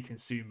any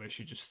consumer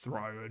should just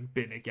throw and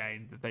bin a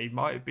game that they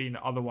might have been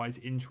otherwise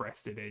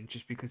interested in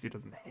just because it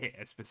doesn't hit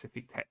a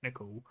specific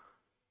technical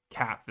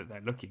cap that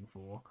they're looking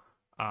for.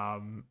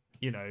 At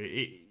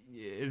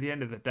the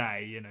end of the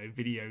day,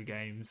 video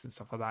games and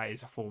stuff like that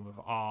is a form of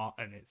art,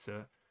 and it's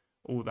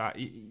all that.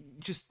 You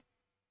just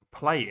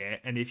play it,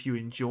 and if you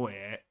enjoy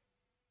it,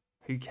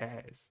 who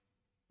cares,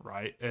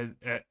 right?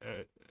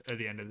 At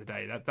the end of the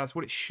day, that's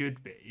what it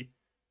should be.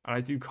 And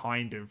I do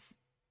kind of,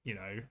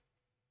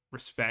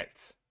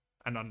 respect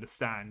and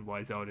understand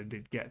why Zelda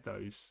did get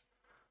those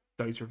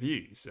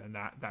reviews and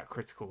that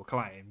critical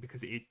acclaim,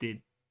 because it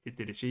did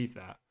achieve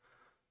that,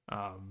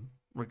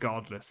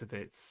 regardless of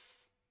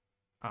its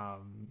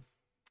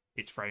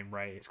frame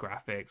rate, its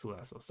graphics, all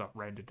that sort of stuff,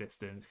 render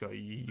distance.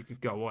 You could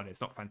go on.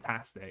 It's not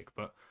fantastic,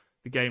 but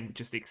the game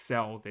just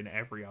excelled in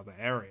every other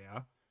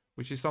area,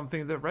 which is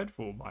something that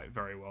Redfall might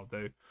very well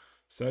do.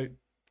 So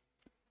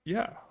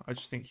yeah, I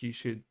just think you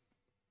should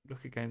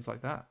look at games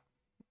like that.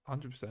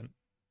 100%.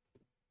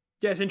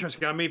 Yeah, it's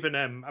interesting. I'm even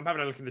I'm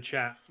having a look in the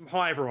chat.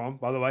 Hi everyone,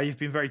 by the way. You've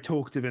been very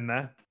talkative in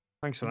there.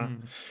 Thanks for that.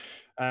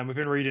 We've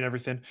been reading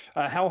everything.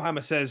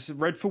 Hellhammer says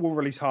Redfall will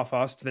release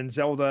half-assed, then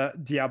Zelda,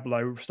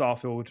 Diablo,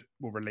 Starfield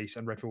will release,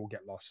 and Redfall will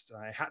get lost.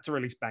 It had to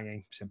release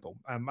banging, simple.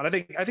 And I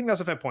think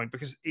that's a fair point,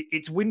 because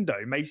its window,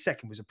 May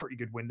 2nd, was a pretty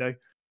good window.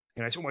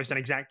 It's almost an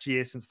exact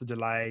year since the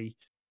delay.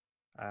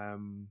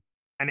 And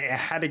it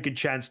had a good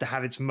chance to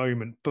have its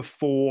moment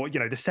before,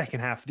 the second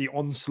half, the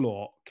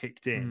onslaught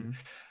kicked in.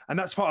 And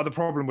that's part of the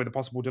problem with a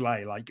possible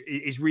delay. Like,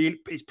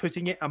 it's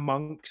putting it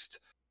amongst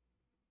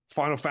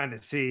Final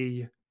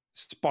Fantasy,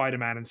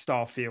 Spider-Man, and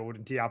Starfield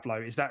and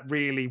Diablo. Is that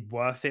really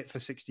worth it for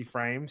 60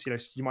 frames?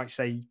 You might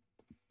say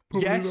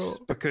yes,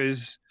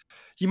 because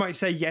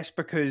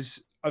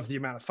of the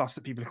amount of fuss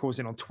that people are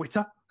causing on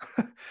Twitter.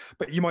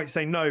 But you might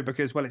say no,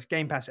 because, well, it's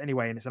Game Pass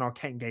anyway, and it's an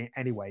arcade game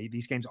anyway.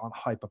 These games aren't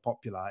hyper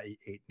popular.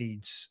 It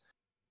needs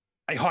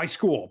a high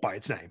score by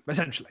its name,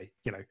 essentially.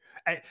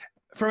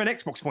 From an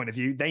Xbox point of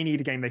view, they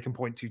need a game they can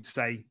point to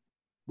say,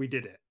 we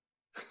did it.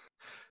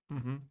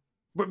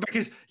 But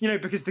because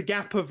the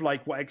gap of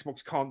like what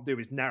Xbox can't do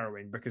is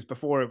narrowing, because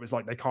before it was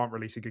like they can't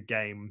release a good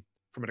game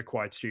from an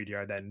acquired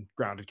studio, then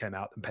Grounded came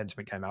out, then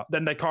Pentiment came out,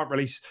 then they can't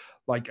release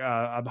like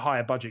a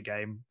higher budget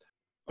game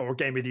or a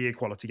Game of the Year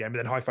quality game, and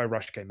then Hi-Fi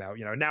Rush came out.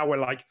 Now we're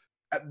like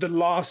at the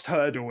last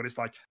hurdle, and it's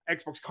like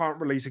Xbox can't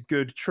release a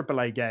good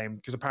AAA game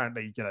because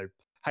apparently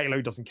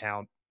Halo doesn't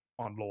count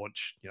on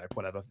launch,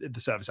 whatever. The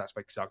service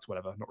aspect sucks,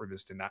 whatever. Not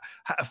revisiting that.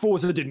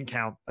 Forza didn't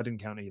count. I didn't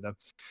count either.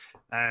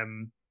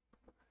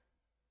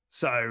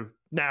 So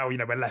now,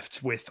 we're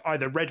left with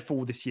either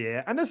Redfall this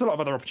year, and there's a lot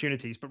of other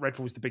opportunities, but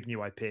Redfall is the big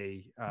new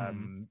IP,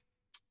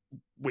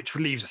 which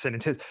leaves us in,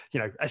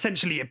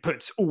 essentially it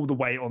puts all the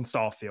weight on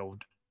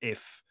Starfield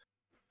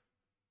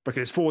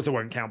because Forza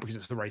won't count because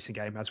it's a racing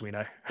game, as we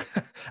know,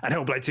 and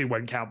Hellblade 2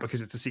 won't count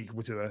because it's a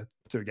sequel to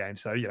a game.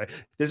 So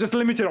there's just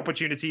limited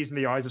opportunities in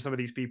the eyes of some of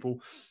these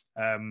people,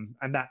 and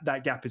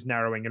that gap is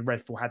narrowing. And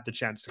Redfall had the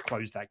chance to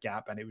close that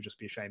gap, and it would just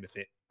be a shame if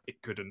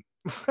it couldn't.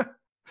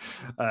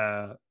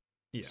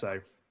 So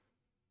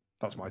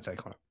that's my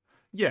take on it.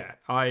 Yeah,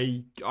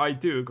 I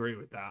do agree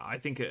with that. I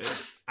think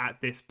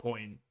at this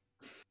point,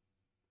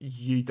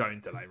 you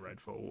don't delay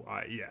Redfall.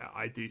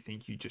 I do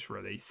think you just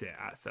release it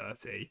at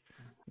 30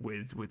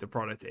 with the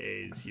product it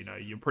is.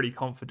 You're pretty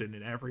confident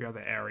in every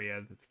other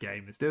area that the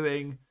game is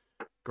doing.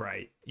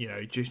 Great.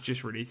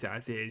 Just release it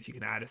as is. You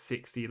can add a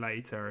 60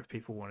 later if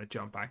people want to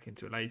jump back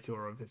into it later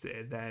or visit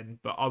it then.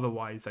 But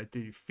otherwise, I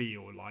do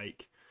feel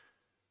like,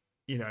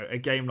 a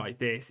game like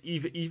this,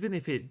 even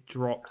if it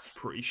drops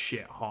pretty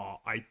shit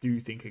hot, I do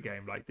think a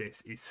game like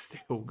this is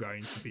still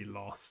going to be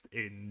lost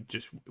in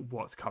just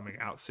what's coming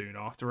out soon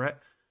after it.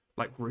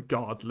 Like,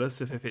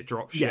 regardless of if it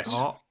drops shit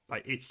hot,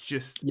 like, it's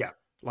just,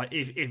 like,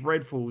 if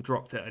Redfall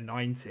dropped at a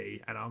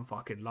 90 and I'm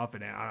fucking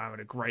loving it and I'm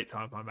having a great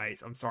time with my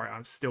mates, I'm sorry,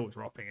 I'm still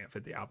dropping it for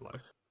Diablo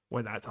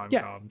when that time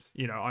comes.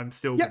 I'm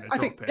still going to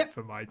drop it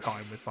for my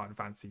time with Final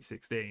Fantasy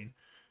 16.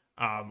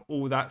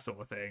 All that sort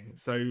of thing.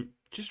 So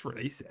just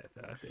release it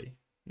at 30.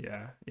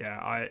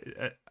 I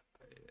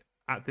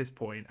at this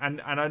point,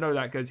 and I know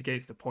that goes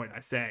against the point I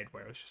said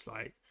where it's just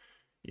like,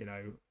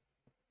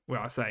 where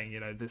I was saying,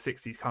 the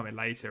 60s coming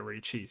later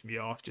really cheats me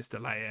off. Just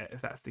delay it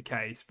if that's the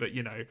case. But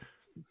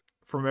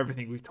from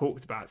everything we've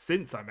talked about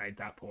since I made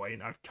that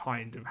point, I've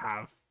kind of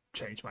have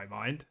changed my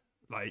mind.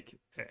 Like,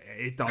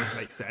 it does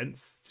make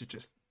sense to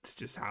just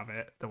have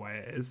it the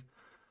way it is.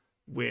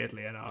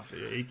 Weirdly enough,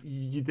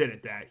 you did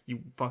it, Deck. You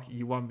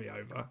won me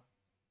over.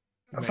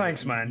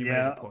 Thanks, man. You made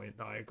a point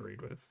that I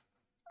agreed with.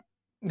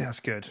 That's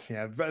good.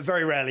 Yeah,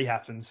 very rarely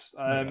happens.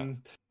 Well,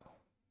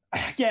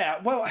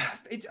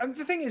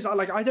 the thing is,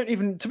 I don't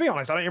even, to be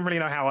honest, I don't even really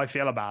know how I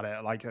feel about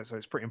it. Like, so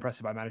it's pretty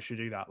impressive I managed to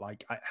do that.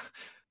 Like,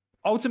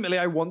 ultimately,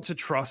 I want to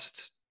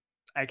trust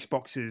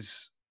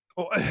Xbox's,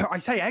 or I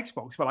say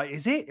Xbox, but like,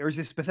 is it, or is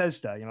this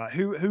Bethesda?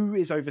 Who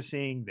is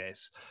overseeing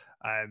this?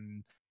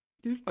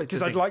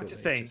 Because I'd like to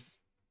think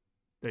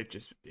they've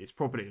just, it's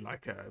probably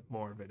like a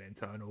more of an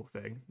internal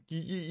thing.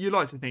 You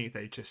like to think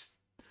they just,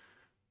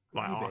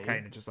 like, maybe.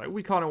 Arcane are just like,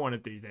 we kind of want to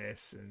do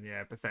this, and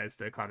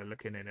Bethesda kind of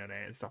looking in on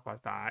it and stuff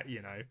like that.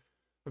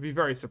 I'd be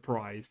very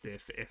surprised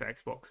if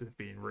Xbox have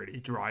been really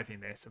driving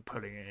this and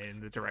pulling it in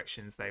the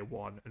directions they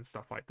want and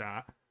stuff like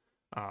that.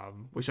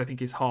 Which I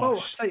think is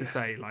harsh to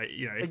say, like,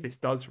 if this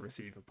does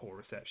receive a poor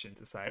reception,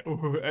 to say,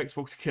 oh,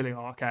 Xbox are killing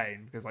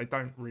Arcane, because I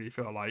don't really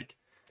feel like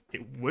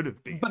it would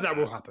have been. But that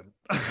will happen.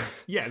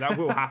 Yeah, that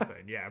will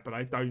happen. Yeah, but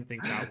I don't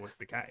think that was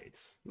the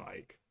case.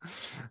 Like,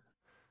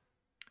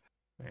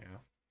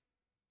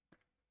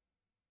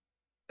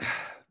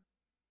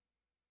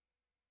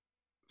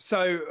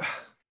 So,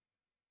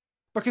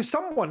 because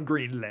someone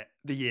greenlit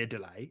the year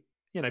delay,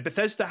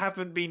 Bethesda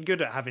haven't been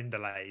good at having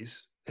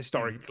delays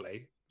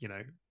historically.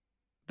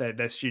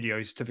 Their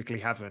studios typically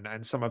haven't,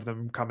 and some of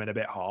them come in a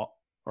bit hot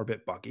or a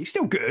bit buggy.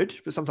 Still good,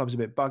 but sometimes a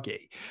bit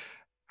buggy.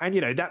 And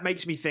that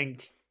makes me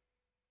think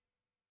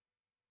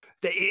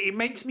that it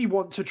makes me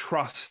want to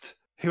trust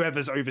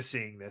whoever's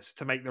overseeing this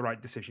to make the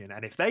right decision.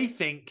 And if they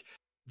think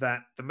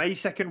that the May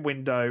 2nd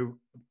window,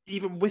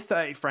 even with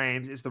 30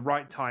 frames, is the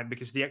right time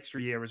because the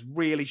extra year has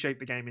really shaped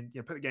the game and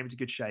put the game into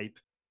good shape,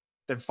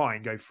 then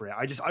fine, go for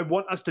it. I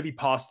want us to be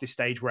past this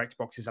stage where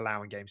Xbox is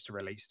allowing games to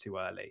release too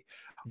early.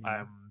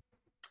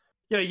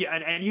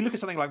 And you look at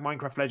something like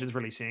Minecraft Legends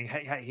releasing,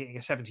 hitting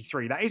a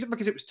 73. That isn't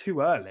because it was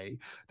too early.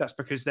 That's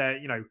because they're,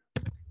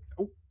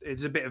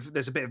 there's a bit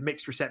of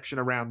mixed reception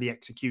around the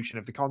execution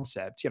of the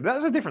concept. Yeah, but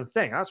that's a different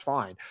thing. That's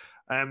fine.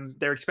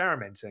 They're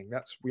experimenting.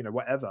 That's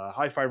whatever.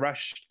 Hi-Fi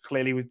Rush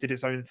clearly did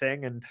its own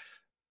thing, and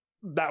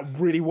that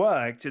really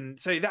worked. And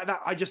so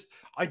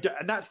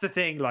and that's the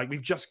thing. Like,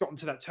 we've just gotten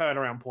to that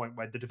turnaround point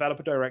where the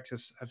developer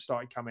directors have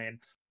started coming,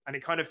 and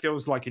it kind of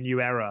feels like a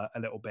new era a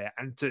little bit.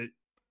 And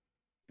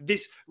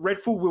this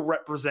Redfall will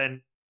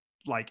represent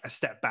like a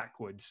step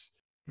backwards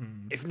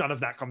if none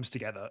of that comes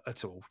together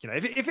at all.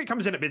 If it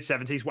comes in at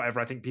mid-70s, whatever,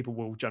 I think people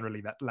will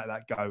generally let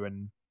that go,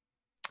 and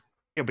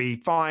it'll be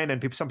fine.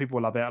 And some people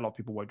will love it. A lot of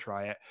people won't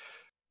try it.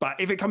 But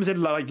if it comes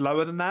in like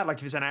lower than that, like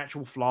if it's an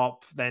actual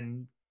flop,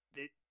 then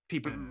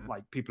people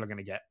are going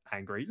to get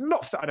angry.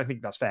 I don't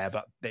think that's fair,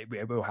 but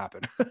it will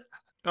happen.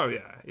 Oh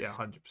yeah,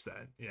 100%.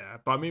 Yeah,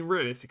 but I mean,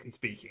 realistically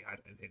speaking, I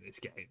don't think this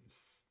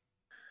game's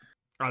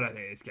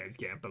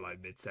getting below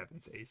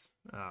mid-70s.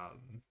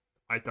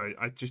 I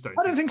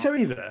don't think so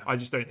either. I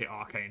just don't think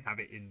Arcane have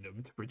it in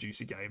them to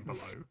produce a game below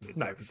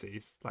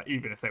mid-70s. Like,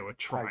 even if they were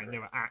trying, they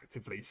were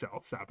actively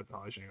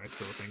self-sabotaging, I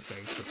still think they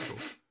would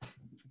struggle.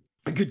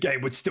 a good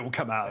game would still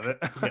come out of it.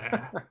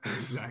 Yeah,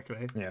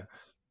 exactly. Yeah.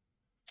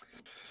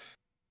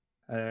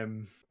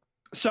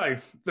 So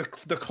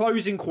the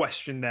closing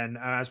question then,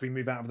 as we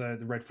move out of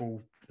the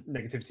Redfall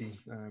negativity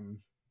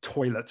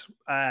toilet,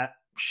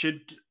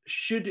 should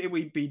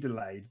it be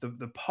delayed?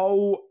 The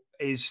poll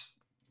is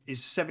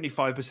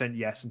 75%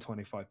 yes and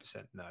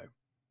 25% no,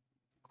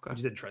 which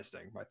is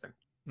interesting, I think.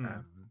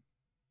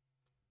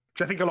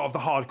 Because I think a lot of the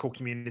hardcore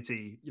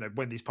community,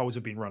 when these polls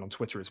have been run on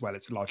Twitter as well,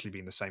 it's largely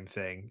been the same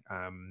thing.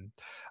 And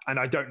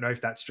I don't know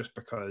if that's just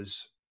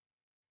because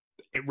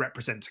it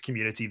represents a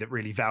community that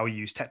really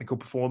values technical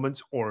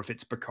performance, or if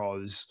it's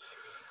because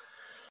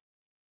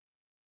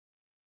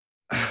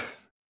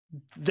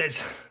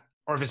there's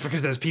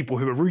people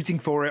who are rooting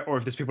for it, or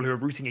if there's people who are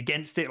rooting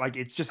against it. Like,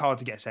 it's just hard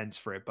to get a sense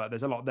for it. But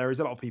there is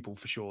a lot of people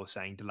for sure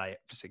saying delay it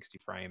for 60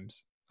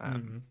 frames.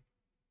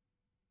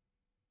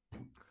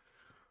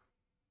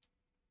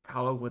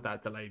 How long would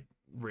that delay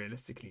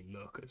realistically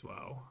look as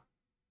well?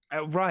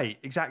 Right,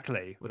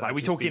 exactly. Would like, we're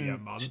talking a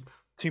month?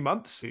 2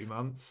 months? 2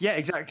 months? Yeah,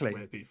 exactly.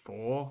 Would it be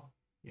 4?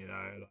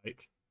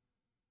 Like,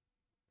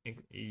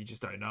 you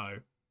just don't know.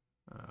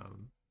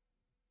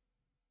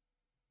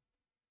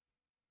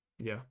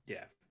 Yeah.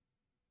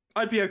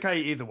 I'd be okay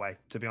either way,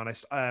 to be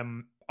honest.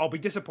 I'll be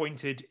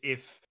disappointed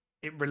if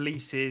it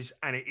releases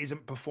and it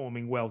isn't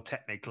performing well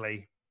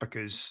technically,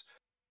 because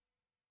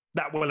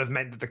that will have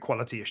meant that the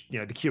quality,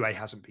 the QA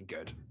hasn't been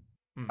good.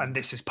 And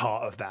this is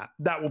part of that.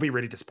 That will be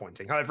really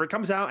disappointing. However, it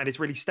comes out and it's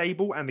really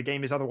stable and the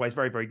game is otherwise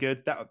very, very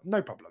good. That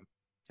no problem.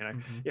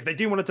 If they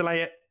do want to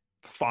delay it,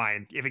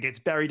 fine. If it gets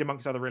buried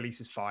amongst other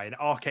releases, fine.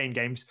 Arcane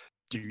games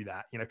do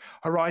that.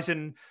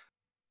 Horizon,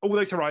 all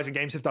those Horizon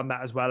games have done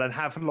that as well and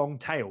have long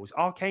tails.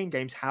 Arcane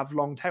games have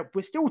long tails.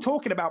 We're still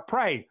talking about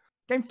Prey.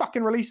 Game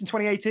fucking released in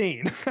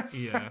 2018.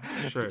 Yeah,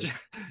 sure. You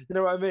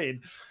know what I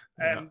mean?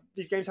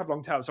 These games have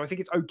long tails, so I think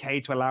it's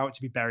okay to allow it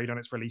to be buried on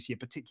its release year,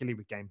 particularly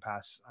with Game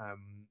Pass,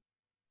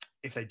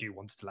 if they do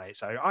want to delay it.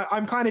 So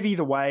I'm kind of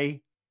either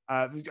way.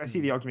 I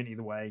see the argument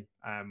either way.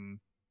 I'm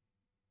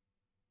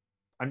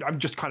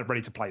just kind of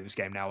ready to play this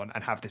game now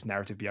and have this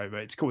narrative be over.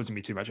 It's causing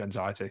me too much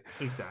anxiety.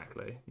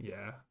 Exactly.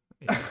 Yeah.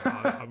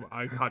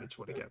 I kind of just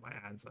want to get my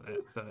hands on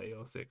it, 30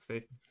 or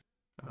 60.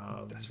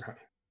 That's right.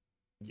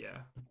 Yeah.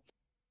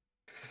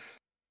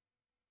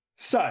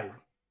 So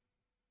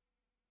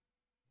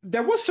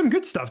there was some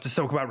good stuff to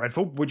talk about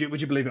Redfall. Would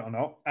you believe it or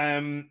not?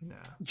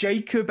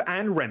 Jacob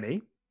and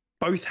Remy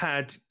both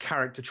had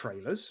character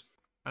trailers,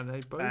 and they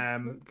both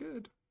look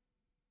good.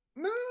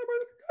 No, they both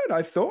look good.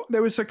 I thought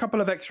there was a couple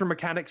of extra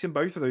mechanics in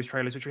both of those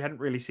trailers, which we hadn't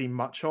really seen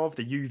much of.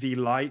 The UV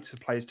light, the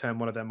players turn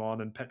one of them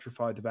on and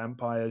petrify the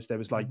vampires. There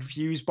was like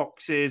fuse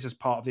boxes as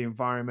part of the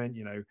environment.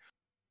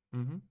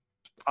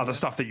 Other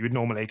stuff that you would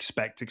normally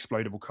expect,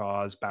 explodable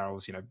cars,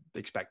 barrels,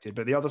 expected.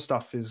 But the other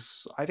stuff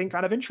is, I think,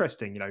 kind of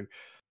interesting.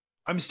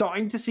 I'm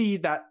starting to see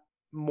that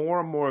more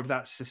and more of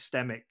that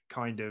systemic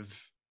kind of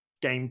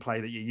gameplay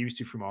that you're used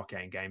to from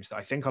Arcane games that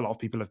I think a lot of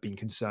people have been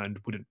concerned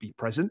wouldn't be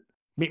present,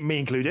 me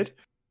included,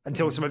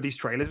 until some of these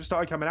trailers have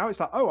started coming out. It's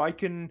like, oh, I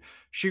can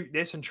shoot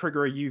this and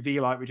trigger a UV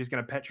light, which is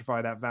going to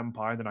petrify that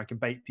vampire, and then I can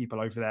bait people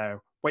over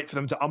there, wait for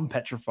them to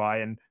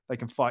unpetrify, and they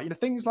can fight.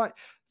 Things like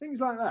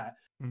that.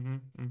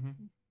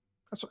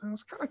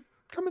 That's kind of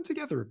coming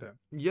together a bit.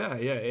 Yeah,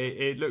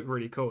 it looked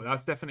really cool. That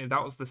was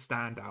the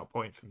standout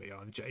point for me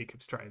on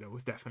Jacob's trailer,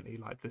 was definitely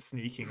like the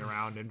sneaking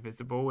around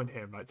invisible and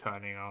him like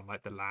turning on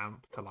like the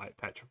lamp to like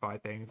petrify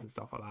things and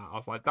stuff like that. I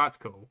was like, that's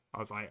cool. I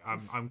was like,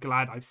 I'm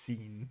glad I've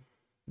seen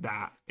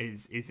that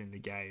is in the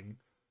game.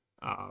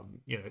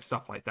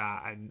 Stuff like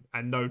that,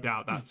 and no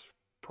doubt that's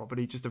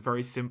probably just a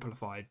very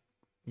simplified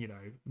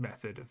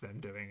method of them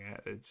doing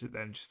it. It's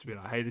them just to be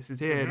like, hey, this is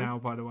here now,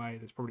 by the way.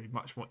 There's probably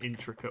much more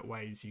intricate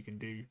ways you can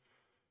do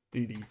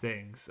these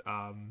things.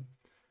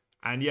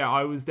 And yeah,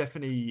 I was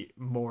definitely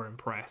more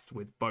impressed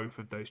with both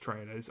of those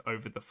trailers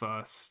over the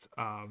first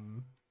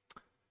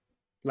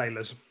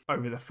Layla's.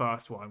 Over the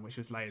first one, which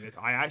was Layla's.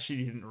 I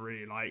actually didn't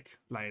really like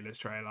Layla's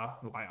trailer.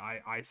 Like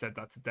I said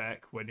that to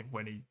Deck when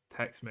he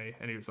texted me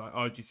and he was like,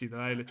 oh, did you see the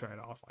Layla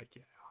trailer? I was like,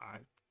 yeah, I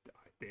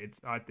did.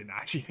 I didn't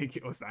actually think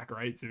it was that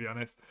great, to be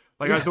honest.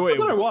 Like, I thought it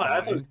was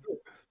fine.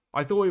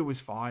 I thought it was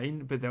fine,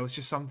 but there was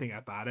just something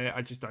about it.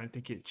 I just don't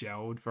think it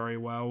gelled very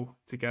well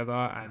together.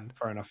 And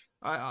fair enough.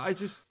 I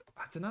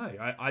don't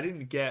know. I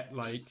didn't get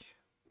like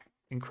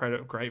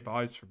incredible great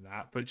vibes from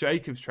that. But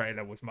Jacob's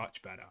trailer was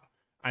much better.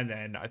 And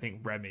then I think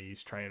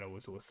Remy's trailer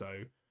was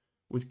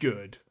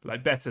good,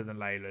 like better than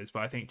Layla's.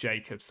 But I think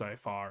Jacob so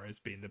far has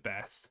been the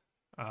best.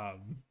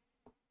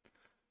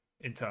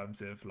 In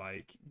terms of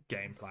like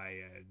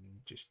gameplay and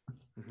just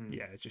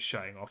just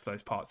showing off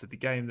those parts of the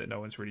game that no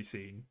one's really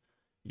seen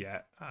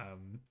yet.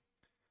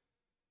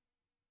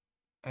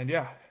 And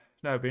yeah,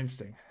 no, it'd be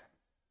interesting.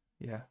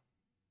 Yeah,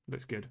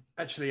 looks good.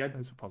 Actually, I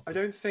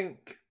don't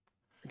think,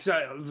 because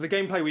the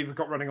gameplay we've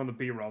got running on the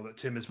B-roll that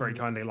Tim has very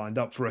kindly lined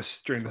up for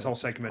us during this whole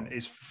segment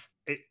is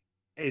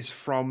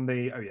from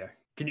the. Oh yeah,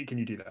 can you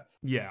do that?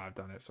 Yeah, I've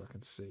done it so I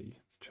can see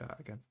the chat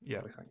again. Yeah,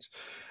 thanks.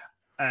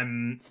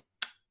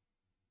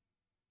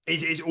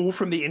 is all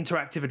from the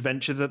interactive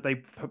adventure that they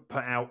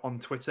put out on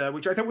Twitter,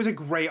 which I thought was a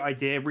great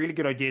idea, really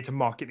good idea to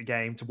market the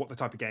game to what the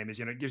type of game is.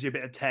 You know, it gives you a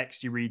bit of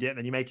text, you read it, and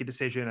then you make a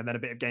decision, and then a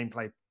bit of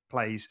gameplay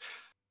plays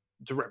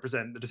to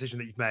represent the decision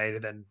that you've made,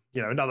 and then,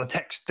 you know, another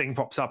text thing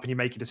pops up and you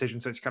make a decision.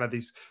 So it's kind of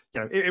these,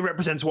 you know, it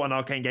represents what an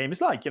arcane game is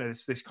like. You know,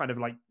 it's this kind of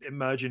like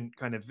emergent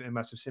kind of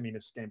immersive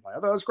siminess gameplay. I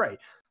thought it was great.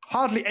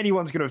 Hardly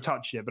anyone's going to have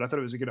touched it, but I thought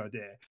it was a good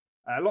idea.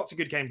 Lots of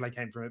good gameplay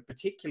came from it.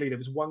 Particularly, there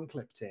was one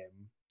clip, Tim,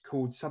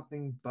 called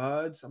something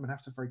birds. I'm gonna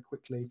have to very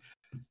quickly.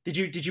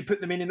 Did you put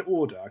them in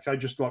order? Because I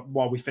just, like,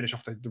 while we finish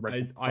off the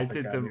red. I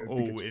did them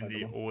all in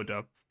the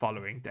order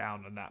following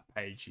down on that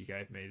page you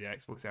gave me, the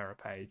Xbox Era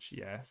page.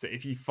 Yeah. So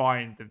if you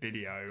find the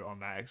video on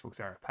that Xbox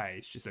Era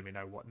page, just let me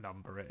know what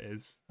number it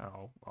is.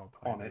 I'll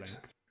put on it.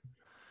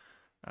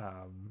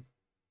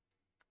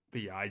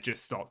 But yeah, I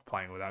just stopped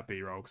playing with that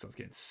B-roll because I was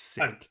getting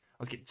sick.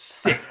 I was getting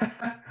sick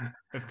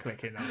of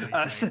clicking on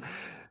these things.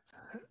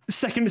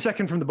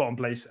 Second from the bottom,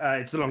 please.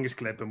 It's the longest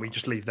clip, and we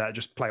just leave that.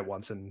 Just play it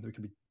once, and we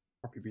can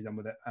probably be done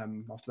with it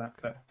after that.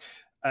 But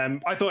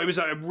I thought it was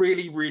a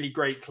really, really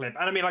great clip.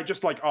 And I mean, like,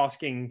 just like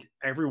asking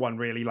everyone,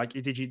 really, like,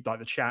 did you, like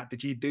the chat,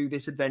 did you do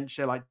this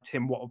adventure? Like,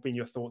 Tim, what have been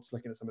your thoughts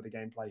looking at some of the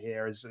gameplay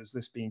here? Has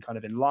this been kind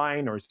of in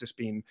line, or has this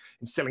been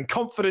instilling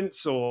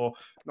confidence, or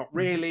not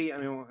really? I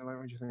mean,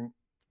 what do you think?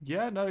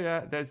 Yeah, no,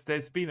 yeah.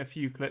 There's been a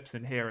few clips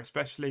in here,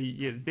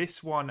 especially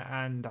this one,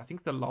 and I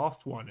think the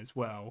last one as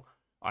well.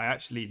 I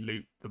actually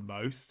looped the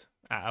most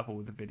out of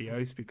all the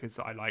videos because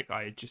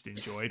I just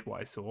enjoyed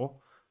what I saw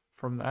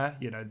from there.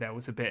 You know, there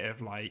was a bit of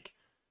like,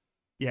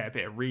 yeah, a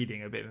bit of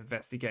reading, a bit of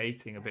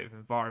investigating, a bit of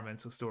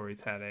environmental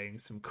storytelling,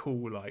 some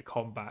cool like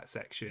combat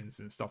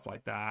sections and stuff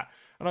like that.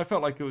 And I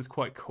felt like it was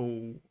quite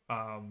cool,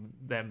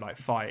 them like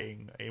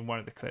fighting in one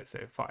of the clips.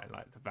 They were fighting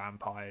like the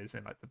vampires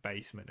in like the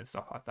basement and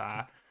stuff like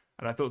that.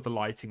 And I thought the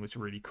lighting was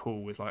really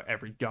cool, with like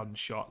every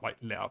gunshot like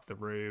lit up the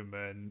room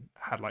and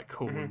had like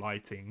cool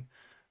lighting,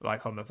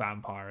 like on the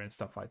vampire and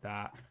stuff like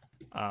that.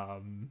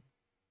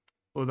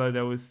 Although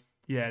there was,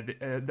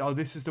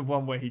 this is the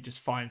one where he just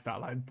finds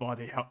that like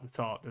body up the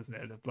top, doesn't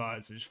it? The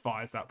birds, and just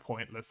fires that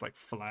pointless like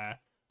flare.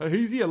 Like,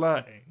 who's he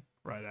alerting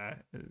right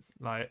there? It's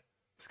like,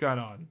 what's going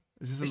on?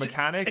 Is this a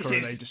mechanic, or are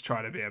they just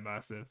trying to be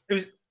immersive?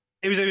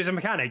 It was a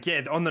mechanic.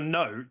 Yeah, on the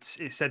notes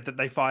it said that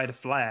they fired a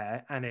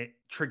flare and it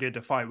triggered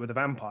a fight with a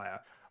vampire.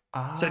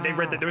 So they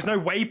read that there was no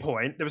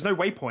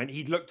waypoint.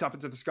 He looked up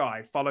into the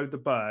sky, followed the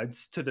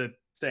birds to the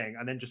thing,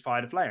 and then just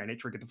fired a flare, and it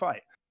triggered the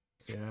fight.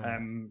 Yeah.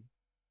 And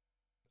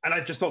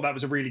I just thought that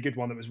was a really good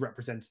one that was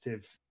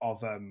representative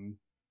of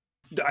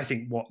I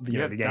think what the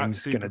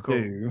game's gonna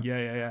do.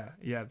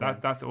 Yeah.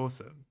 That's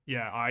awesome.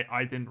 Yeah,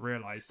 I didn't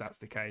realize that's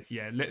the case.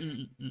 Yeah,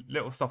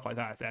 little stuff like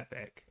that is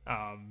epic.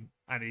 And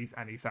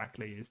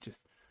exactly is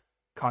just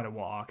kind of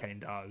what Arcane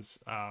does.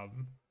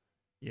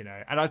 You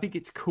know, and I think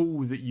it's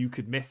cool that you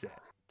could miss it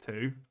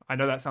too. I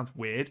know that sounds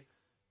weird,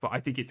 but I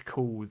think it's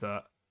cool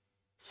that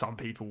some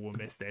people will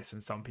miss this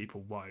and some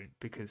people won't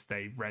because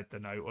they read the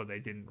note or they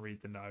didn't read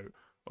the note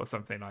or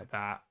something like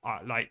that.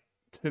 Like,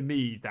 to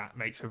me, that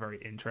makes for very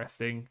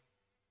interesting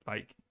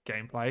like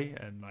gameplay,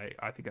 and like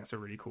I think that's a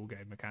really cool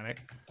game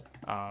mechanic.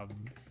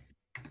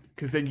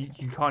 Because then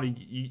you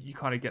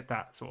kind of get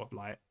that sort of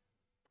like,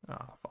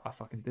 oh, I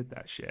fucking did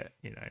that shit,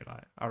 you know,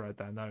 like I read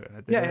that note and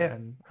I did it,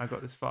 and I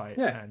got this fight,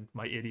 and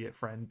my idiot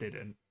friend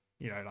didn't.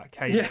 You know, like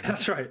Caden. Yeah,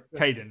 that's right.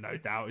 Caden, no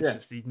doubt. It's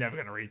just he's never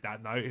going to read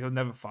that note. He'll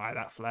never fire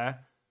that flare.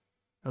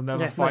 He'll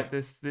never fight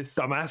this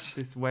dumbass,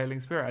 this wailing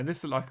spirit. And this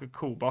is like a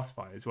cool boss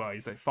fight as well.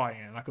 He's like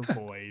fighting in like a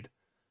void,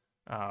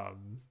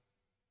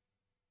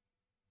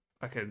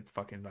 like a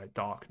fucking like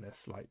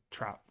darkness, like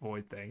trap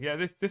void thing. Yeah,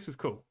 this was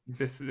cool.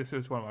 This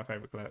was one of my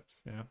favorite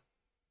clips. Yeah.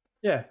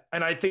 Yeah,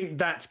 and I think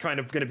that's kind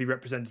of going to be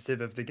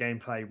representative of the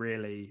gameplay,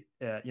 really.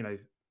 You know.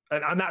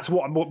 And that's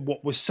what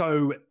was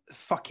so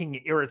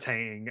fucking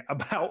irritating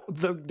about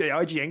the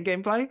IGN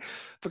gameplay,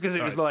 because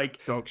it was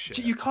like, dog shit.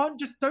 You don't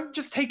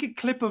just take a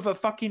clip of a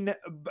fucking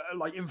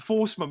like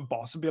enforcement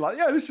boss and be like,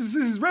 yeah, this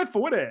is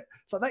Redfall, isn't it?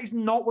 It's like, that is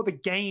not what the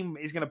game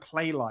is going to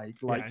play like.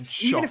 Like, and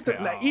even if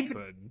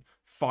and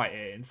fight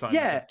it inside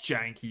a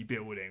janky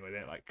building with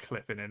it like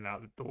clipping in and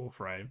out the door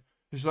frame.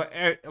 It's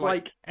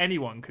like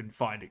anyone can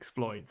find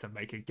exploits and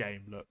make a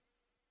game look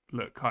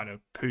kind of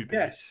poopy.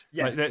 Yes.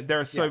 Like, there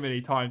are so many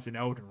times in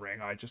Elden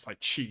Ring I just like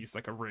cheese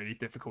like a really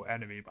difficult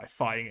enemy by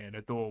fighting it in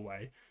a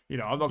doorway. You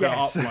know, I'm not going to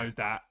upload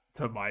that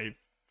to my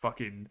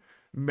fucking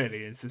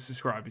millions of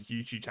subscribers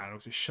YouTube channel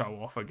to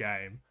show off a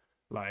game.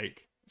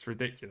 Like, it's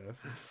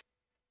ridiculous.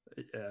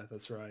 Yeah,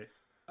 that's right.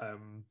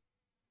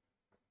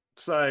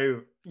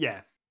 So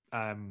yeah,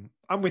 I'm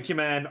with you,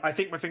 man. I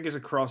think my fingers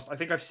are crossed. I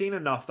think I've seen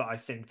enough that I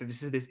think that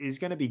this is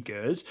going to be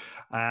good.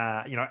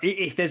 You know,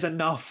 if there's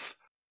enough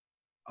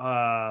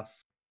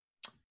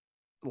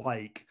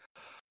like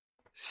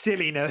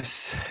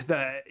silliness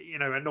that, you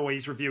know,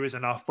 annoys reviewers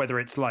enough, whether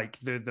it's like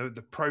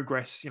the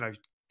progress, you know,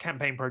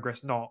 campaign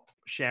progress not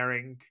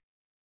sharing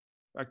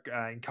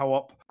in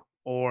co-op,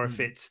 or if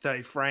it's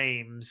 30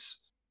 frames,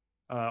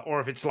 or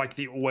if it's like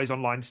the always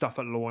online stuff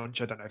at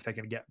launch. I don't know if they're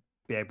going to get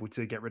be able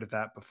to get rid of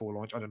that before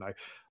launch. I don't know.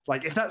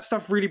 Like, if that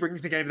stuff really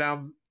brings the game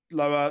down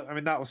lower, I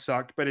mean, that will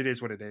suck, but it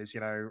is what it is.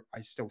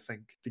 I still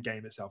think the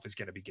game itself is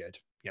going to be good.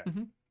 Yeah.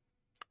 Mm-hmm.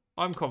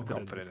 I'm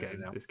confident this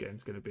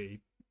game's going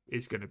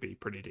to be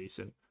pretty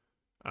decent.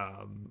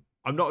 I'm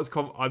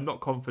not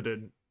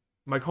confident.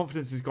 My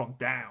confidence has gone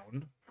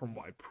down from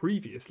what I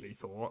previously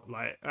thought.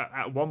 Like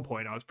at one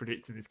point, I was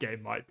predicting this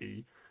game might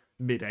be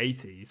mid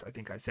 80s. I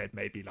think I said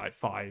maybe like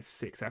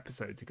 5-6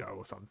 episodes ago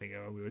or something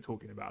when we were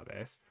talking about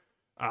this.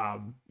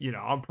 I'm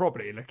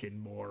probably looking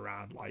more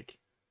around like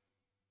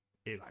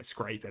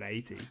scraping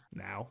 80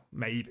 now,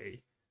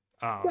 maybe.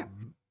 But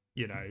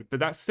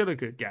that's still a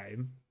good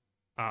game.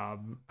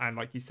 And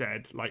like you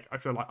said, like I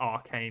feel like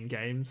arcane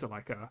games are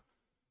like a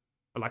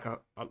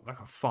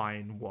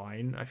fine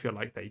wine. I feel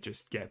like they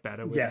just get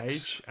better with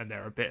age, and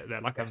they're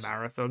like a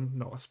marathon,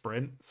 not a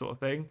sprint sort of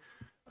thing.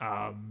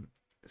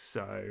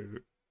 So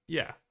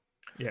yeah,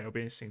 it'll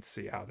be interesting to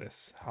see how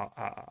this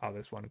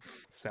one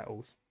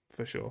settles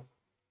for sure.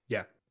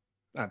 Yeah,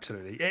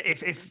 absolutely.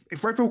 If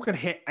Redfall can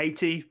hit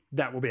 80,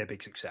 that will be a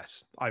big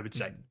success, I would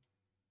say.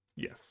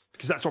 Yes,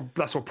 because that's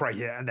what Prey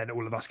hit, and then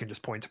all of us can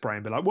just point to Prey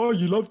and be like, "Well,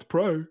 you loved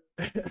Prey.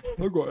 I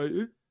got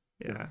 80."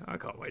 Yeah, I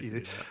can't wait to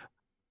do that.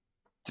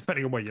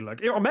 Depending on where you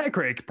look. On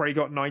Metacritic, Prey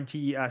got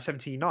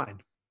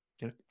 79.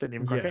 Didn't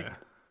even crack 80.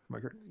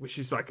 Which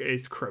is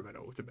it's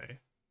criminal to me.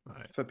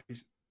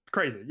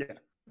 Crazy, yeah.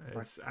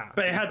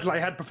 But it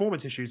had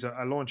performance issues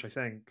at launch, I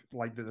think,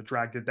 like that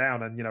dragged it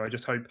down. And I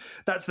just hope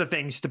that's the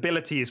thing.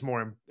 Stability is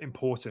more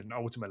important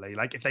ultimately.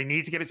 Like if they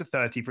need to get it to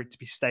 30 for it to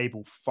be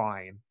stable,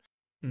 fine.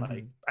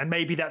 Mm-hmm. And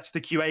maybe that's the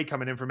QA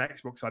coming in from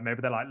Xbox side.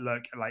 Maybe they're like,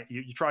 look, like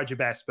you tried your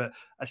best, but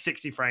a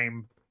 60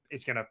 frame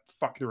is gonna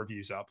fuck the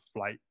reviews up.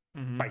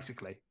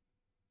 Basically,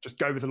 just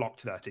go with the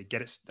locked 30,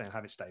 get it and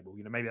have it stable.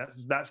 Maybe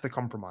that's the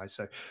compromise.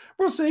 So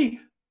we'll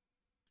see.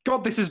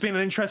 God, this has been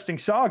an interesting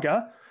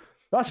saga.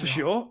 That's for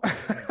sure.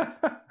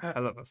 I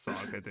love a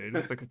saga, dude.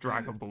 It's like a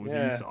Dragon Ball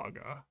Z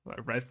saga. Like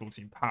Redfall's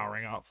been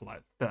powering up for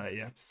like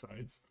 30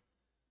 episodes.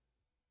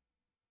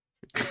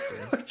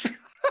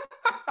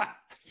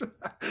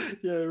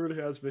 Yeah, it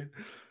really has been.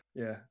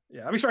 Yeah.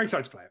 I'm very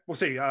excited to play it. We'll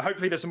see.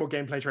 Hopefully, there's some more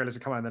gameplay trailers that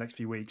come out in the next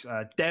few weeks.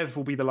 Dev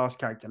will be the last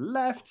character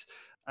left.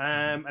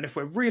 And if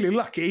we're really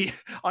lucky,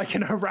 I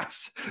can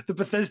harass the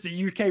Bethesda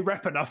UK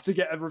rep enough to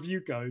get a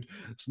review code.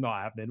 It's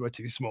not happening. We're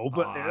too small,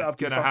 but it's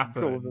going to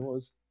happen. Cool if it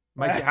was.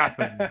 Make it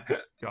happen,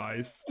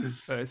 guys.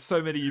 There's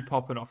so many of you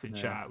popping off in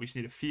chat. We just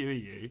need a few of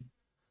you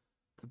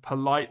to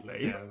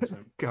politely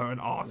go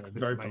and ask this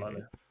very lady.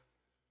 Politely.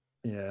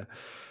 Yeah.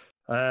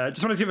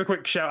 Just wanted to give a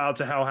quick shout out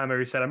to Hellhammer,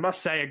 who said, "I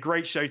must say, a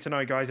great show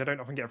tonight, guys. I don't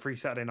often get a free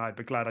Saturday night,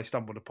 but glad I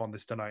stumbled upon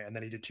this tonight." And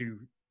then he did 2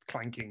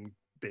 clanking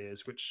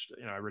beers, which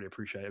I really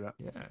appreciate that.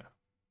 Yeah,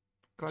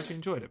 glad you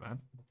enjoyed it, man.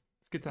 It's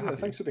good to have you.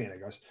 Thanks for being here,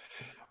 guys.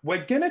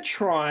 We're gonna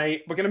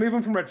move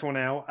on from Redfall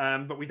now,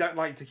 but we don't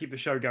like to keep the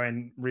show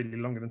going really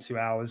longer than 2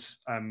 hours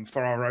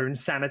for our own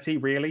sanity,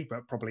 really,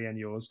 but probably in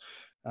yours.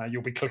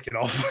 You'll be clicking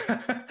off.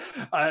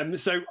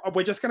 So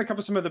we're just going to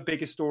cover some of the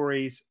bigger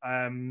stories.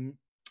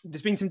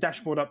 There's been some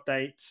dashboard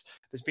updates.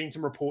 There's been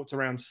some reports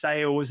around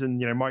sales, and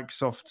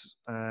Microsoft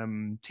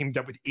teamed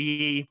up with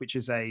EE, which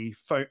is a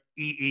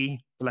EE,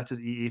 the letters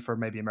EE for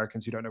maybe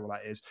Americans who don't know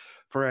what that is,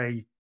 for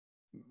a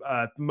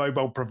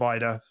mobile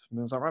provider.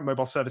 Is that right?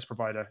 Mobile service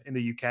provider in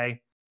the UK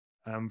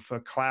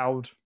for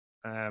cloud.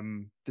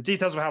 The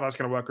details of how that's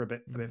going to work are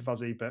a bit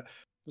fuzzy, but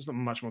there's not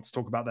much more to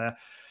talk about there.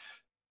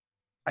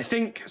 I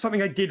think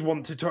something I did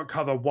want to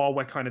cover while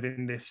we're kind of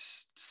in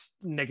this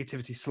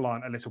negativity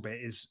slant a little bit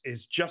is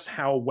just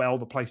how well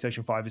the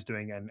PlayStation 5 is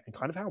doing and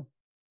kind of how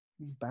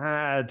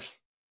bad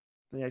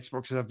the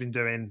Xboxes have been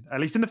doing,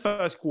 at least in the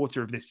first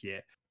quarter of this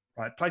year.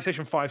 Right,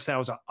 PlayStation 5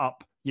 sales are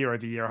up year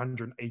over year,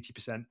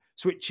 180%.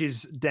 Switch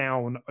is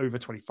down over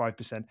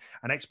 25%,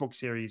 and Xbox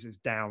Series is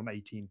down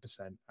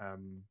 18%.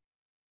 And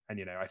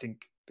I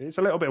think it's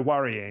a little bit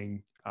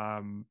worrying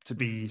to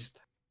be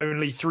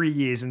only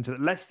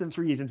less than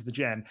 3 years into the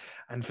gen,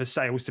 and for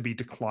sales to be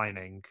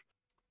declining.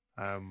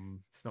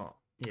 It's not.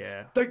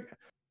 Yeah. Don't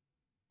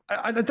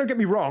get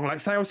me wrong. Like,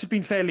 sales have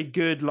been fairly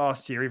good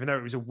last year, even though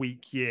it was a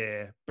weak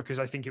year, because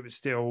I think it was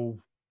still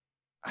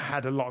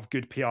had a lot of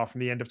good PR from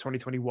the end of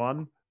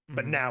 2021.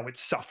 But now it's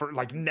suffering.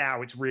 Like,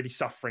 now it's really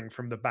suffering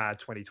from the bad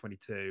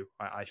 2022.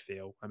 I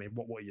feel. I mean,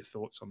 what are your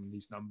thoughts on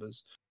these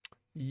numbers?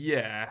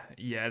 Yeah.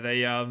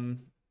 They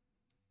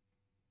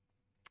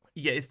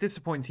it's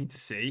disappointing to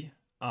see.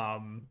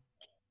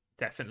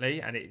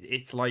 Definitely, and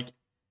it's like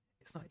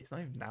it's not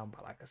even down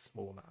by like a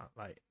small amount.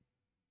 Like,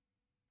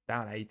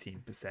 down 18%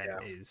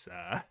 is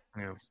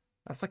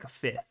that's like a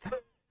fifth.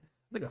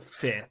 Like a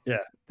fifth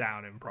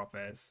down in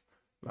profits,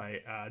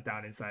 like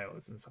down in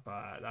sales and stuff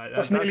like that.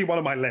 That's nearly one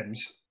of my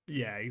limbs.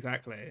 Yeah,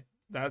 exactly.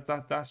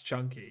 That's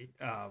chunky.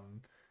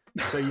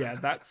 So yeah,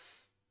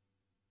 that's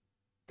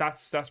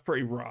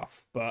pretty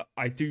rough. But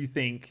I do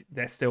think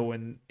they're still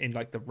in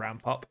like the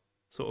ramp up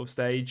sort of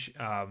stage,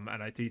 and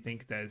I do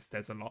think there's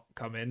a lot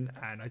coming,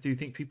 and I do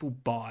think people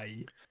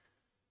buy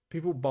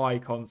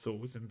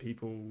consoles, and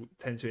people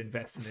tend to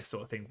invest in this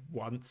sort of thing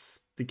once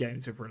the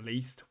games have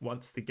released,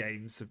 once the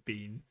games have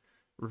been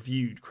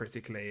reviewed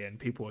critically and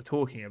people are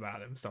talking about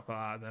them, stuff like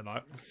that, and they're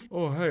like,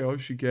 oh hey, I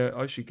should get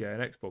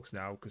an Xbox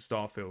now because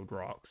Starfield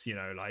rocks,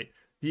 like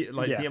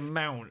the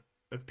amount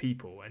of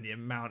people and the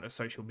amount of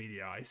social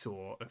media I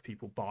saw of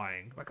people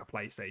buying like a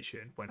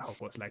PlayStation when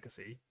Hogwarts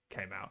Legacy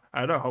came out.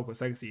 I know Hogwarts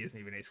Legacy isn't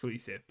even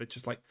exclusive, but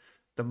just like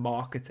the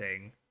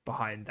marketing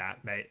behind that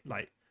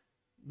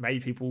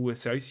made people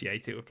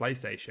associate it with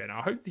PlayStation.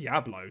 I hope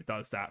Diablo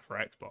does that for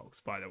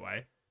Xbox, by the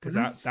way, because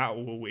that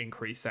will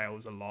increase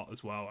sales a lot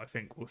as well. I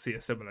think we'll see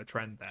a similar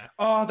trend there.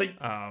 Oh,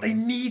 they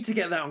need to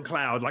get that on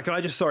cloud. Like,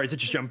 sorry to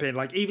just jump in.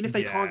 Like, even if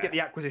they can't get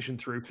the acquisition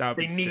through,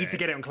 they need to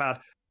get it on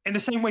cloud. In the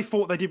same way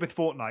they did with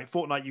Fortnite.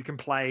 Fortnite, you can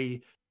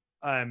play,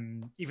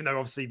 even though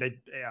obviously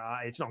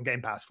it's not on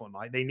Game Pass.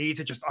 Fortnite, they need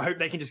to just. I hope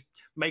they can just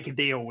make a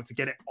deal to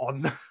get it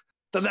on.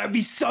 That would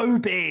be so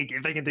big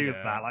if they can do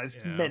that. Like,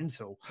 it's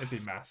mental. It'd be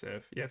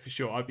massive. Yeah, for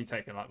sure. I'd be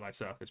taking like my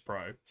Surface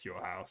Pro to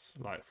your house,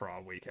 like for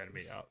our weekend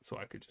meetup, so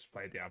I could just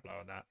play Diablo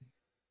on that.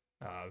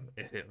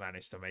 If it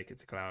managed to make it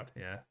to cloud,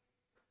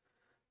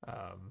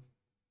 that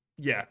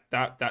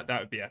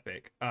would be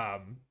epic.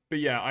 But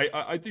yeah,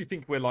 I do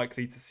think we're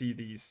likely to see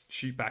these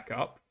shoot back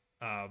up.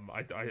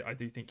 I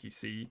do think you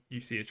see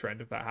a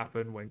trend of that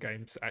happen when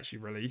games actually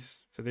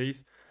release for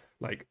these.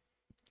 Like,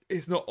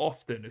 it's not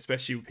often,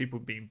 especially with people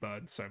being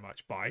burned so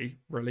much by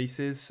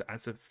releases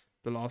as of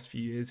the last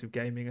few years of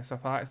gaming and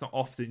stuff like that. It's not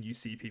often you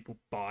see people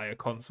buy a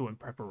console in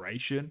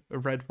preparation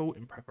of Redfall,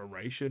 in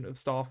preparation of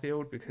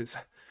Starfield, because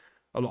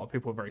a lot of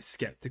people are very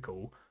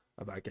skeptical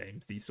about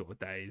games these sort of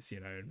days,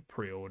 and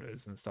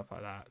pre-orders and stuff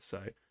like that.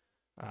 So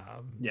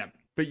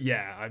but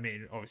yeah, I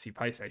mean, obviously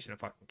PlayStation are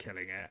fucking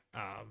killing it,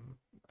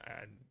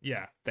 and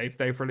yeah,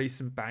 they've released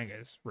some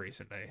bangers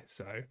recently,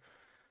 so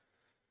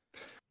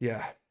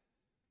yeah.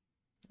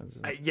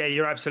 Yeah,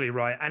 you're absolutely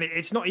right, and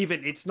it's not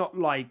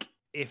like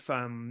if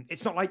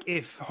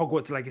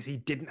Hogwarts Legacy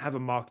didn't have a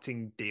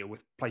marketing deal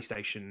with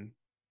PlayStation,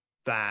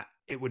 that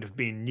it would have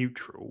been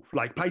neutral.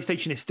 Like,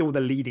 PlayStation is still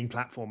the leading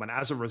platform, and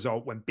as a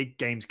result, when big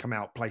games come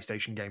out,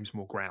 PlayStation gains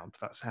more ground.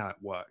 That's how it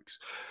works.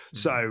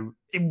 So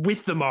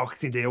with the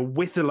marketing deal,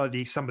 with they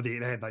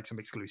had like some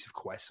exclusive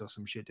quests or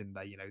some shit, didn't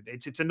they?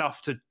 It's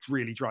enough to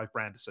really drive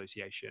brand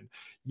association.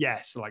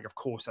 Yes, like, of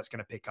course that's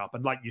going to pick up,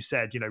 and like you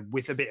said,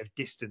 with a bit of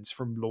distance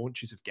from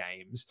launches of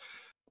games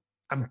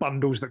and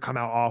bundles that come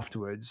out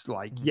afterwards,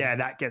 like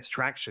that gets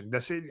traction.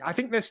 I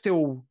think they're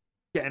still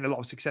getting a lot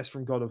of success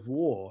from God of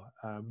War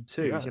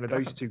too. Yeah,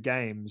 those two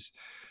games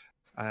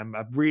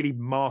are really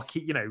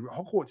marquee.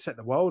 Hogwarts set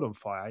the world on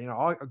fire.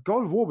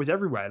 God of War was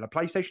everywhere. Like,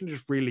 PlayStation is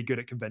just really good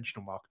at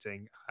conventional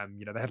marketing.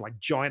 They had like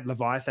giant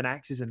Leviathan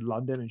axes in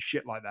London and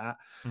shit like that.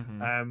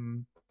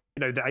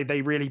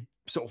 They really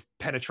sort of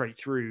penetrate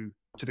through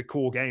to the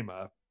core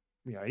gamer.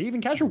 Even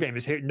casual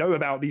gamers here know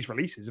about these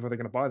releases, whether they're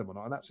going to buy them or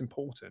not, and that's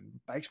important.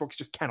 But Xbox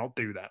just cannot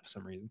do that for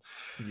some reason.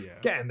 Yeah,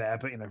 getting there,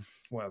 but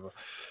whatever.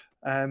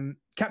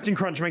 Captain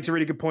Crunch makes a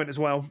really good point as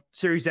well.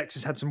 Series X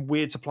has had some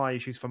weird supply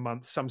issues for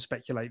months. Some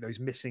speculate those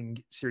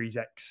missing Series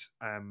X,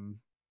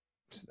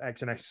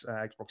 X and S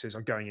Xboxes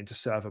are going into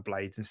server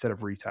blades instead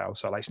of retail.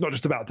 So, like, it's not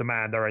just about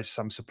demand; there is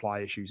some supply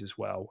issues as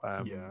well.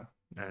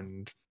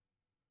 And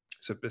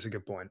so it's a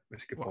good point.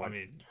 It's a good point. I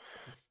mean,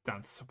 it's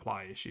down to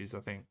supply issues. I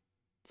think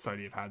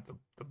Sony have had the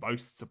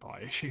most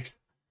supply issues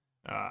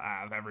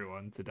out of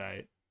everyone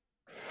today.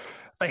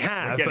 They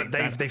have, but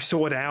they've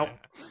sorted out. Yeah.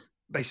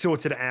 They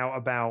sorted it out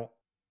about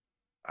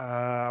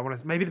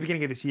maybe the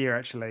beginning of this year,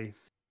 actually.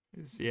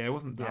 It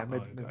wasn't that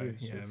long ago.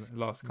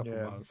 Last couple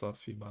of months,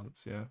 last few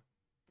months, yeah.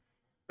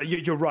 But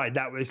you're right.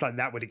 That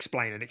would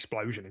explain an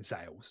explosion in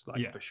sales,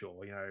 for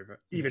sure.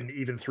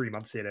 Even 3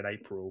 months in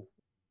April,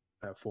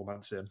 4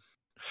 months in.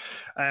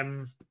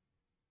 I'm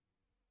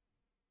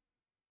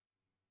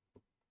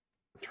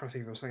trying to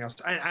think of something else.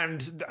 And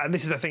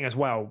this is the thing as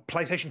well.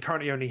 PlayStation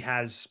currently only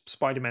has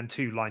Spider-Man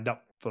 2 lined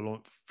up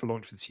for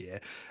launch this year.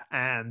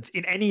 And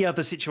in any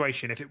other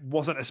situation, if it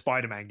wasn't a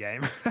Spider-Man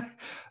game,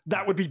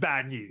 that would be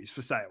bad news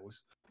for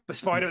sales. But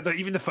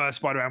even the first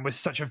Spider-Man was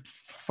such a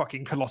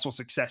fucking colossal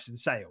success in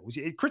sales.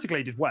 It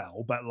critically did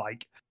well, but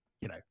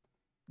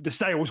the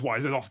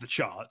sales-wise is off the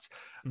charts.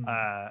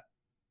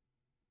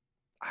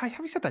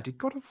 Having said that, did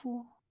God of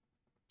War...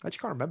 I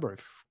just can't remember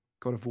if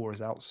God of War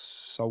has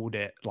outsold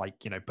it,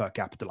 per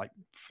capita,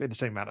 in the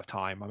same amount of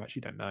time. I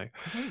actually don't know.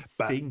 I don't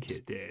think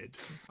it did.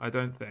 I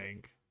don't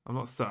think. I'm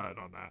not certain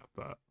on that,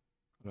 but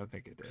I don't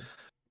think it did.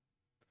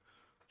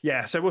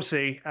 Yeah, so we'll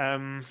see.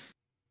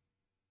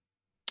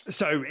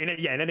 So in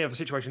any other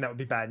situation, that would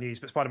be bad news.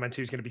 But Spider-Man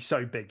 2 is going to be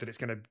so big that it's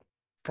going to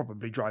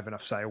probably drive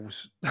enough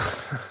sales.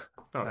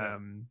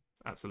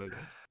 Absolutely.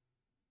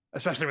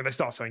 Especially when they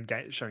start showing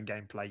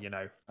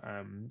gameplay,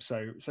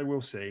 So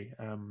we'll see.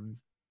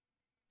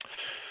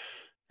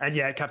 And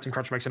yeah, Captain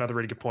Crunch makes another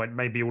really good point.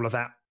 Maybe all of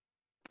that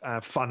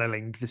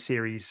funneling the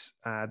series,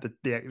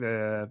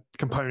 the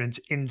components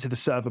into the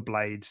server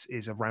blades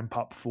is a ramp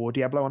up for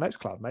Diablo on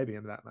xCloud. Maybe,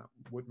 and that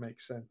would make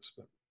sense.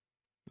 But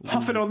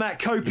huffing on that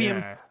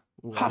copium,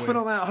 huffing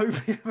on that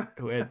opium.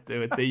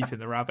 we're deep in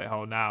the rabbit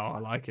hole now. I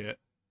like it.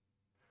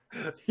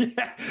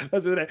 Yeah,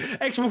 that's what it is.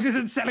 Xbox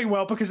isn't selling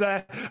well because all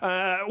of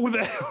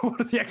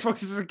the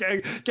Xboxes are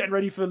getting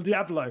ready for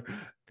Diablo.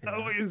 Yeah.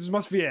 Oh, this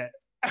must be it.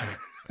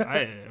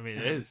 I mean,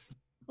 it is.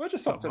 We're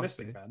just So it must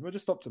optimistic, be. man. We're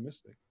just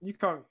optimistic. You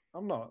can't.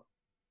 I'm not.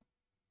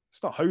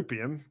 It's not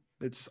hopium.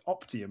 It's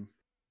optium.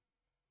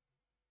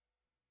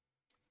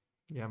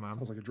 Yeah, man.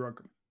 Sounds like a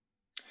drug.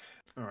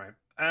 All right.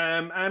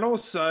 And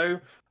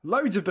also,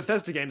 loads of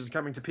Bethesda games are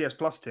coming to PS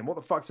Plus. Tim, what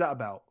the fuck's that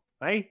about?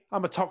 Hey,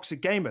 I'm a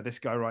toxic gamer. This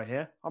guy right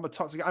here. I'm a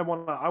toxic. I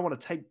want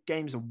to take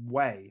games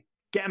away.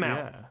 Get them out.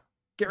 Yeah.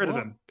 Get rid of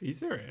What? them. Are you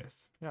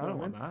serious? Yeah, I don't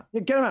want that.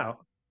 Yeah, get them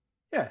out.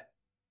 Yeah.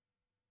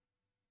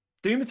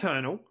 Doom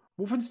Eternal,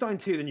 Wolfenstein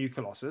 2: The New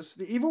Colossus,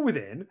 The Evil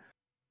Within,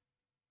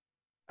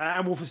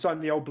 and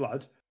Wolfenstein: The Old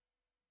Blood,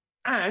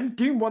 and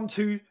Doom 1,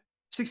 2,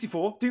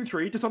 64, Doom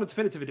 3, Dishonored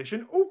Definitive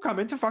Edition, all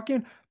coming to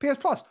fucking PS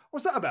Plus.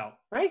 What's that about?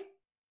 Hey?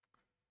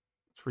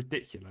 It's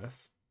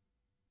ridiculous.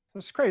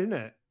 That's great, isn't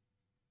it?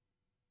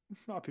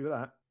 Not happy with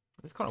that.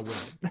 It's kind of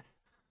weird.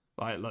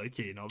 Like, low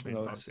key, not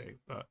being toxic,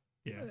 but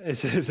yeah.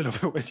 It's a little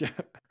bit weird, yeah.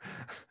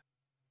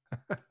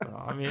 But,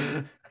 I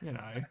mean, you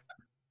know,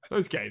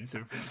 those games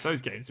have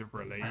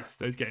released.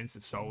 Those games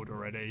have sold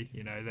already.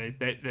 You know,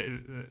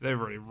 they've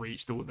already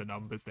reached all the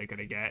numbers they're going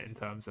to get in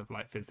terms of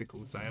like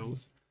physical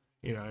sales.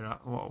 You know,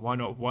 why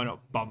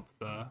not bump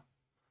the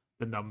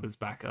numbers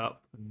back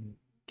up and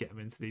get them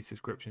into these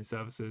subscription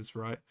services,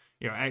 right?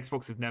 You know,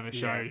 Xbox have never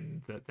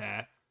shown that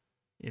they're,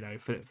 you know,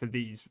 for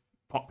these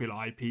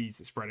popular IPs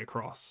that spread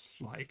across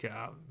like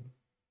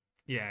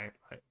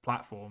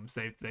platforms,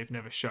 they've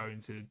never shown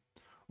to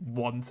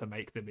want to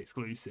make them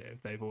exclusive.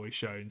 They've always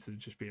shown to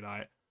just be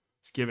like,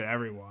 just give it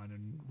everyone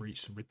and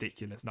reach some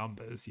ridiculous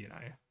numbers, you know.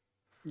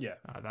 Yeah.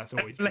 That's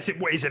always unless it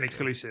is an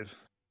exclusive.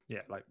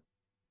 Yeah, like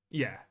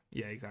yeah,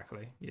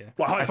 exactly. Yeah.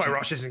 Well, Hi-Fi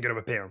Rush isn't going to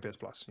appear on PS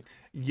Plus.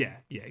 Yeah,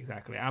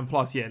 exactly. And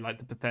plus, yeah, like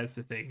the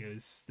Bethesda thing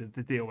is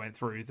the deal went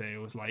through. There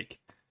was like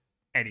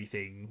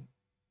anything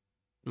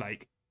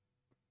like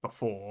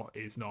before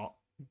is not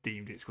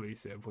deemed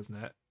exclusive,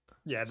 wasn't it?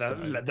 Yeah,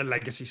 the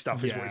legacy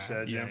stuff is what he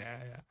said. Yeah.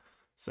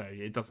 So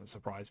it doesn't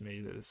surprise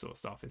me that this sort of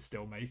stuff is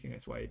still making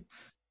its way.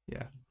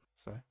 Yeah.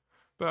 So,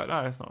 but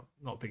no, it's not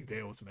a big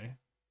deal to me.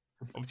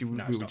 Obviously, we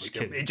were just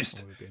kidding. It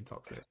just being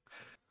toxic.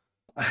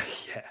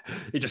 Yeah,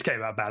 it just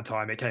came at a bad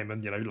time. It came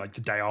in, you know, like the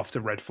day after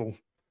Redfall.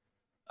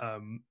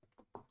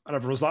 And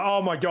everyone was like,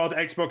 oh my God,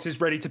 Xbox is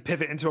ready to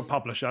pivot into a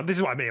publisher. This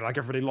is what I mean. Like,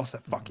 everybody lost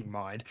their fucking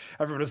mind.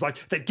 Everyone was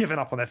like, they've given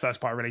up on their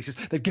first party releases.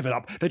 They've given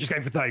up. They're just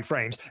going for 30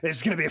 frames.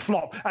 It's going to be a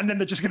flop. And then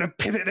they're just going to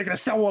pivot. They're going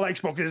to sell all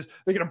Xboxes.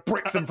 They're going to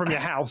brick them from your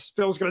house.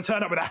 Phil's going to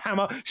turn up with a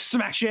hammer,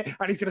 smash it,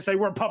 and he's going to say,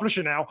 we're a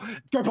publisher now.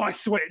 Go buy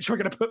Switch. We're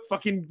going to put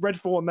fucking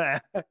Redfall on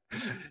there.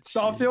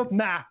 Starfield?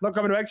 Nah, not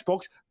coming to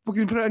Xbox. We're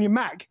going to put it on your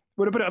Mac.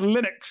 We're going to put it on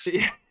Linux.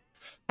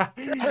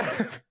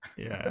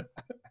 Yeah.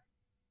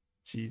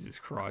 Jesus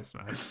Christ,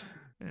 man.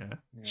 Yeah.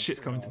 Shit's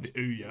coming to the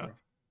Ouya.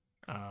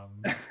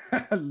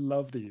 I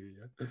love the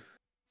Ouya.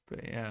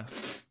 But yeah.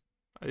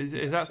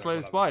 Is that Slay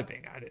the Spy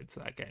being added to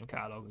that game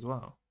catalogue as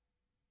well?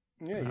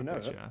 Yeah, you know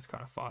it. That's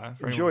kind of fire.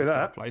 For Enjoy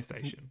that.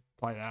 PlayStation.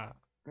 Play that.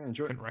 Yeah,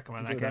 Couldn't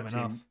recommend that game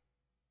enough.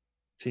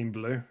 Team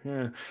Blue,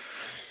 yeah.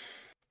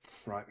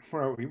 Right,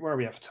 where are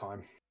we at for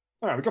time?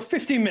 All right, we've got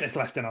 15 minutes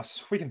left in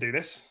us. We can do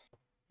this.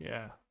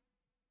 Yeah.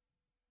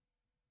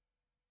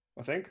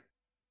 I think.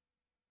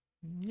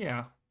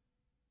 Yeah.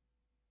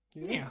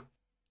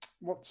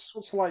 What's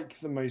like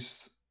the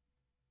most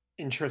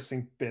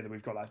interesting bit that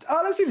we've got left?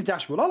 Oh, let's see the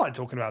dashboard. I like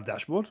talking about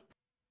dashboard.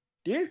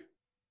 Do you?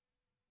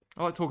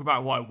 I like talking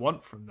about what I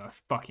want from the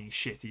fucking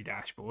shitty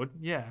dashboard.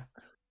 Yeah.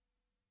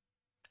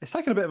 It's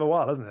taken a bit of a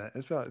while, hasn't it?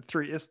 It's been like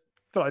 3 years.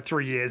 For like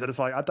 3 years, and it's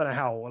like I don't know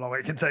how long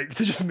it can take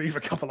to just move a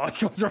couple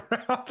icons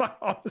around. Like,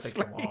 honestly. Takes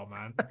a while,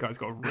 man. The guy's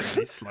got a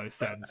really slow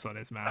sense on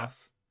his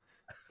mouse.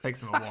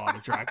 Takes him a while to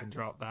drag and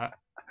drop that.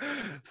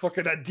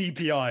 Fucking that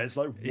DPI is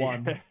like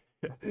 1.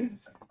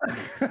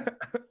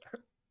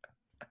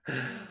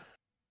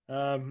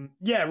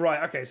 Yeah,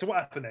 right. Okay, so what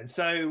happened then?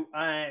 So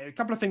a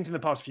couple of things in the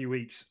past few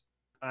weeks.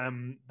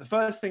 The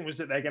first thing was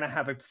that they're going to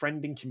have a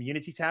friend and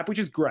community tab, which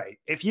is great.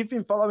 If you've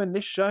been following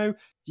this show,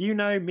 you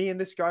know me and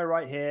this guy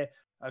right here.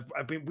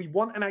 We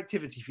want an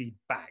activity feed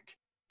back.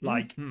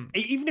 Like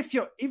even if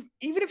you're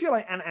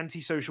like an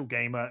antisocial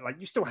gamer, like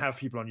you still have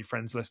people on your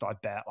friends list, I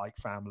bet, like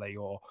family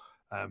or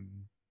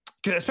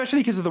especially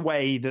because of the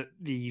way that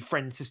the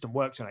friend system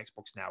works on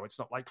Xbox now. It's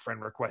not like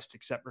friend request,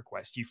 accept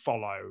request. You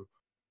follow,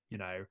 you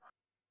know.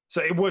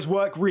 So it was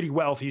work really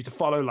well for you to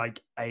follow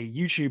like a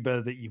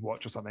YouTuber that you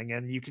watch or something,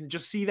 and you can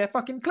just see their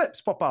fucking clips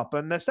pop up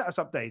and their status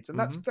updates, and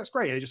that's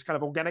great. It just kind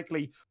of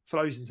organically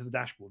flows into the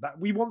dashboard. That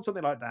we want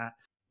something like that.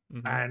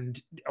 And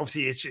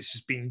obviously it's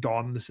just been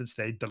gone since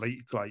they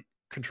deleted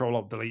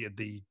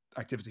the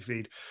activity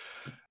feed.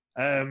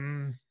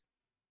 So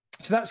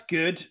that's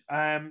good.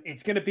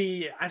 It's going to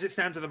be, as it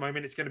stands at the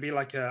moment, it's going to be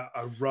like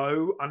a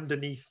row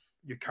underneath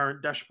your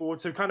current dashboard.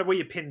 So kind of where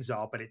your pins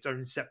are, but its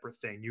own separate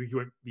thing. You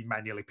won't be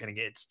manually pinning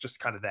it. It's just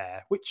kind of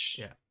there, which...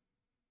 Yeah.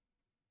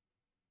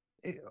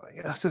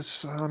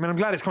 I'm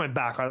glad it's coming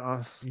back.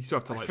 You still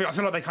have to I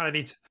feel like they kind of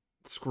need...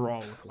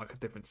 scroll to like a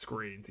different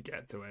screen to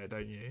get to it,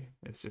 don't you?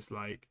 It's just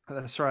like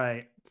that's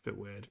right. It's a bit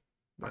weird,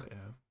 but yeah.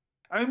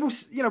 I mean, we'll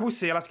see.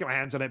 I'll have to get my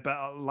hands on it, but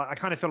I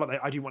kind of feel like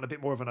I do want a bit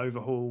more of an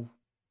overhaul.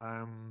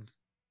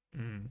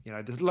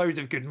 There's loads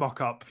of good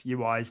mock-up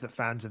UIs that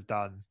fans have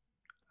done.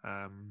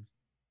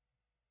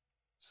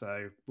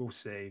 So we'll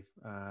see.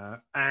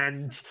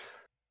 And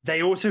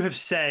they also have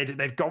said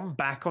they've gone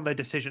back on their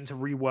decision to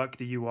rework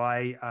the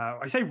UI.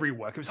 I say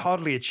rework; it was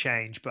hardly a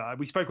change, but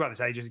we spoke about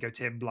this ages ago,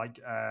 Tim. Like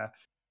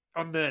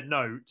on the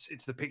notes,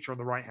 it's the picture on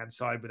the right-hand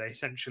side where they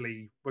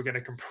essentially were going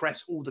to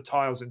compress all the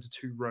tiles into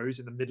 2 rows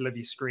in the middle of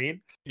your screen.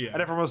 Yeah.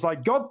 And everyone was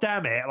like, God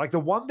damn it. Like the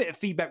one bit of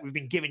feedback we've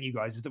been giving you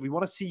guys is that we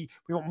want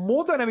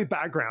more dynamic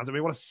backgrounds and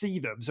we want to see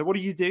them. So what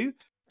do?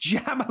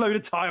 Jam a load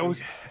of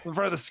tiles in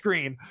front of the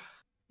screen.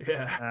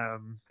 Yeah.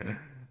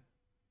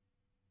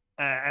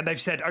 And they've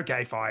said,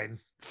 okay, fine.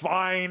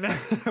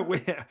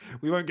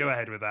 we won't go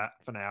ahead with that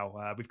for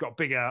now. We've got a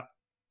bigger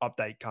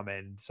update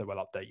coming, so we'll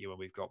update you when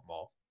we've got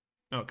more.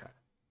 Okay.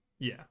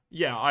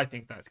 Yeah, I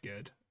think that's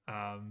good.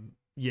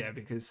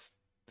 Because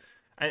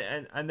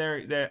and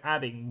they're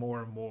adding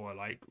more and more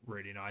like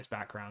really nice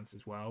backgrounds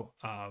as well.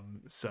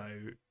 So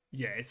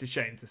yeah, it's a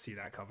shame to see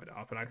that covered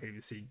up, and I can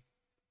even see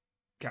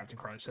Captain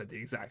Crunch said the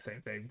exact same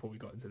thing before we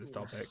got into this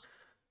topic.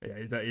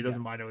 Yeah, he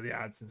doesn't mind all the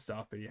ads and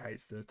stuff, but he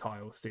hates the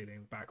tile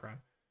stealing the background.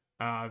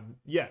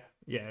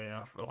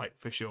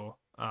 For sure.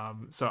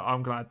 So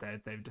I'm glad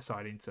that they're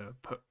deciding to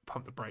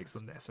pump the brakes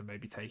on this and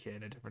maybe take it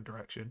in a different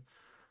direction.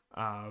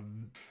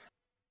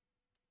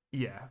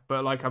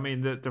 But like, I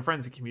mean, the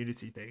friends and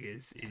community thing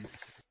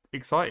is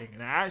exciting,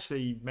 and it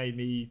actually made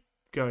me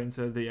go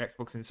into the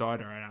Xbox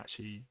Insider and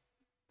actually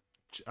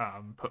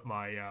put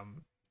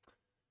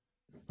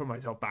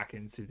myself back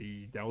into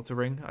the Delta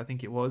Ring, I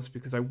think it was,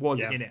 because I was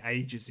in it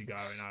ages ago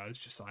and I was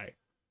just like,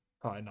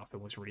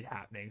 nothing was really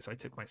happening, so I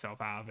took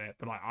myself out of it.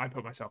 But like, I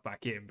put myself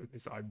back in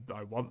because I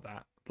want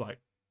that like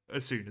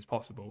as soon as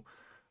possible.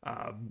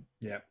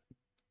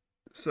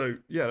 So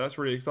yeah, that's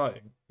really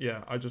exciting.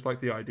 Yeah, I just like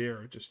the idea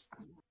of just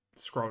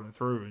scrolling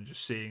through and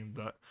just seeing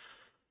that,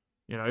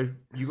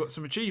 you got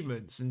some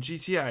achievements in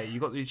GTA. You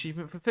got the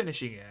achievement for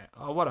finishing it.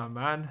 Oh, what up,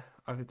 man?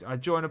 I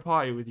join a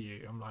party with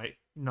you. I'm like,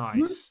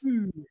 nice.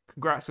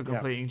 Congrats on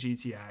completing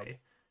GTA.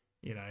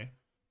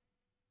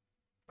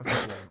 That's what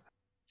I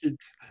want.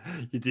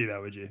 You do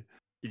that, would you?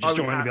 You just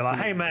join and be like,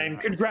 hey man,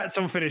 congrats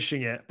on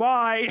finishing it.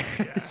 Bye.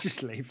 Yeah.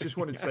 Just leave. Just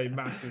wanted to say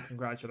massive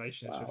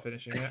congratulations for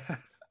finishing it.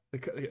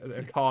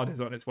 The card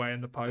is on its way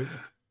in the post.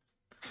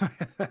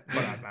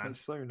 Man.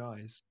 That's so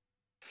nice.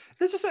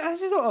 There's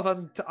a lot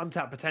of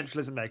untapped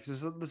potential, isn't there?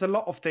 Because there's a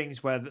lot of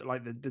things where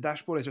like the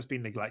dashboard has just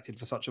been neglected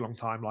for such a long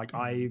time. Like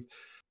I've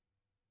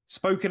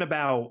spoken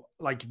about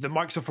like the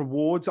Microsoft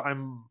rewards. I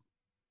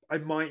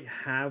might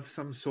have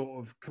some sort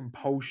of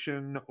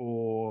compulsion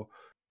or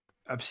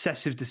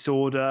obsessive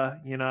disorder,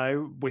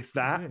 with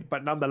that.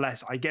 But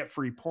nonetheless, I get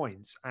 3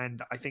 points,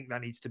 and I think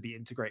that needs to be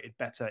integrated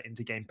better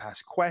into Game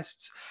Pass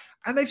quests.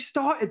 And they've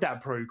started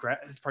that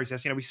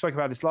process. We spoke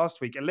about this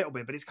last week a little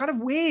bit, but it's kind of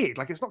weird.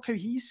 Like it's not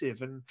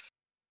cohesive, and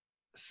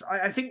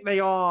I think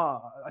they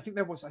are. I think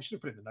there was. I should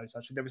have put it in the notes.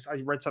 Actually,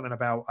 I read something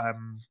about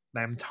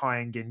them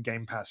tying in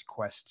Game Pass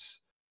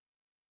quests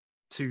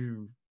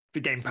to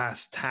the Game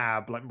Pass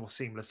tab like more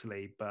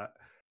seamlessly, but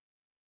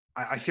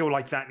I feel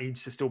like that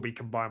needs to still be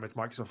combined with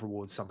Microsoft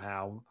Rewards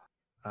somehow.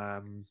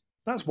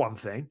 That's one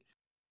thing.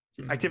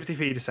 Activity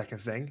feed, a second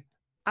thing.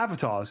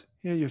 Avatars.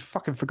 Yeah, you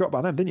fucking forgot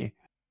about them, didn't you?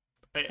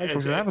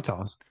 Xbox and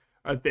avatars.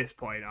 At this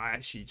point, I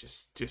actually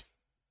just don't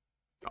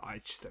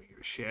give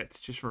a shit.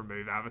 Just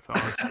remove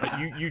avatars.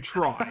 Like, you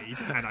tried,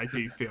 and I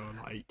do feel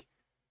like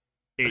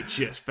it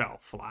just fell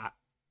flat.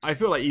 I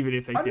feel like even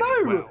if they did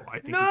it well, I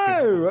think it's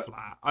going to fall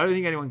flat. I don't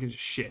think anyone gives a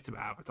shit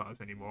about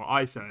avatars anymore.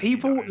 I certainly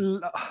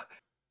don't.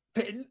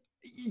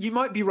 You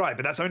might be right,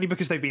 but that's only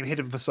because they've been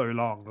hidden for so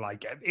long.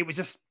 Like, it was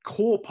just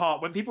core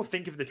part. When people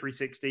think of the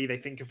 360, they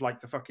think of like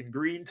the fucking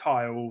green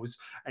tiles,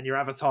 and your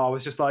avatar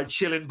was just like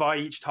chilling by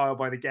each tile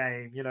by the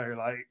game,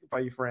 like by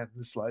your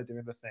friends, like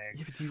doing the thing.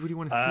 Yeah, but do you really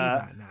want to see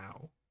that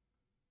now?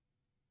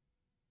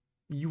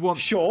 You want?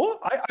 Sure.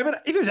 I mean,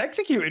 if it was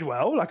executed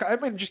well, like, I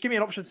mean, just give me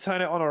an option to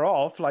turn it on or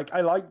off. Like,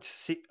 I like to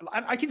see.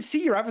 I can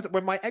see your avatar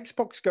when my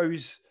Xbox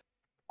goes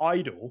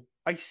idle.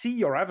 I see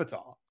your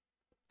avatar.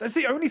 That's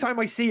the only time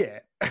I see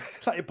it.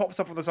 Like, it pops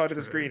up on the side of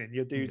the screen, and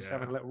your dude's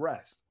having a little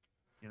rest.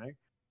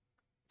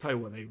 Tell you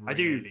what they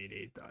really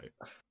need,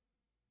 though.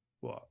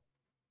 What?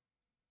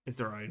 Is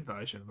their own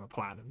version of a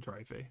platinum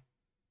trophy.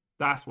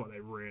 That's what they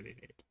really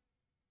need.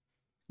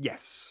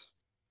 Yes,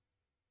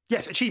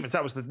 achievements.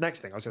 That was the next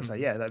thing I was going to say.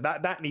 Yeah,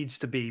 that needs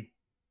to be.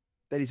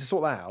 They need to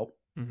sort that out.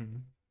 Mm-hmm.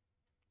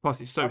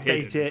 Plus, it's so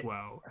hidden as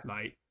well.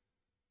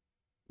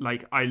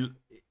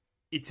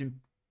 It's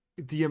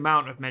the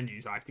amount of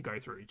menus I have to go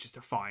through just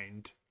to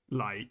find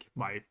like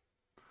my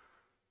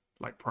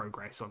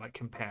progress or like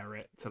compare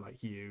it to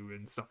like you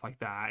and stuff like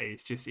that.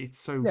 It's just it's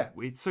so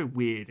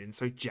weird and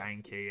so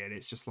janky, and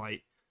it's just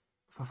like,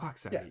 for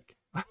fuck's sake,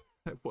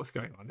 what's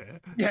going on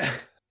here? Yeah.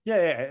 Yeah,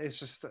 it's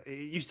just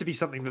it used to be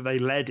something that they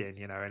led in,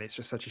 and it's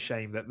just such a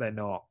shame that they're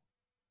not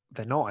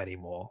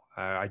anymore.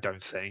 I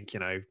don't think,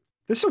 they're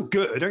still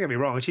good. Don't get me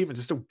wrong, achievements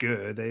are still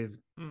good. They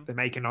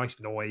make a nice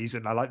noise,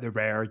 and I like the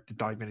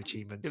diamond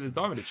achievements. Yeah, the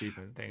diamond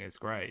achievement thing is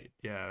great.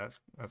 Yeah,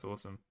 that's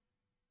awesome.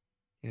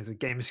 There's a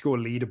gamer score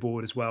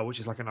leaderboard as well, which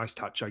is like a nice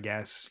touch, I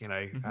guess.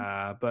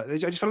 But I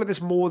just feel like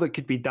there's more that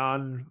could be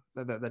done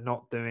that they're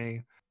not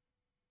doing.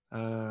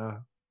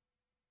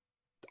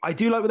 I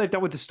do like what they've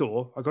done with the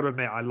store. I've got to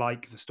admit, I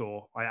like the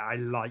store. I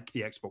like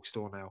the Xbox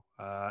store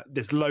now.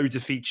 There's loads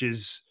of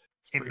features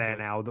in there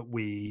now that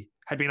we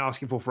had been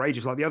asking for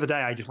ages. Like the other day,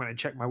 I just went and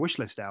checked my wish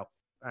list out.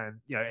 And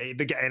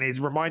it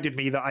reminded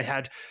me that I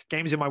had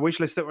games in my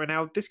wish list that were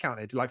now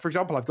discounted. Like, for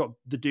example, I've got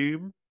the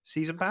Doom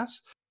Season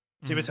Pass,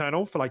 Doom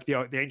Eternal for like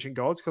the Ancient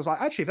Gods. Because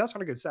actually, if that's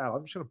on a good sale,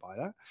 I'm just going to buy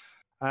that.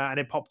 And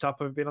it popped up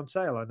and been on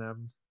sale.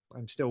 And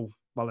I'm still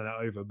mulling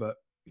it over. But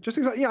just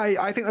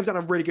I think they've done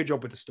a really good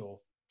job with the store.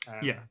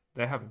 Yeah,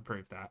 they have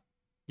improved that.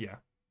 Yeah,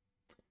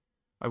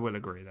 I will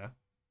agree there.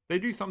 They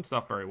do some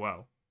stuff very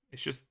well.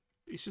 It's just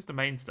the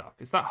main stuff.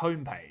 It's that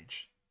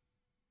homepage.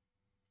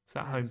 It's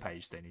that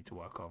homepage they need to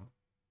work on.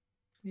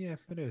 Yeah,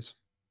 it is.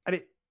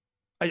 And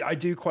I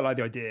do quite like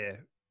the idea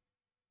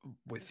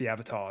with the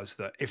avatars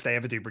that if they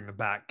ever do bring them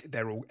back,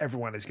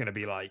 everyone is going to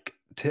be like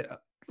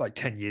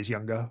 10 years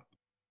younger.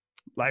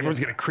 Like everyone's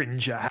going to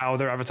cringe at how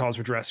their avatars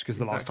were dressed because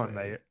the last time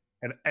they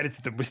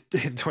edited them was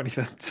in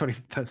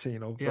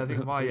 2013. Or yeah, I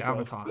think my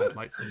avatar had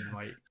like some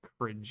like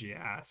cringy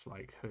ass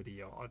like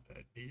hoodie on,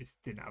 and he just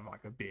didn't have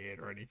like a beard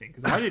or anything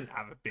because I didn't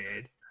have a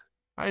beard.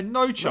 I had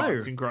no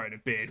chance in growing a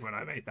beard when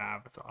I made that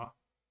avatar.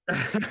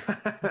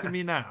 Look at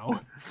me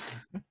now.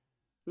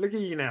 Look at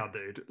you now,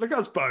 dude. Look at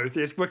us both.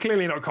 Yes, we're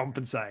clearly not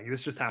compensating.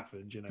 This just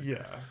happened, Yeah,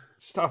 it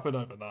just happened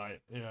overnight.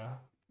 Yeah,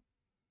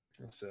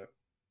 that's it.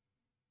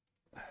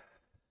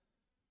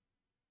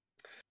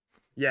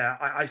 Yeah,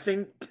 I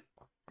think.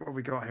 What have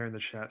we got here in the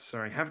chat?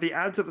 Sorry. Have the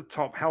ads at the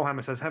top.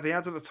 Hellhammer says, have the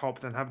ads at the top,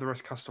 then have the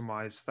rest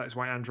customized. That is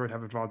why Android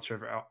have advantage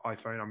over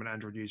iPhone. I'm an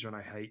Android user and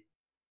I hate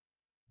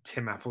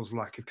Tim Apple's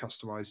lack of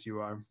customized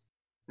UI.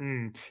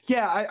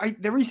 Yeah,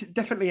 there is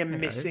definitely a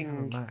missing. I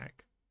don't have a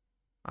Mac.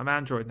 I'm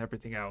Android and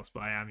everything else,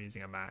 but I am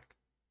using a Mac.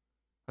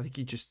 I think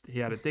he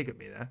had a dig at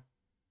me there.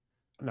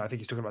 No, I think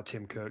he's talking about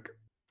Tim Cook.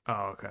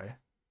 Oh, okay.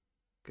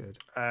 Good.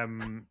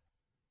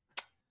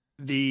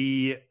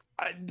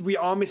 We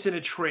are missing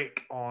a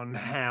trick on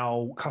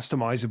how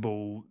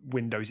customizable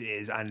Windows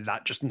is, and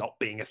that just not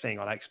being a thing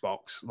on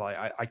Xbox. Like,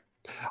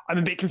 I'm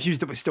a bit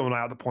confused that we're still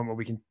not at the point where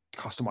we can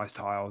customize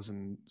tiles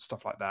and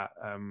stuff like that.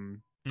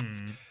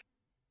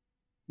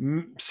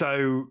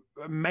 So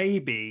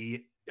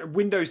maybe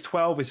Windows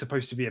 12 is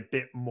supposed to be a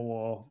bit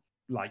more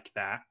like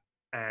that,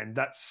 but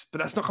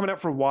that's not coming out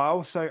for a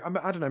while. So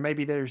I don't know.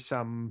 Maybe there's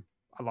some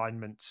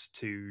alignments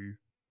to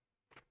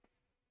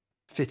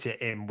fit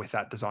it in with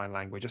that design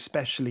language,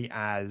 especially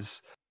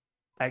as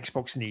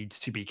Xbox needs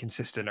to be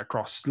consistent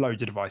across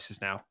loads of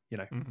devices now,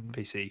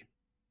 PC,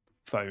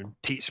 phone,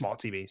 smart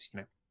TVs,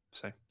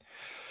 so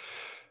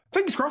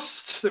fingers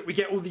crossed that we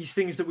get all these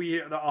things that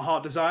our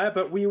heart desire,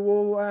 but we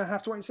will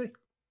have to wait and see.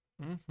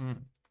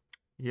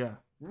 Yeah,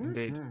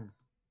 indeed.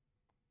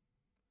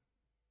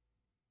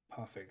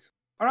 Perfect.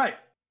 All right,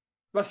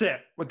 that's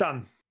it. We're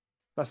done.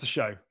 That's the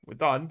show. We're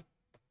done.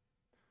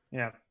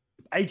 Yeah.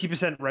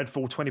 80%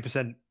 Redfall,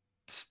 20%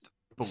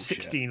 bullshit.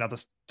 16 other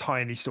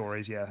tiny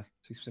stories, yeah.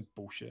 6%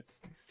 bullshit.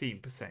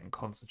 16%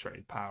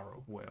 concentrated power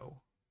of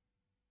will.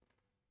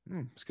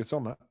 It's a good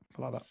song, that.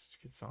 I like that. It's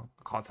a good song.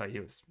 I can't tell you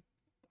who it's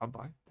done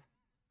by.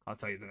 Can't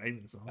tell you the name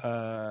of the song.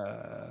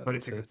 But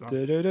it's a good song.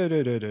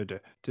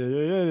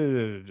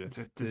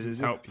 Does this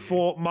help you?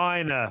 Fort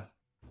Minor.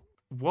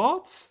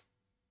 What?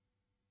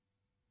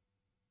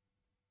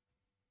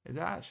 Is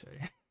that actually?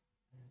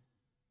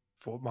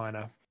 Fort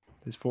Minor.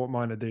 It's Fort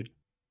Minor, dude.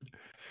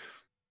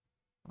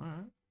 All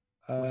right.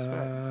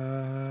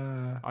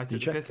 Respect. I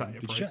took the piss out of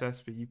your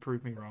process, but you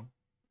proved me wrong.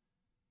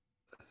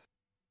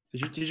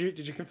 Did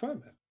you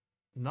confirm it?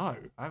 No,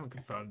 I haven't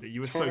confirmed it.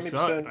 You were so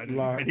certain I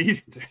didn't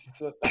need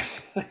to.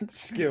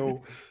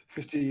 Skill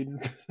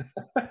 15.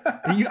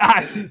 Are you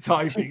actually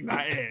typing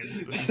that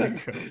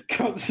in?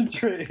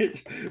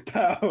 Concentrated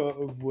power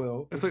of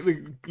will. It's like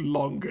the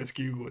longest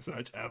Google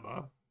search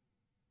ever.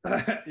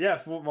 Yeah,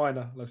 Fort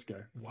Minor. Let's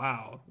go.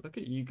 Wow, look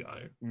at you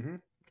go.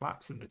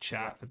 Claps in the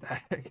chat for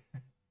that.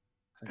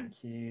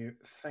 Thank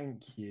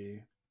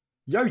you.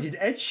 Yo, did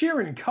Ed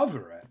Sheeran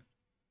cover it?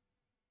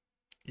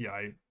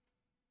 Yo.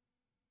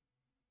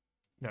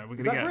 No, we're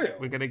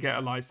gonna get a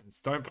license.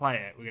 Don't play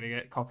it. We're gonna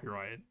get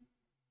copyrighted.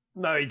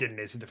 No, he didn't.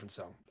 It's a different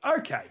song.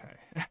 Okay.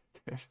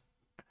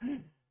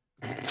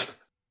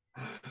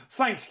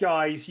 Thanks,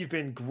 guys. You've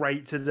been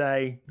great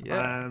today.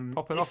 Yeah.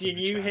 If you're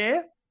new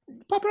here,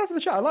 pop it off in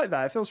the chat. I like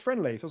that. It feels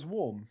friendly. It feels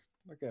warm.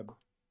 Okay.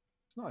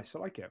 It's nice. I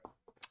like it.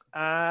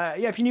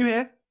 If you're new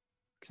here,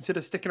 consider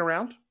sticking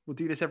around. We'll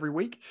do this every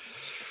week.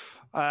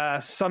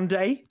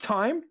 Sunday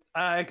time.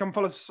 Come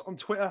follow us on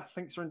Twitter.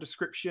 Links are in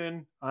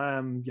description.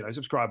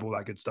 Subscribe, all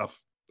that good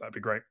stuff. That'd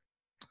be great.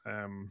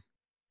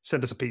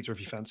 Send us a pizza if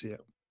you fancy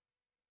it.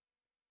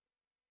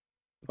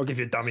 I'll give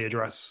you a dummy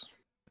address.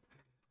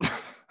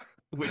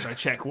 Which I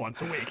check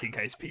once a week in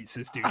case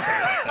pizzas do turn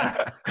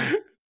up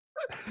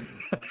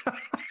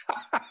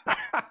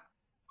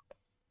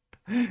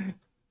there.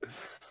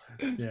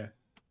 Yeah.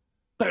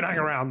 Don't hang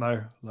around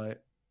though. Like,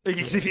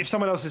 because if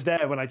someone else is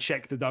there when I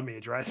check the dummy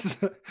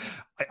address,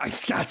 I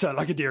scatter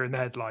like a deer in the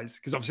headlights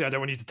because obviously I don't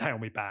want you to tail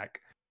me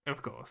back.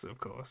 Of course.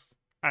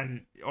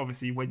 And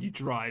obviously when you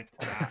drive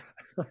to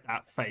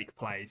that fake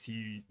place,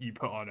 you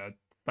put on a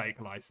fake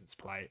license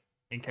plate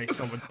in case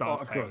someone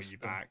does tail you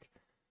back.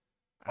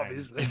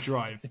 Obviously. You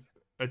drive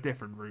a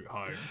different route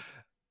home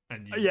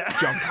and you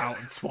jump out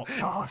and swap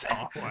cars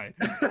halfway.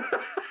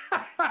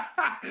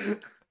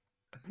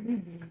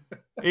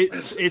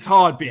 It's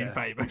hard being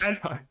famous,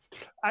 guys.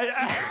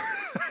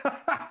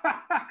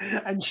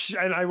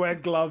 And I wear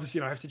gloves.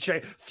 I have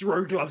to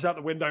throw gloves out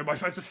the window. I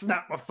have to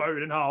snap my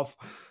phone in half,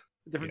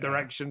 different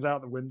directions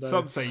out the window.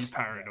 Some say he's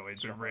paranoid,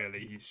 but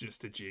really he's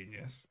just a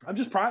genius. I'm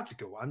just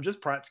practical.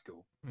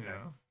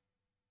 Yeah.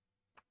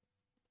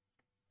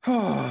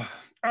 All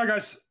right,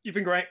 guys, you've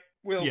been great.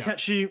 We'll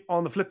catch you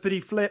on the flippity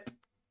flip.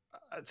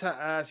 See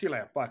you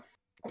later. Bye.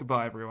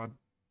 Goodbye, everyone.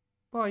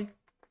 Bye.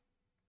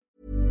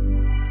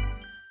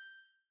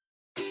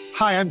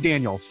 Hi, I'm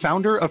Daniel,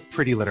 founder of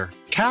Pretty Litter.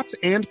 Cats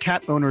and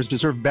cat owners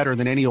deserve better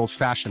than any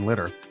old-fashioned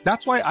litter.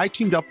 That's why I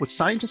teamed up with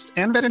scientists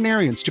and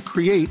veterinarians to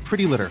create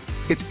Pretty Litter.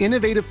 Its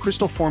innovative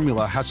crystal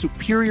formula has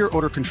superior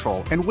odor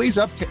control and weighs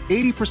up to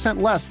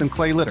 80% less than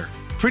clay litter.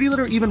 Pretty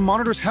Litter even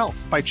monitors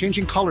health by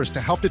changing colors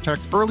to help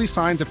detect early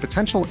signs of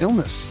potential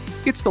illness.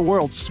 It's the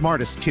world's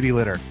smartest kitty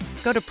litter.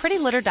 Go to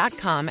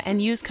prettylitter.com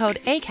and use code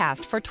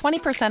ACAST for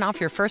 20%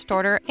 off your first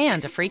order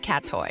and a free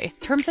cat toy.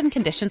 Terms and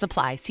conditions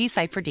apply. See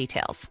site for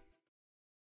details.